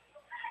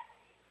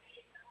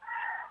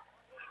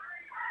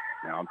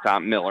 Now up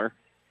top, Miller.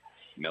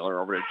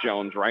 Miller over to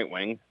Jones, right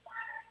wing.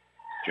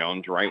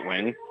 Jones, right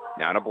wing.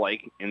 Now to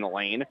Blake in the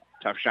lane.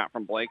 Tough shot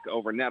from Blake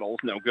over Nettles.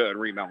 No good.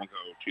 Rebound will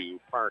go to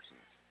Parsons.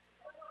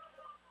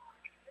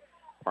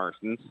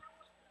 Parsons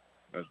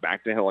goes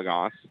back to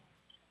Hilligoss.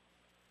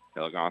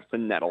 Hilligoss to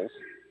Nettles.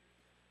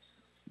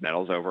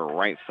 Nettles over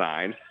right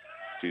side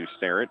to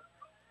Sterrett.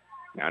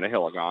 Now to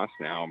Hilligoss.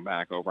 Now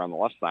back over on the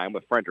left side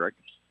with Frederick.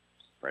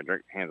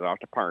 Frederick hands it off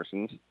to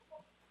Parsons.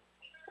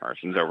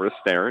 Parsons over to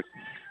Sterrett.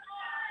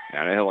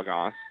 Now to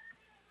Hilligoss.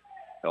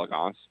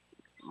 Hilligoss,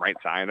 right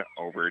side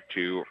over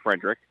to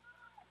Frederick.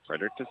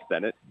 Frederick to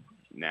Stedit.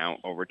 Now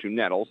over to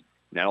Nettles.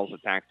 Nettles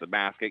attacks the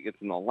basket, gets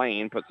in the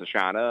lane, puts the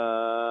shot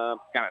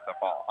up. Got it to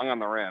fall. Hung on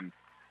the rim.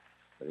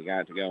 But he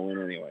got it to go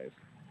in anyways.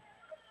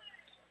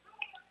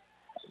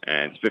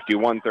 And it's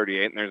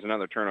 51-38, and there's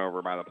another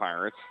turnover by the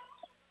Pirates.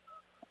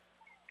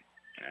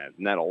 As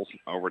Nettles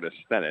over to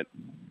Stedit.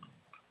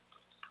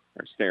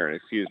 Or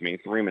Sterrett,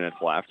 3 minutes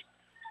left.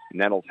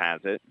 Nettles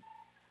has it.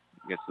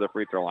 Gets to the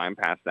free throw line,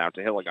 passed out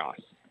to Hilligoss.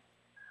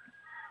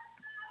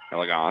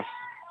 Hilligoss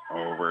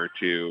over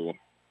to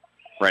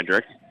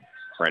Frederick.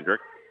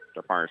 Frederick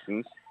to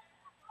Parsons.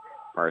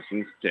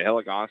 Parsons to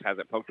Hilligoss, has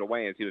it poked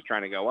away as he was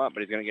trying to go up,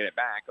 but he's going to get it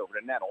back over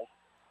to Nettles.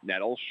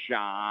 Nettles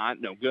shot,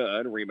 no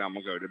good. Rebound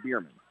will go to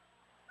Bierman.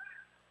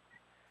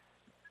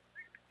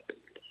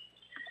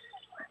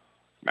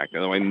 Back the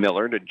other way,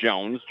 Miller to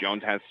Jones.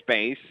 Jones has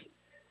space.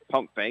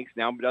 Pump fakes.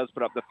 Now does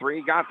put up the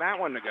three. Got that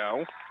one to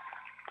go.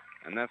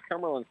 And that's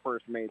Cumberland's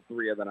first made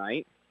three of the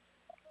night.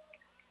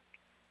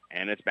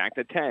 And it's back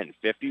to 10.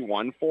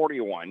 51-41.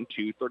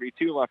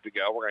 2:32 left to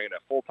go. We're going to get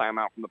a full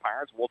timeout from the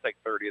Pirates. We'll take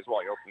 30 as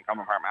well. You'll see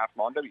Cumberland Pirate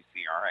basketball on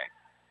WCRA.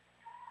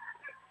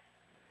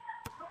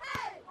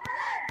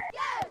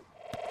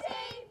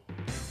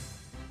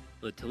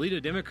 The Toledo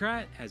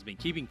Democrat has been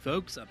keeping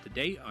folks up to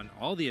date on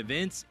all the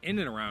events in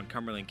and around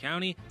Cumberland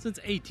County since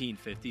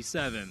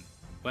 1857.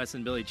 Wes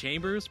and Billy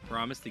Chambers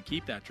promised to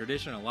keep that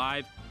tradition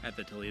alive at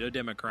the Toledo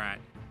Democrat.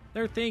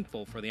 They're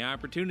thankful for the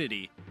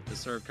opportunity to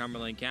serve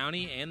Cumberland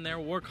County, and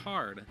they'll work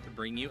hard to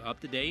bring you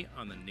up to date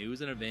on the news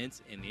and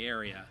events in the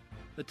area.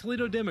 The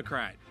Toledo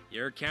Democrat,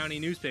 your county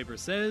newspaper,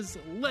 says,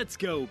 "Let's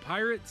go,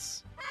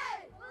 Pirates!"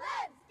 Hey,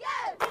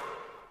 let's go!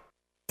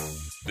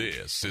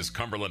 This is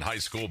Cumberland High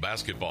School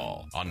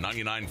basketball on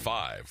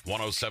 99.5,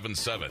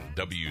 107.7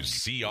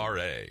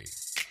 WCRA.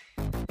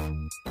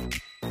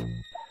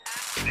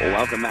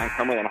 Welcome back,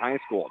 Cumberland High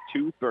School.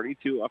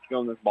 2:32 left to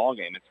go in this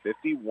ballgame. It's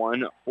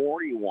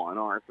 51-41.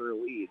 Arthur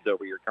leads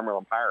over your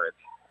Cumberland Pirates.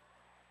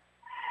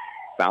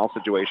 Foul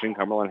situation,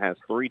 Cumberland has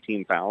 3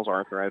 team fouls.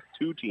 Arthur has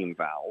 2 team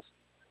fouls.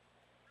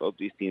 Both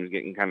these teams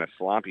getting kind of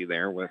sloppy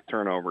there with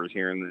turnovers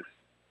here in this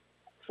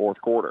fourth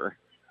quarter.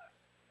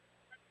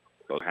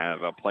 Both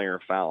have a player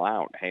foul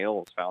out. Hale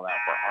has fouled out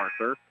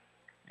for Arthur,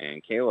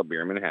 and Caleb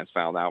Bierman has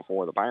fouled out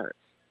for the Pirates.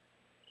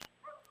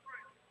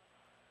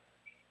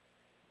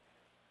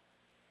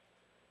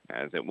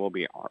 As it will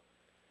be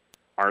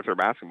Arthur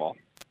basketball.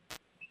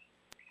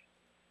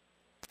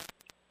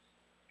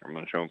 I'm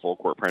going to show him full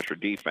court pressure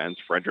defense.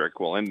 Frederick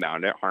will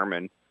inbound it.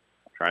 Harmon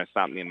trying to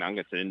stop the inbound,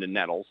 gets it into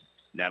Nettles.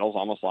 Nettles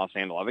almost lost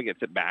handle of it,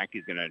 gets it back.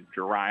 He's going to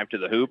drive to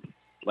the hoop,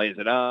 lays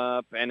it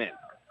up, and in.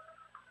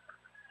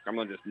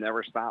 Cumberland just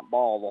never stopped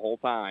ball the whole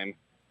time.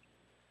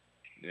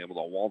 Being able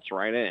to waltz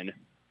right in.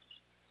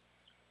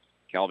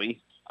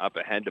 Kelby up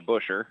ahead to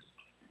Busher.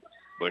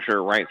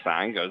 Busher right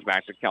side, goes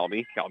back to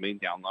Kelby.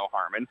 Kelby down low,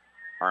 Harmon.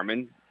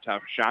 Harmon,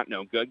 tough shot,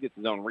 no good. Gets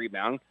his own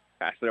rebound.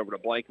 Pass it over to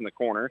Blake in the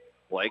corner.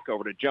 Blake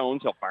over to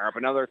Jones. He'll fire up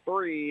another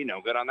three.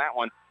 No good on that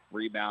one.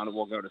 Rebound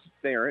will go to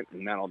Sterrett,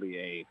 and that'll be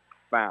a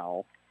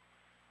foul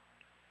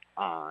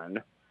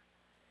on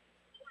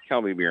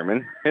Kelby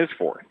Bierman, his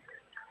fourth.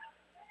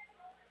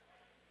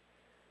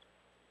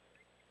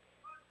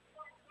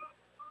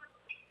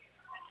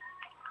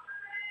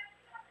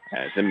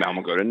 As inbound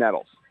will go to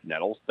Nettles.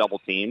 Nettles double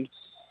teamed,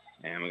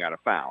 and we got a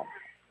foul.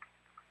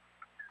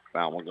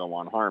 Foul will go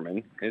on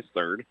Harmon, his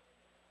third.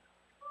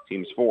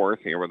 Team's fourth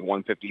here with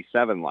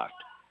 1:57 left.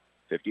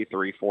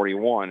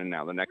 53-41, and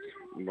now the next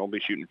will be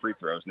shooting free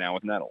throws now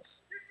with Nettles.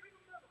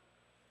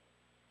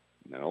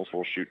 Nettles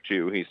will shoot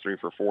two. He's 3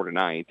 for 4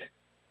 tonight.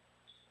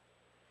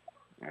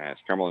 As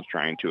Cumberland's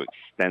trying to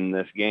extend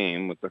this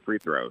game with the free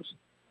throws.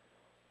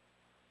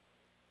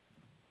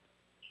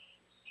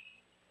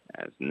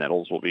 As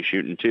Nettles will be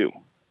shooting two.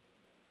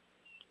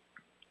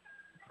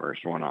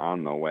 First one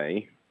on the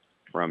way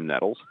from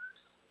Nettles.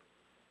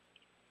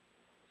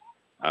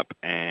 Up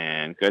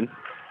and good.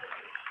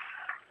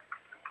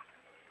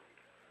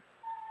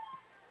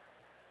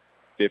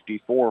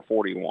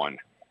 54-41. It's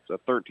a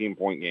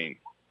 13-point game.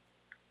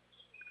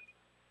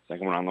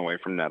 Second one on the way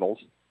from Nettles.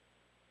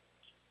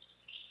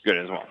 Good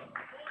as well.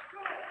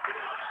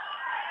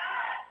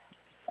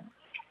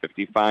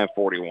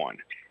 55-41.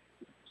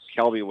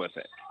 Kelby with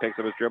it. Picks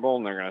up his dribble,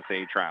 and they're going to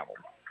say he traveled.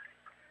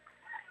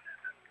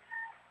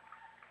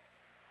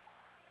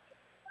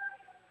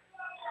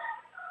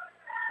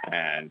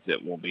 And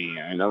it will be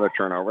another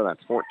turnover.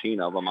 That's 14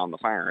 of them on the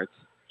Pirates.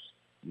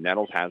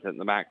 Nettles has it in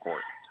the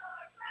backcourt.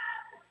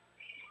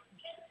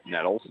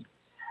 Nettles.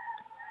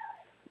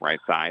 Right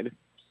side.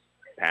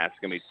 Pass is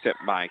going to be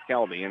tipped by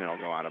Kelby, and it'll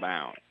go out of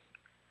bounds.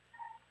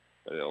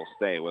 But it'll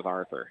stay with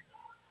Arthur.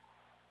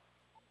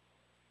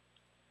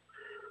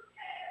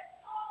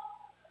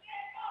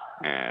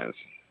 As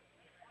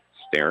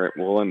Starrett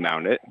will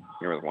inbound it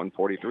here with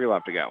 1:43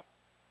 left to go.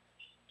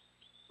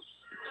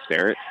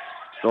 Starrett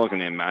still looking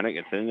to inbound it.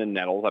 Gets into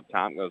Nettles up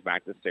top. Goes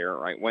back to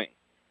Starrett right wing.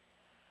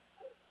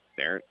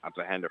 Starrett up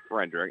ahead to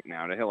Frederick.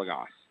 Now to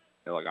Hilligoss.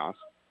 Hilligoss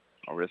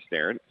over to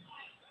Starrett.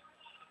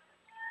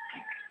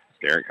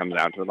 Starrett comes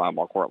out to the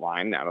volleyball court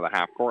line. Now to the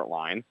half court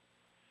line.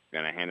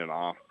 Going to hand it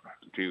off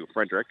to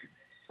Frederick.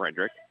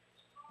 Frederick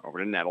over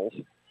to Nettles.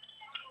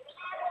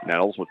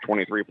 Nettles with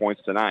 23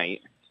 points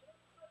tonight.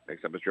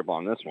 Picks up his dribble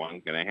on this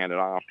one. Going to hand it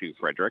off to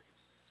Frederick.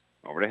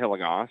 Over to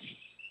Hilligoss.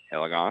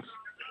 Hilligoss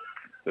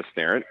to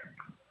Starrett.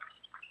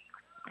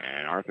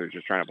 And Arthur's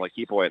just trying to play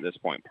keep away at this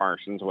point.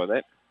 Parsons with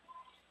it.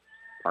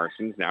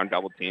 Parsons now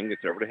double team.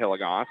 Gets over to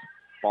Hilligoss.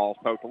 Ball's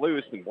poked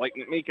loose, and Blake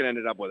McMeekin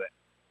ended up with it.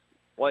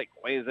 Blake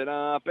weighs it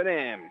up and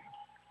in.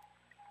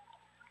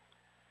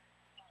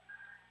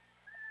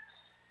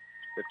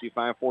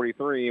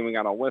 55-43, and we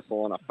got a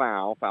whistle and a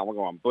foul. Foul will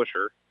go on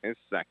Busher, his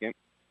second.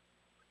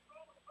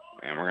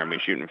 And we're going to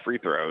be shooting free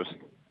throws.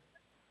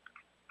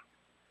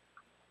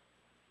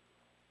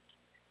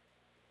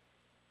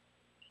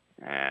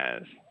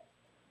 As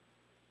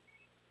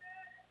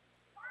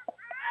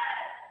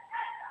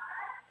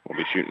we'll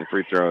be shooting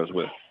free throws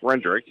with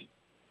Frederick.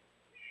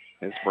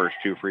 His first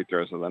two free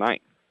throws of the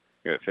night.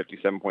 We have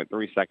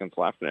 57.3 seconds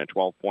left in a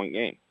 12-point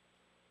game.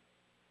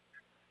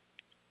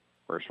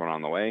 First one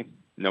on the way.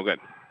 No good.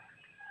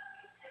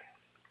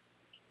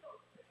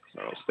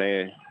 So it'll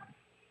stay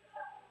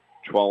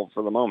 12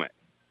 for the moment.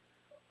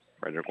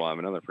 Frederick will have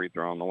another free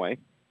throw on the way.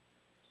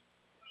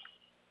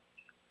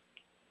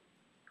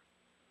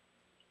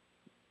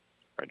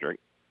 Frederick,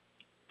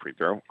 free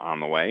throw on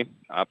the way.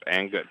 Up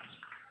and good.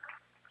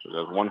 So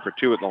goes 1 for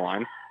 2 at the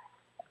line.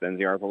 Sends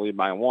the Arthur lead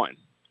by 1.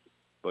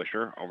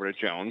 Busher over to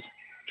Jones.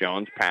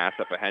 Jones pass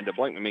up ahead to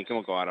Blake. McMeekin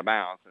will go out of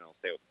bounds, and it'll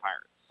stay with the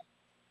Pirates.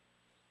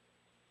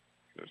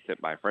 It was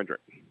tipped by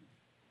Frederick.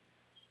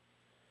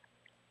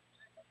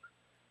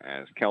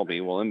 As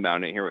Kelby will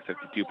inbound it here with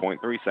 52.3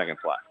 seconds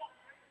left.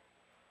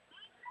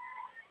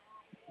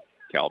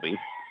 Kelby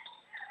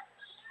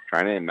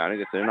trying to inbound it.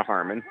 Gets it into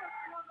Harmon.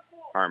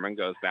 Harmon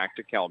goes back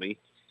to Kelby.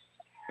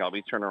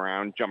 Kelby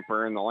turnaround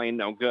jumper in the lane.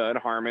 No good.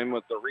 Harmon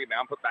with the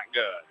rebound. Put that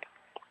good.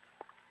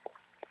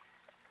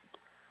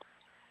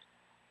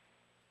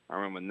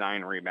 Harmon with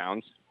 9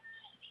 rebounds.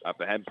 Up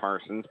ahead,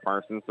 Parsons.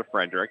 Parsons to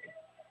Frederick.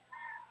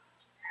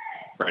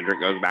 Frederick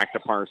goes back to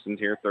Parsons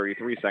here.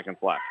 33 seconds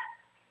left.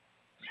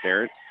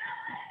 Starrett.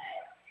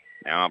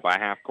 Now up by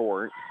half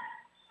court.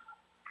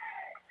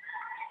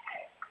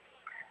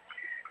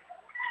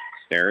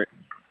 Starrett.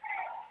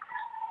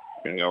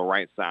 Going to go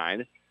right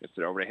side. Gets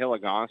it over to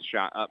Hilligoss.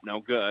 Shot up, no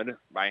good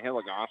by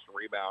Hilligoss.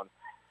 Rebound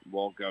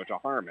will go to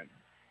Harmon.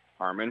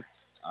 Harmon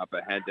up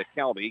ahead to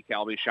Kelby.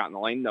 Kelby shot in the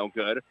lane, no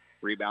good.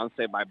 Rebound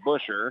saved by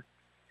Busher.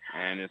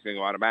 And it's going to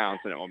go out of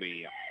bounds, and it will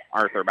be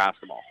Arthur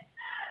basketball.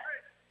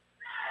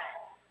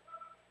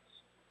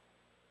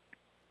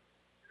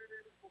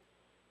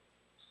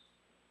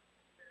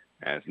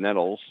 As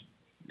Nettles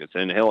gets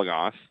into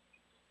Hilligoss.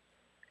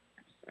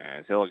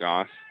 As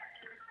Hilligoss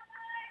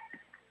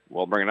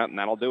will bring it up, and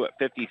that'll do it.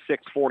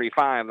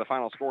 56-45, the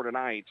final score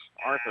tonight.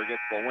 Arthur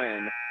gets the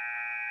win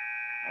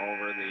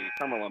over the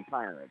Cumberland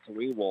Pirates.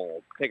 We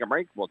will take a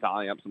break. We'll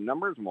tally up some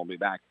numbers, and we'll be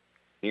back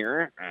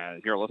here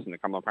as you're listening to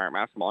Cumberland Pirate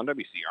Basketball on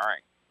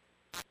WCRA.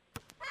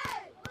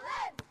 Hey,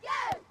 let's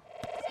go,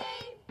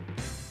 team!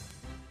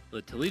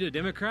 The Toledo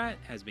Democrat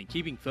has been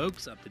keeping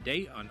folks up to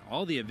date on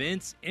all the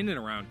events in and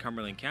around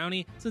Cumberland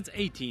County since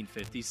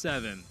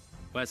 1857.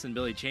 Wes and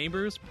Billy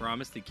Chambers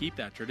promise to keep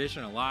that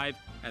tradition alive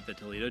at the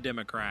Toledo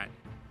Democrat.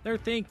 They're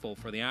thankful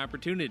for the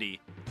opportunity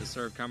to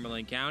serve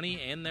Cumberland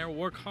County, and they'll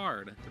work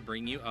hard to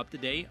bring you up to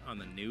date on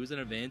the news and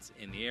events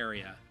in the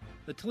area.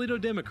 The Toledo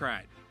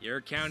Democrat,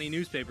 your county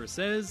newspaper,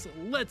 says,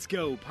 "Let's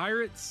go,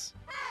 Pirates!"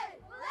 Hey,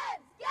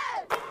 let's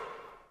go!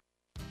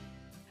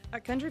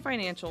 At Country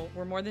Financial,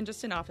 we're more than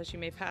just an office you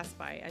may pass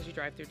by as you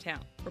drive through town.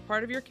 We're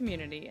part of your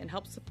community and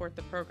help support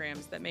the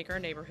programs that make our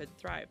neighborhood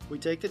thrive. We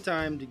take the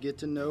time to get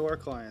to know our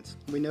clients.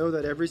 We know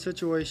that every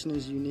situation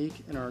is unique,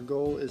 and our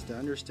goal is to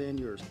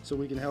understand yours so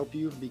we can help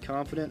you be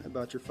confident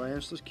about your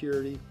financial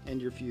security and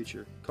your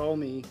future. Call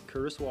me,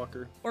 Curtis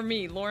Walker. Or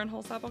me, Lauren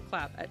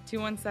Holsapple-Clapp, at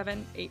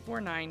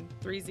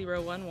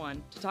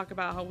 217-849-3011 to talk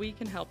about how we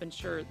can help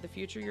ensure the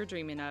future you're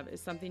dreaming of is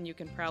something you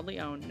can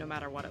proudly own no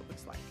matter what it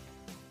looks like.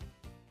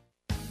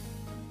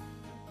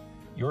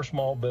 Your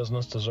small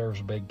business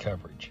deserves big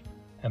coverage,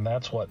 and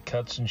that's what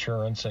Cuts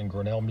Insurance and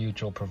Grinnell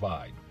Mutual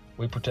provide.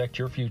 We protect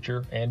your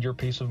future and your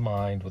peace of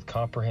mind with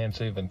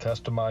comprehensive and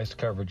customized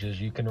coverages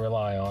you can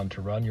rely on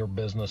to run your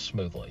business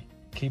smoothly.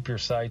 Keep your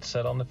sights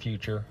set on the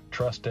future,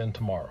 trust in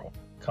tomorrow.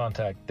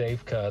 Contact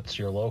Dave Cuts,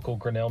 your local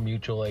Grinnell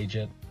Mutual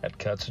agent at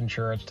Cuts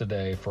Insurance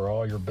today for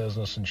all your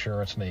business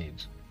insurance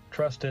needs.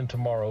 Trust in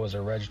tomorrow is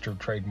a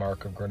registered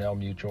trademark of Grinnell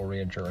Mutual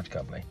Reinsurance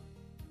Company.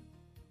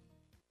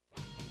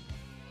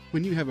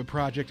 When you have a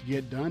project to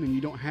get done and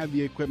you don't have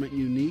the equipment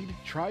you need,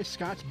 try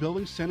Scott's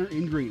Building Center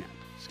in Greenup.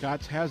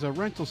 Scott's has a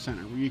rental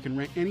center where you can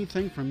rent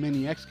anything from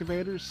mini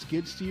excavators,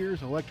 skid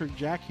steers, electric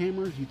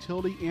jackhammers,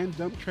 utility and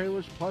dump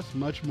trailers, plus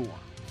much more.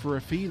 For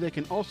a fee, they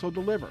can also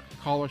deliver.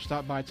 Call or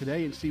stop by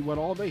today and see what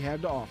all they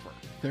have to offer.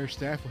 Their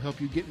staff will help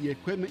you get the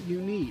equipment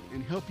you need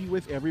and help you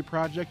with every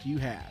project you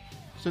have.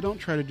 So don't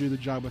try to do the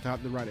job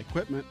without the right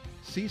equipment.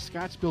 See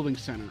Scott's Building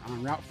Center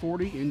on Route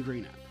 40 in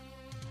Greenup.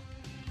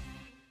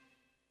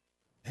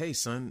 Hey,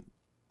 son,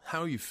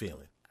 how are you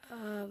feeling?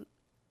 I'm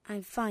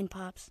fine,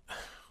 Pops.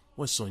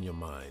 What's on your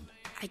mind?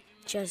 I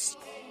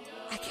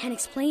can't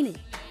explain it.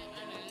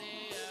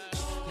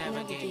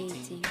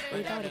 Navigating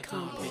without a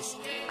compass,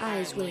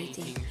 eyes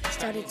waiting,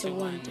 started to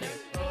wonder.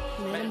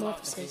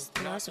 Metamorphosis,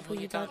 the loss of who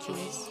you thought you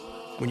was.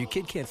 When your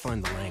kid can't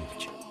find the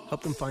language,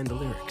 help them find the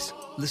lyrics.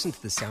 Listen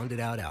to the Sound It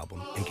Out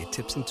album and get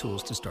tips and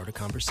tools to start a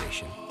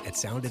conversation at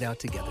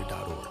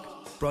sounditouttogether.org.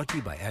 Brought to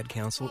you by Ad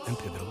Council and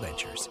Pivotal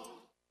Ventures.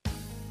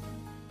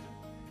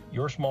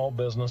 Your small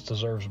business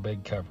deserves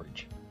big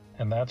coverage,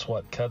 and that's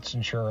what Cuts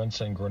Insurance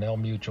and Grinnell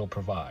Mutual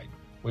provide.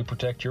 We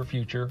protect your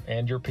future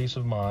and your peace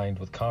of mind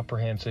with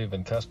comprehensive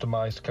and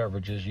customized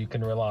coverages you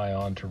can rely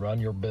on to run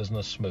your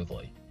business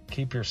smoothly.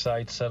 Keep your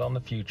sights set on the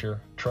future,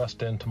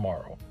 trust in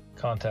tomorrow.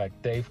 Contact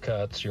Dave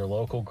Cuts, your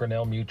local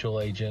Grinnell Mutual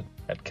agent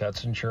at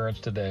Cuts Insurance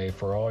today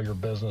for all your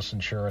business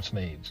insurance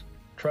needs.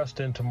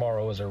 Trust in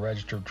tomorrow is a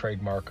registered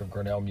trademark of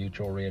Grinnell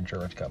Mutual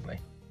Reinsurance Company.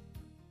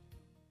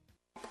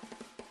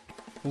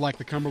 Like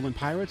the Cumberland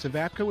Pirates,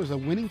 Evapco is a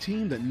winning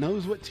team that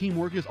knows what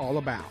teamwork is all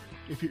about.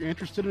 If you're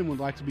interested and would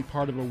like to be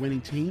part of a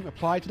winning team,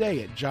 apply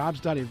today at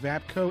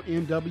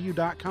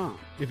jobs.evapcomw.com.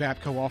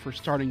 Evapco offers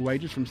starting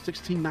wages from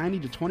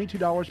 $16.90 to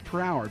 $22 per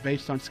hour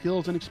based on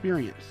skills and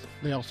experience.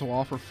 They also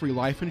offer free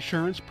life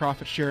insurance,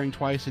 profit sharing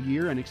twice a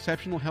year, and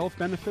exceptional health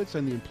benefits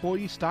and the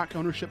employee stock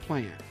ownership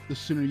plan. The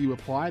sooner you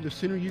apply, the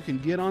sooner you can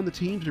get on the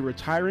team to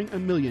retiring a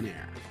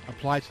millionaire.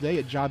 Apply today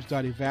at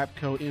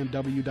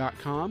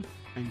jobs.evapcomw.com.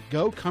 And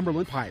go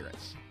Cumberland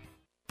Pirates.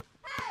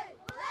 Hey,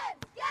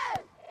 let's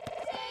go!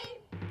 Team!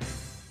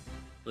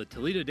 The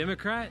Toledo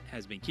Democrat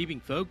has been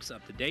keeping folks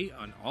up to date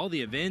on all the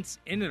events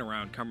in and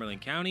around Cumberland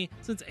County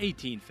since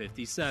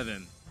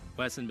 1857.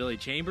 Wes and Billy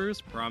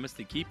Chambers promise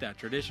to keep that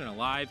tradition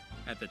alive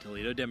at the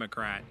Toledo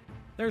Democrat.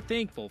 They're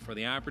thankful for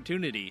the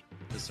opportunity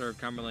to serve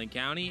Cumberland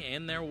County,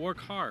 and they'll work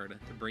hard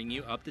to bring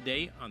you up to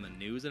date on the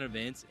news and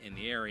events in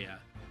the area.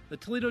 The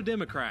Toledo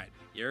Democrat,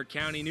 your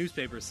county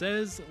newspaper,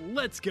 says,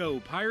 "Let's go,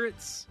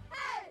 Pirates!"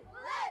 Hey,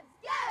 let's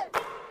go!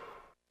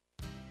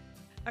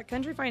 At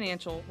Country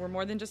Financial, we're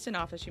more than just an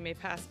office you may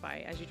pass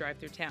by as you drive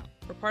through town.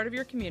 We're part of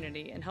your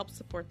community and help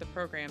support the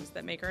programs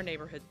that make our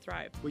neighborhood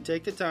thrive. We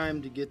take the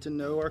time to get to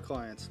know our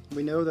clients.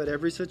 We know that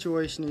every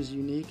situation is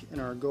unique, and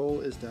our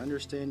goal is to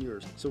understand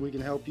yours so we can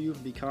help you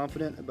be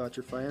confident about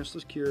your financial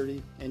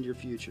security and your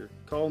future.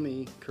 Call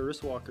me,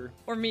 Curtis Walker.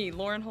 Or me,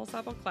 Lauren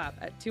Holsapple-Clapp,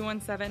 at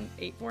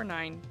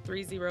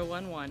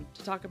 217-849-3011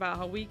 to talk about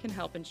how we can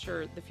help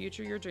ensure the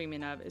future you're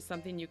dreaming of is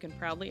something you can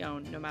proudly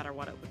own no matter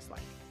what it looks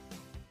like.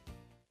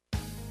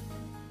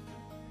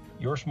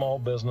 Your small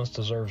business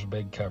deserves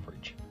big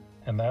coverage,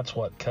 and that's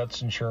what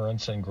Cuts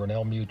Insurance and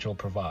Grinnell Mutual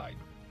provide.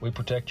 We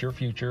protect your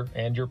future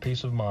and your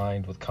peace of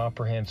mind with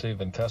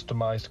comprehensive and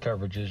customized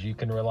coverages you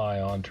can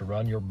rely on to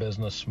run your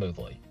business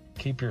smoothly.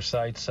 Keep your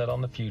sights set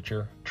on the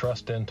future,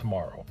 trust in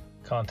tomorrow.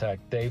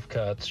 Contact Dave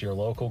Cuts, your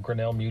local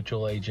Grinnell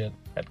Mutual agent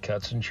at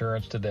Cuts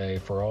Insurance today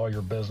for all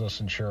your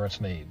business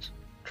insurance needs.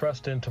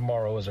 Trust in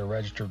tomorrow is a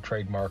registered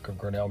trademark of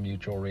Grinnell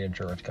Mutual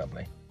Reinsurance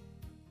Company.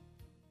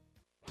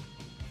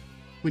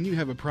 When you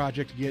have a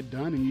project to get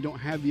done and you don't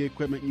have the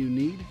equipment you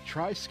need,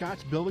 try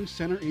Scott's Building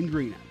Center in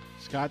Greenup.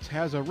 Scott's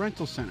has a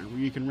rental center where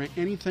you can rent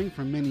anything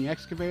from mini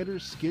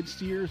excavators, skid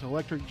steers,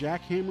 electric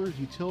jackhammers,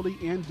 utility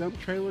and dump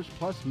trailers,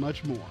 plus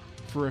much more.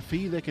 For a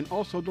fee, they can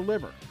also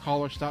deliver.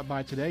 Call or stop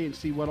by today and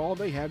see what all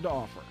they have to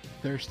offer.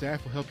 Their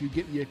staff will help you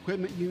get the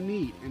equipment you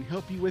need and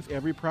help you with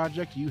every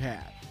project you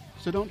have.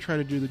 So don't try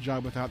to do the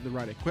job without the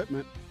right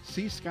equipment.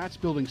 See Scott's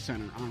Building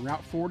Center on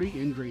Route 40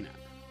 in Greenup.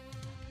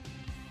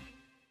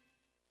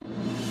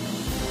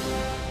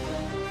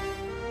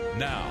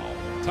 Now,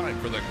 time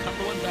for the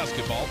Cumberland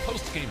Basketball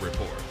Post-Game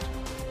Report.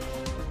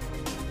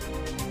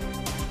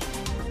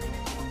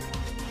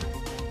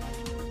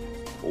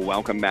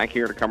 Welcome back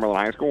here to Cumberland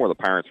High School, where the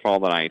Pirates fall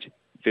tonight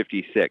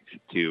 56-45.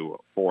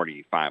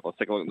 Let's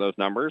take a look at those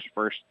numbers.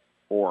 First,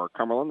 for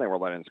Cumberland, they were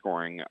led in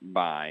scoring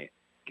by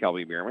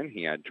Kelby Bierman.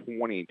 He had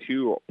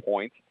 22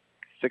 points,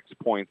 6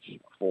 points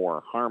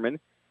for Harmon,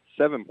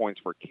 7 points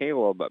for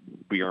Caleb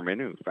Bierman,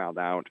 who fouled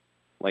out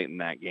late in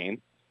that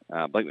game.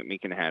 Blake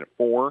McMeekin had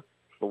 4,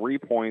 3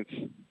 points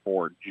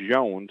for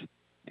Jones,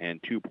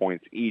 and 2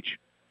 points each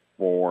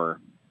for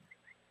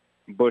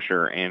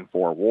Busher and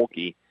for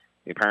Wolke.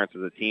 The Pirates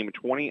as a team,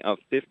 20 of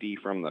 50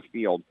 from the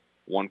field,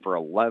 1 for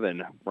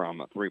 11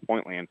 from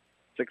three-point land,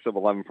 6 of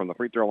 11 from the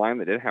free throw line.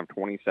 They did have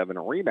 27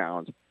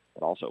 rebounds,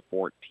 but also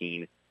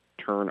 14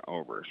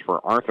 turnovers.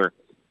 For Arthur,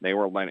 they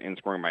were led in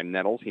scoring by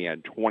Nettles. He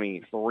had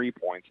 23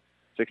 points,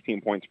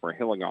 16 points for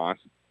Hilligoss,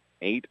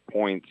 8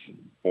 points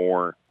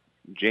for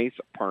Jace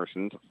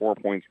Parsons, 4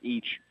 points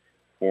each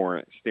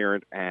for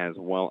Starrett as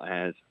well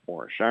as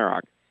for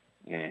Shyrock,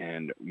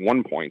 and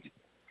 1 point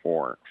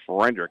for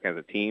Frederick as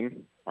a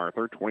team.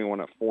 Arthur, 21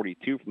 of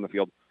 42 from the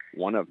field,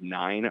 1 of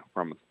 9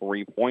 from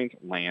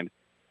three-point land,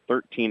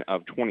 13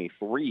 of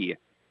 23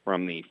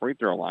 from the free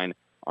throw line.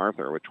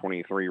 Arthur with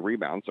 23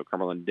 rebounds, so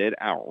Cumberland did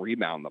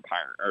out-rebound the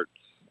Pirates.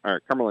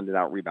 Cumberland did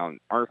out-rebound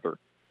Arthur,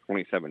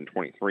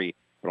 27-23,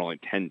 but only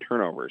 10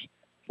 turnovers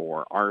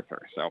for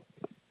Arthur. So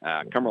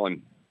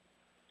Cumberland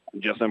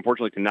just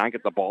unfortunately could not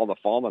get the ball to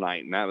fall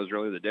tonight, and that was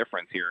really the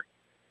difference here,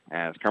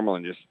 as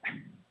Cumberland just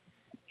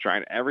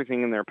tried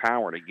everything in their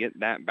power to get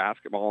that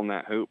basketball in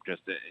that hoop.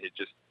 It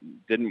just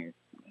didn't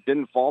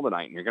fall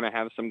tonight. And you're going to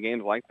have some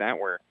games like that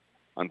where,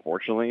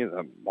 unfortunately,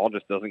 the ball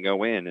just doesn't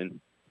go in, and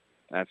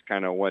that's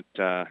kind of what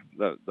the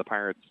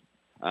Pirates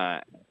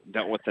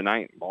dealt with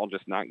tonight. Ball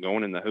just not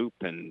going in the hoop,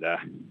 and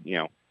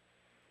you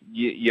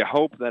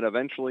hope that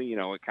eventually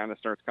it kind of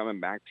starts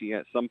coming back to you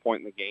at some point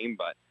in the game.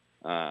 But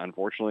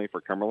unfortunately for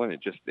Cumberland,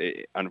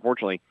 it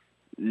unfortunately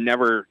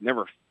never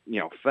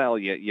fell.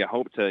 You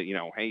hope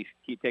to hey,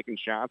 keep taking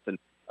shots, and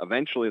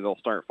eventually they'll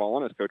start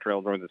falling. As Coach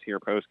Rail joins us here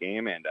post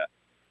game, and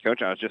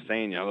Coach, I was just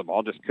saying, the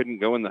ball just couldn't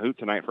go in the hoop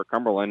tonight for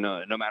Cumberland,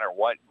 no matter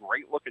what.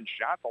 Great looking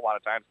shots a lot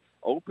of times,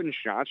 open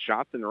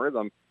shots in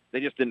rhythm.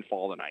 They just didn't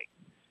fall tonight.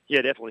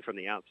 Yeah, definitely from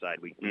the outside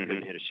we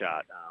couldn't hit a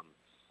shot.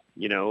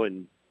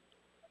 And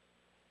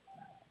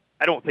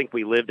I don't think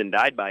we lived and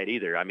died by it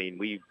either. I mean,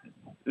 we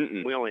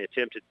only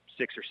attempted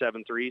 6 or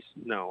 7 threes.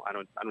 No, I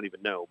don't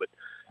even know, but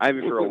I have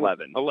it for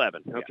 11.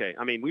 11. Yeah. Okay.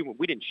 I mean,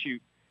 we didn't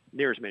shoot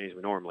near as many as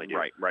we normally do.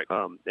 Right.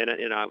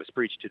 And I was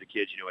preaching to the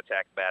kids,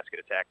 attack the basket.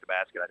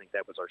 I think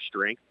that was our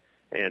strength.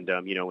 And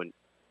and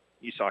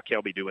you saw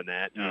Kelby doing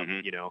that.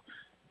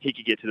 He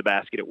could get to the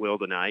basket at will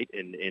tonight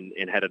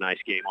and had a nice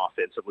game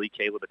offensively.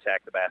 Caleb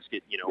attacked the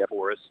basket,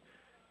 for us.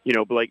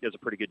 Blake does a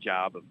pretty good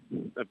job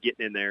of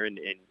getting in there and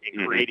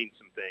creating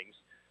some things.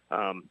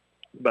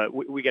 But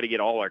we got to get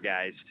all our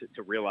guys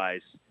to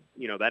realize,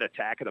 that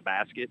attack of the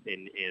basket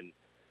and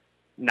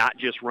not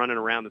just running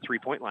around the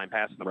three-point line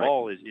passing the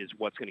ball is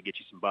what's going to get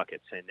you some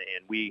buckets. And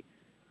we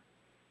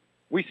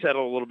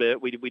settle a little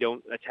bit. We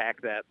don't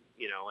attack that,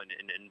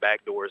 and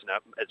back doors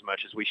not as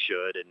much as we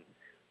should. And,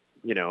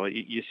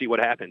 you see what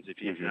happens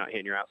if you're not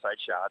hitting your outside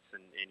shots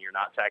and you're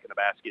not attacking the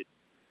basket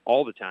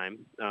all the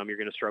time, you're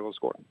going to struggle to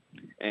score.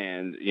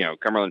 And,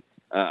 Cumberland,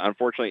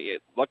 unfortunately,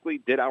 it luckily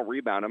did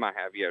out-rebound him. I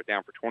have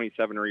down for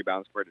 27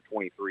 rebounds compared to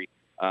 23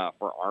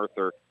 for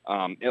Arthur.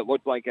 It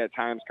looked like at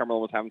times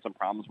Cumberland was having some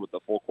problems with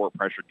the full-court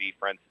pressure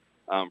defense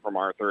from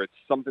Arthur. It's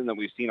something that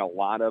we've seen a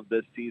lot of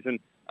this season.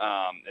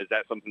 Is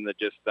that something that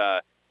just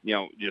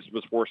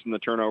was forcing the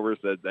turnovers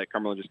that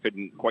Cumberland just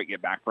couldn't quite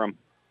get back from?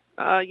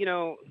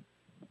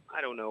 I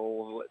don't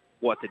know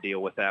what the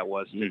deal with that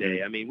was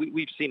today. I mean,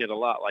 we've seen it a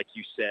lot, like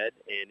you said,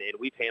 and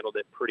we've handled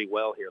it pretty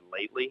well here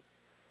lately.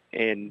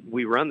 And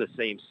we run the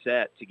same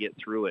set to get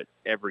through it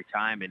every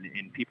time,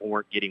 and people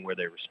weren't getting where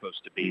they were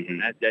supposed to be.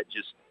 And that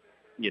just,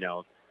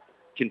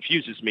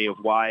 confuses me of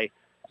why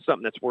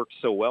something that's worked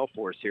so well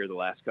for us here the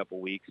last couple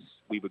of weeks,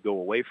 we would go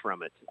away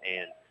from it.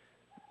 And,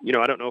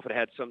 I don't know if it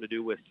had something to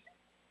do with,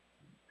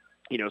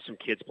 some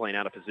kids playing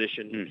out of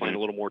position, playing a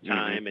little more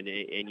time and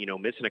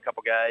missing a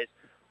couple guys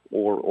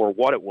or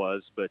what it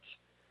was, but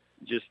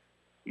just,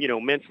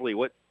 mentally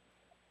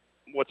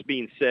what's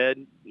being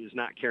said is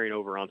not carrying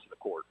over onto the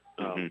court.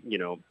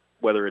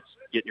 Whether it's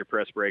getting your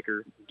press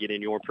breaker, get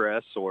in your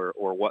press, or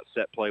what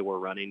set play we're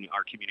running,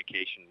 our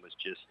communication was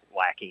just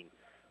lacking,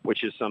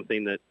 which is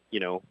something that,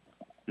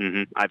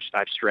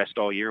 I've stressed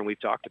all year and we've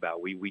talked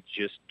about. We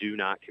just do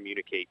not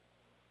communicate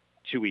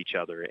to each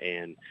other.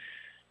 And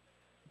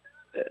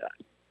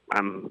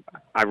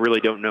I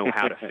really don't know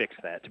how to fix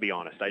that, to be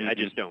honest. I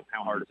just don't.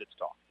 How hard is it to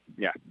talk?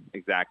 Yeah,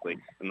 exactly.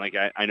 And like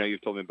I know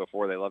you've told me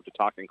before, they love to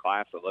talk in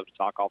class. They love to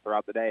talk all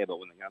throughout the day, but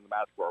when they get on the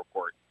basketball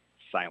court,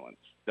 silence.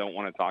 Don't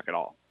want to talk at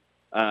all.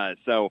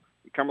 So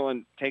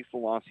Cumberland takes the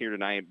loss here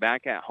tonight,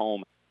 back at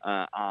home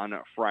on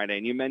Friday.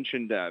 And you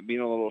mentioned being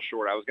a little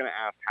short. I was going to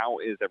ask, how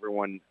is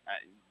everyone,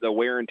 the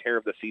wear and tear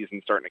of the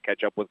season starting to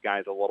catch up with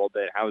guys a little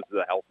bit? How is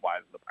the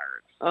health-wise of the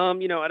Pirates?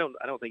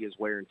 I don't think it's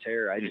wear and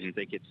tear. I just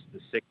think it's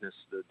the sickness,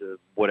 the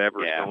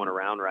whatever is going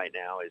around right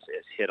now has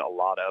hit a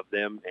lot of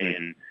them.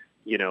 And,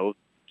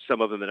 some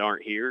of them that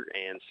aren't here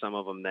and some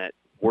of them that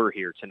were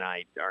here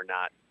tonight are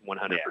not 100%.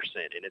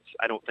 And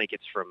I don't think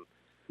it's from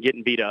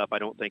getting beat up. I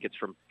don't think it's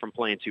from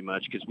playing too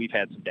much, because we've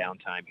had some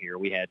downtime here.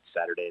 We had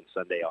Saturday and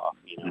Sunday off.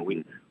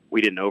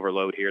 We didn't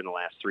overload here in the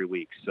last 3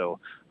 weeks. So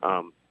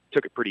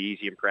took it pretty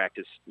easy in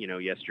practice,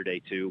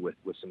 yesterday too,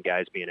 with some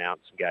guys being out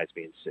and some guys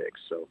being sick.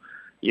 So,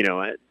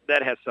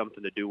 that has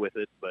something to do with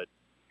it. But,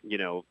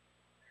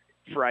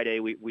 Friday,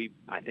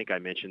 I think I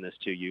mentioned this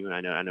to you,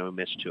 and I know I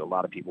mentioned to a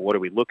lot of people, what are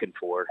we looking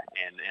for?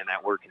 And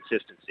that word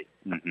consistency.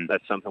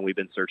 That's something we've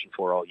been searching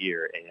for all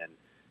year.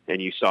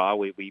 And you saw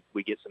we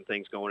get some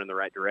things going in the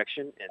right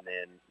direction, and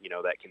then,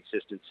 that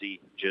consistency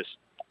just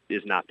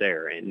is not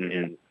there.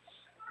 And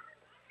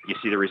you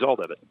see the result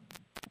of it.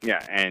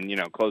 Yeah, and,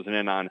 closing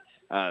in on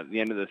the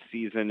end of the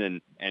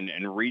season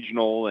and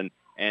regional and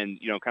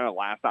kind of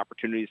last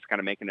opportunities to kind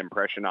of make an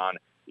impression on,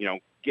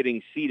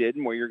 getting seated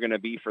and where you're going to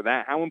be for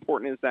that. How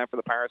important is that for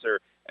the Pirates? Or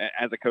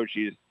as a coach,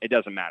 it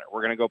doesn't matter. We're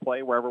going to go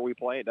play wherever we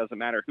play. It doesn't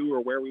matter who or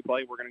where we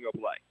play. We're going to go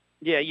play.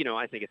 Yeah,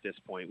 I think at this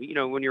point,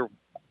 when you're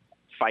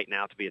fighting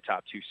out to be a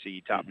top 2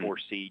 seed, top 4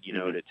 seed,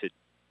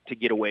 to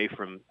get away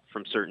from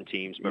certain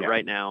teams. But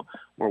right now,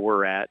 where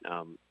we're at,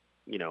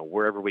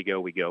 wherever we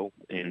go,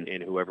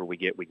 and whoever we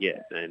get, we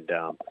get. And,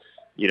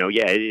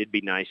 it'd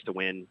be nice to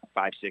win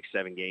 5, 6,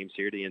 7 games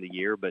here at the end of the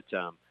year, but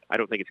I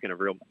don't think it's going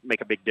to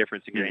make a big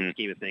difference in the grand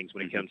scheme of things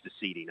when it comes to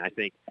seeding. I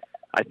think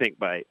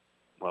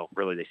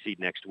really they seed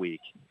next week.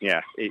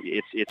 Yeah,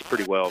 it's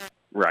pretty well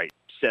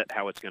set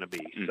how it's going to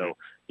be. So,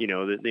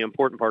 the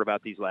important part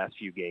about these last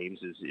few games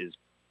is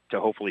to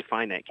hopefully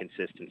find that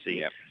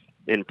consistency,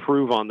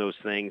 improve on those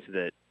things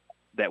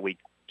that we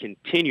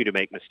continue to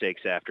make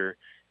mistakes after,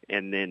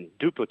 and then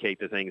duplicate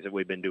the things that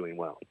we've been doing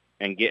well.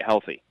 And get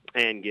healthy.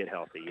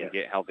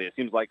 It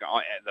seems like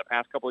the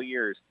past couple of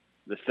years,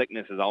 the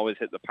sickness has always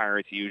hit the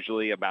Pirates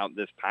usually about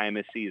this time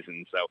of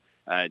season. So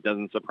it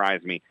doesn't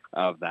surprise me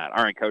of that.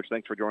 All right, Coach,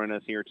 thanks for joining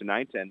us here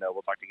tonight, and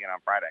we'll talk to you again on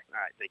Friday. All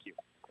right, thank you.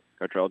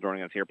 Coach Rell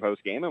joining us here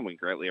post-game, and we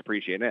greatly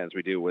appreciate it, as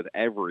we do with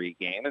every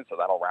game. And so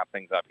that'll wrap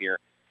things up here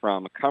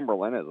from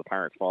Cumberland as the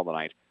Pirates fall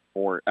tonight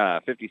for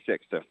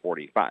 56-45.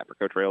 For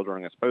Coach Rell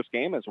joining us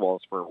post-game, as well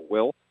as for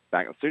Will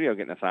back in the studio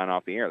getting a sign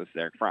off the air, this is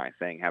Eric Fry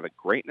saying have a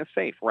great and a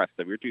safe rest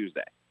of your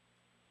Tuesday.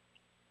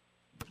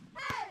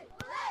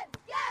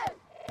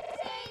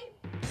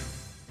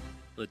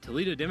 The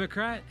Toledo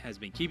Democrat has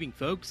been keeping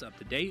folks up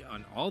to date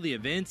on all the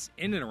events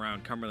in and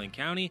around Cumberland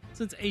County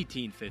since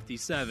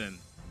 1857.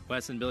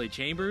 Wes and Billy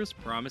Chambers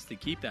promised to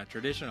keep that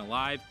tradition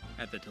alive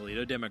at the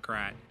Toledo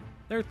Democrat.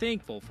 They're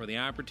thankful for the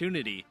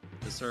opportunity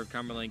to serve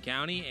Cumberland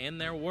County, and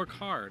they'll work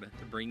hard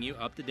to bring you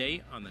up to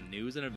date on the news and events.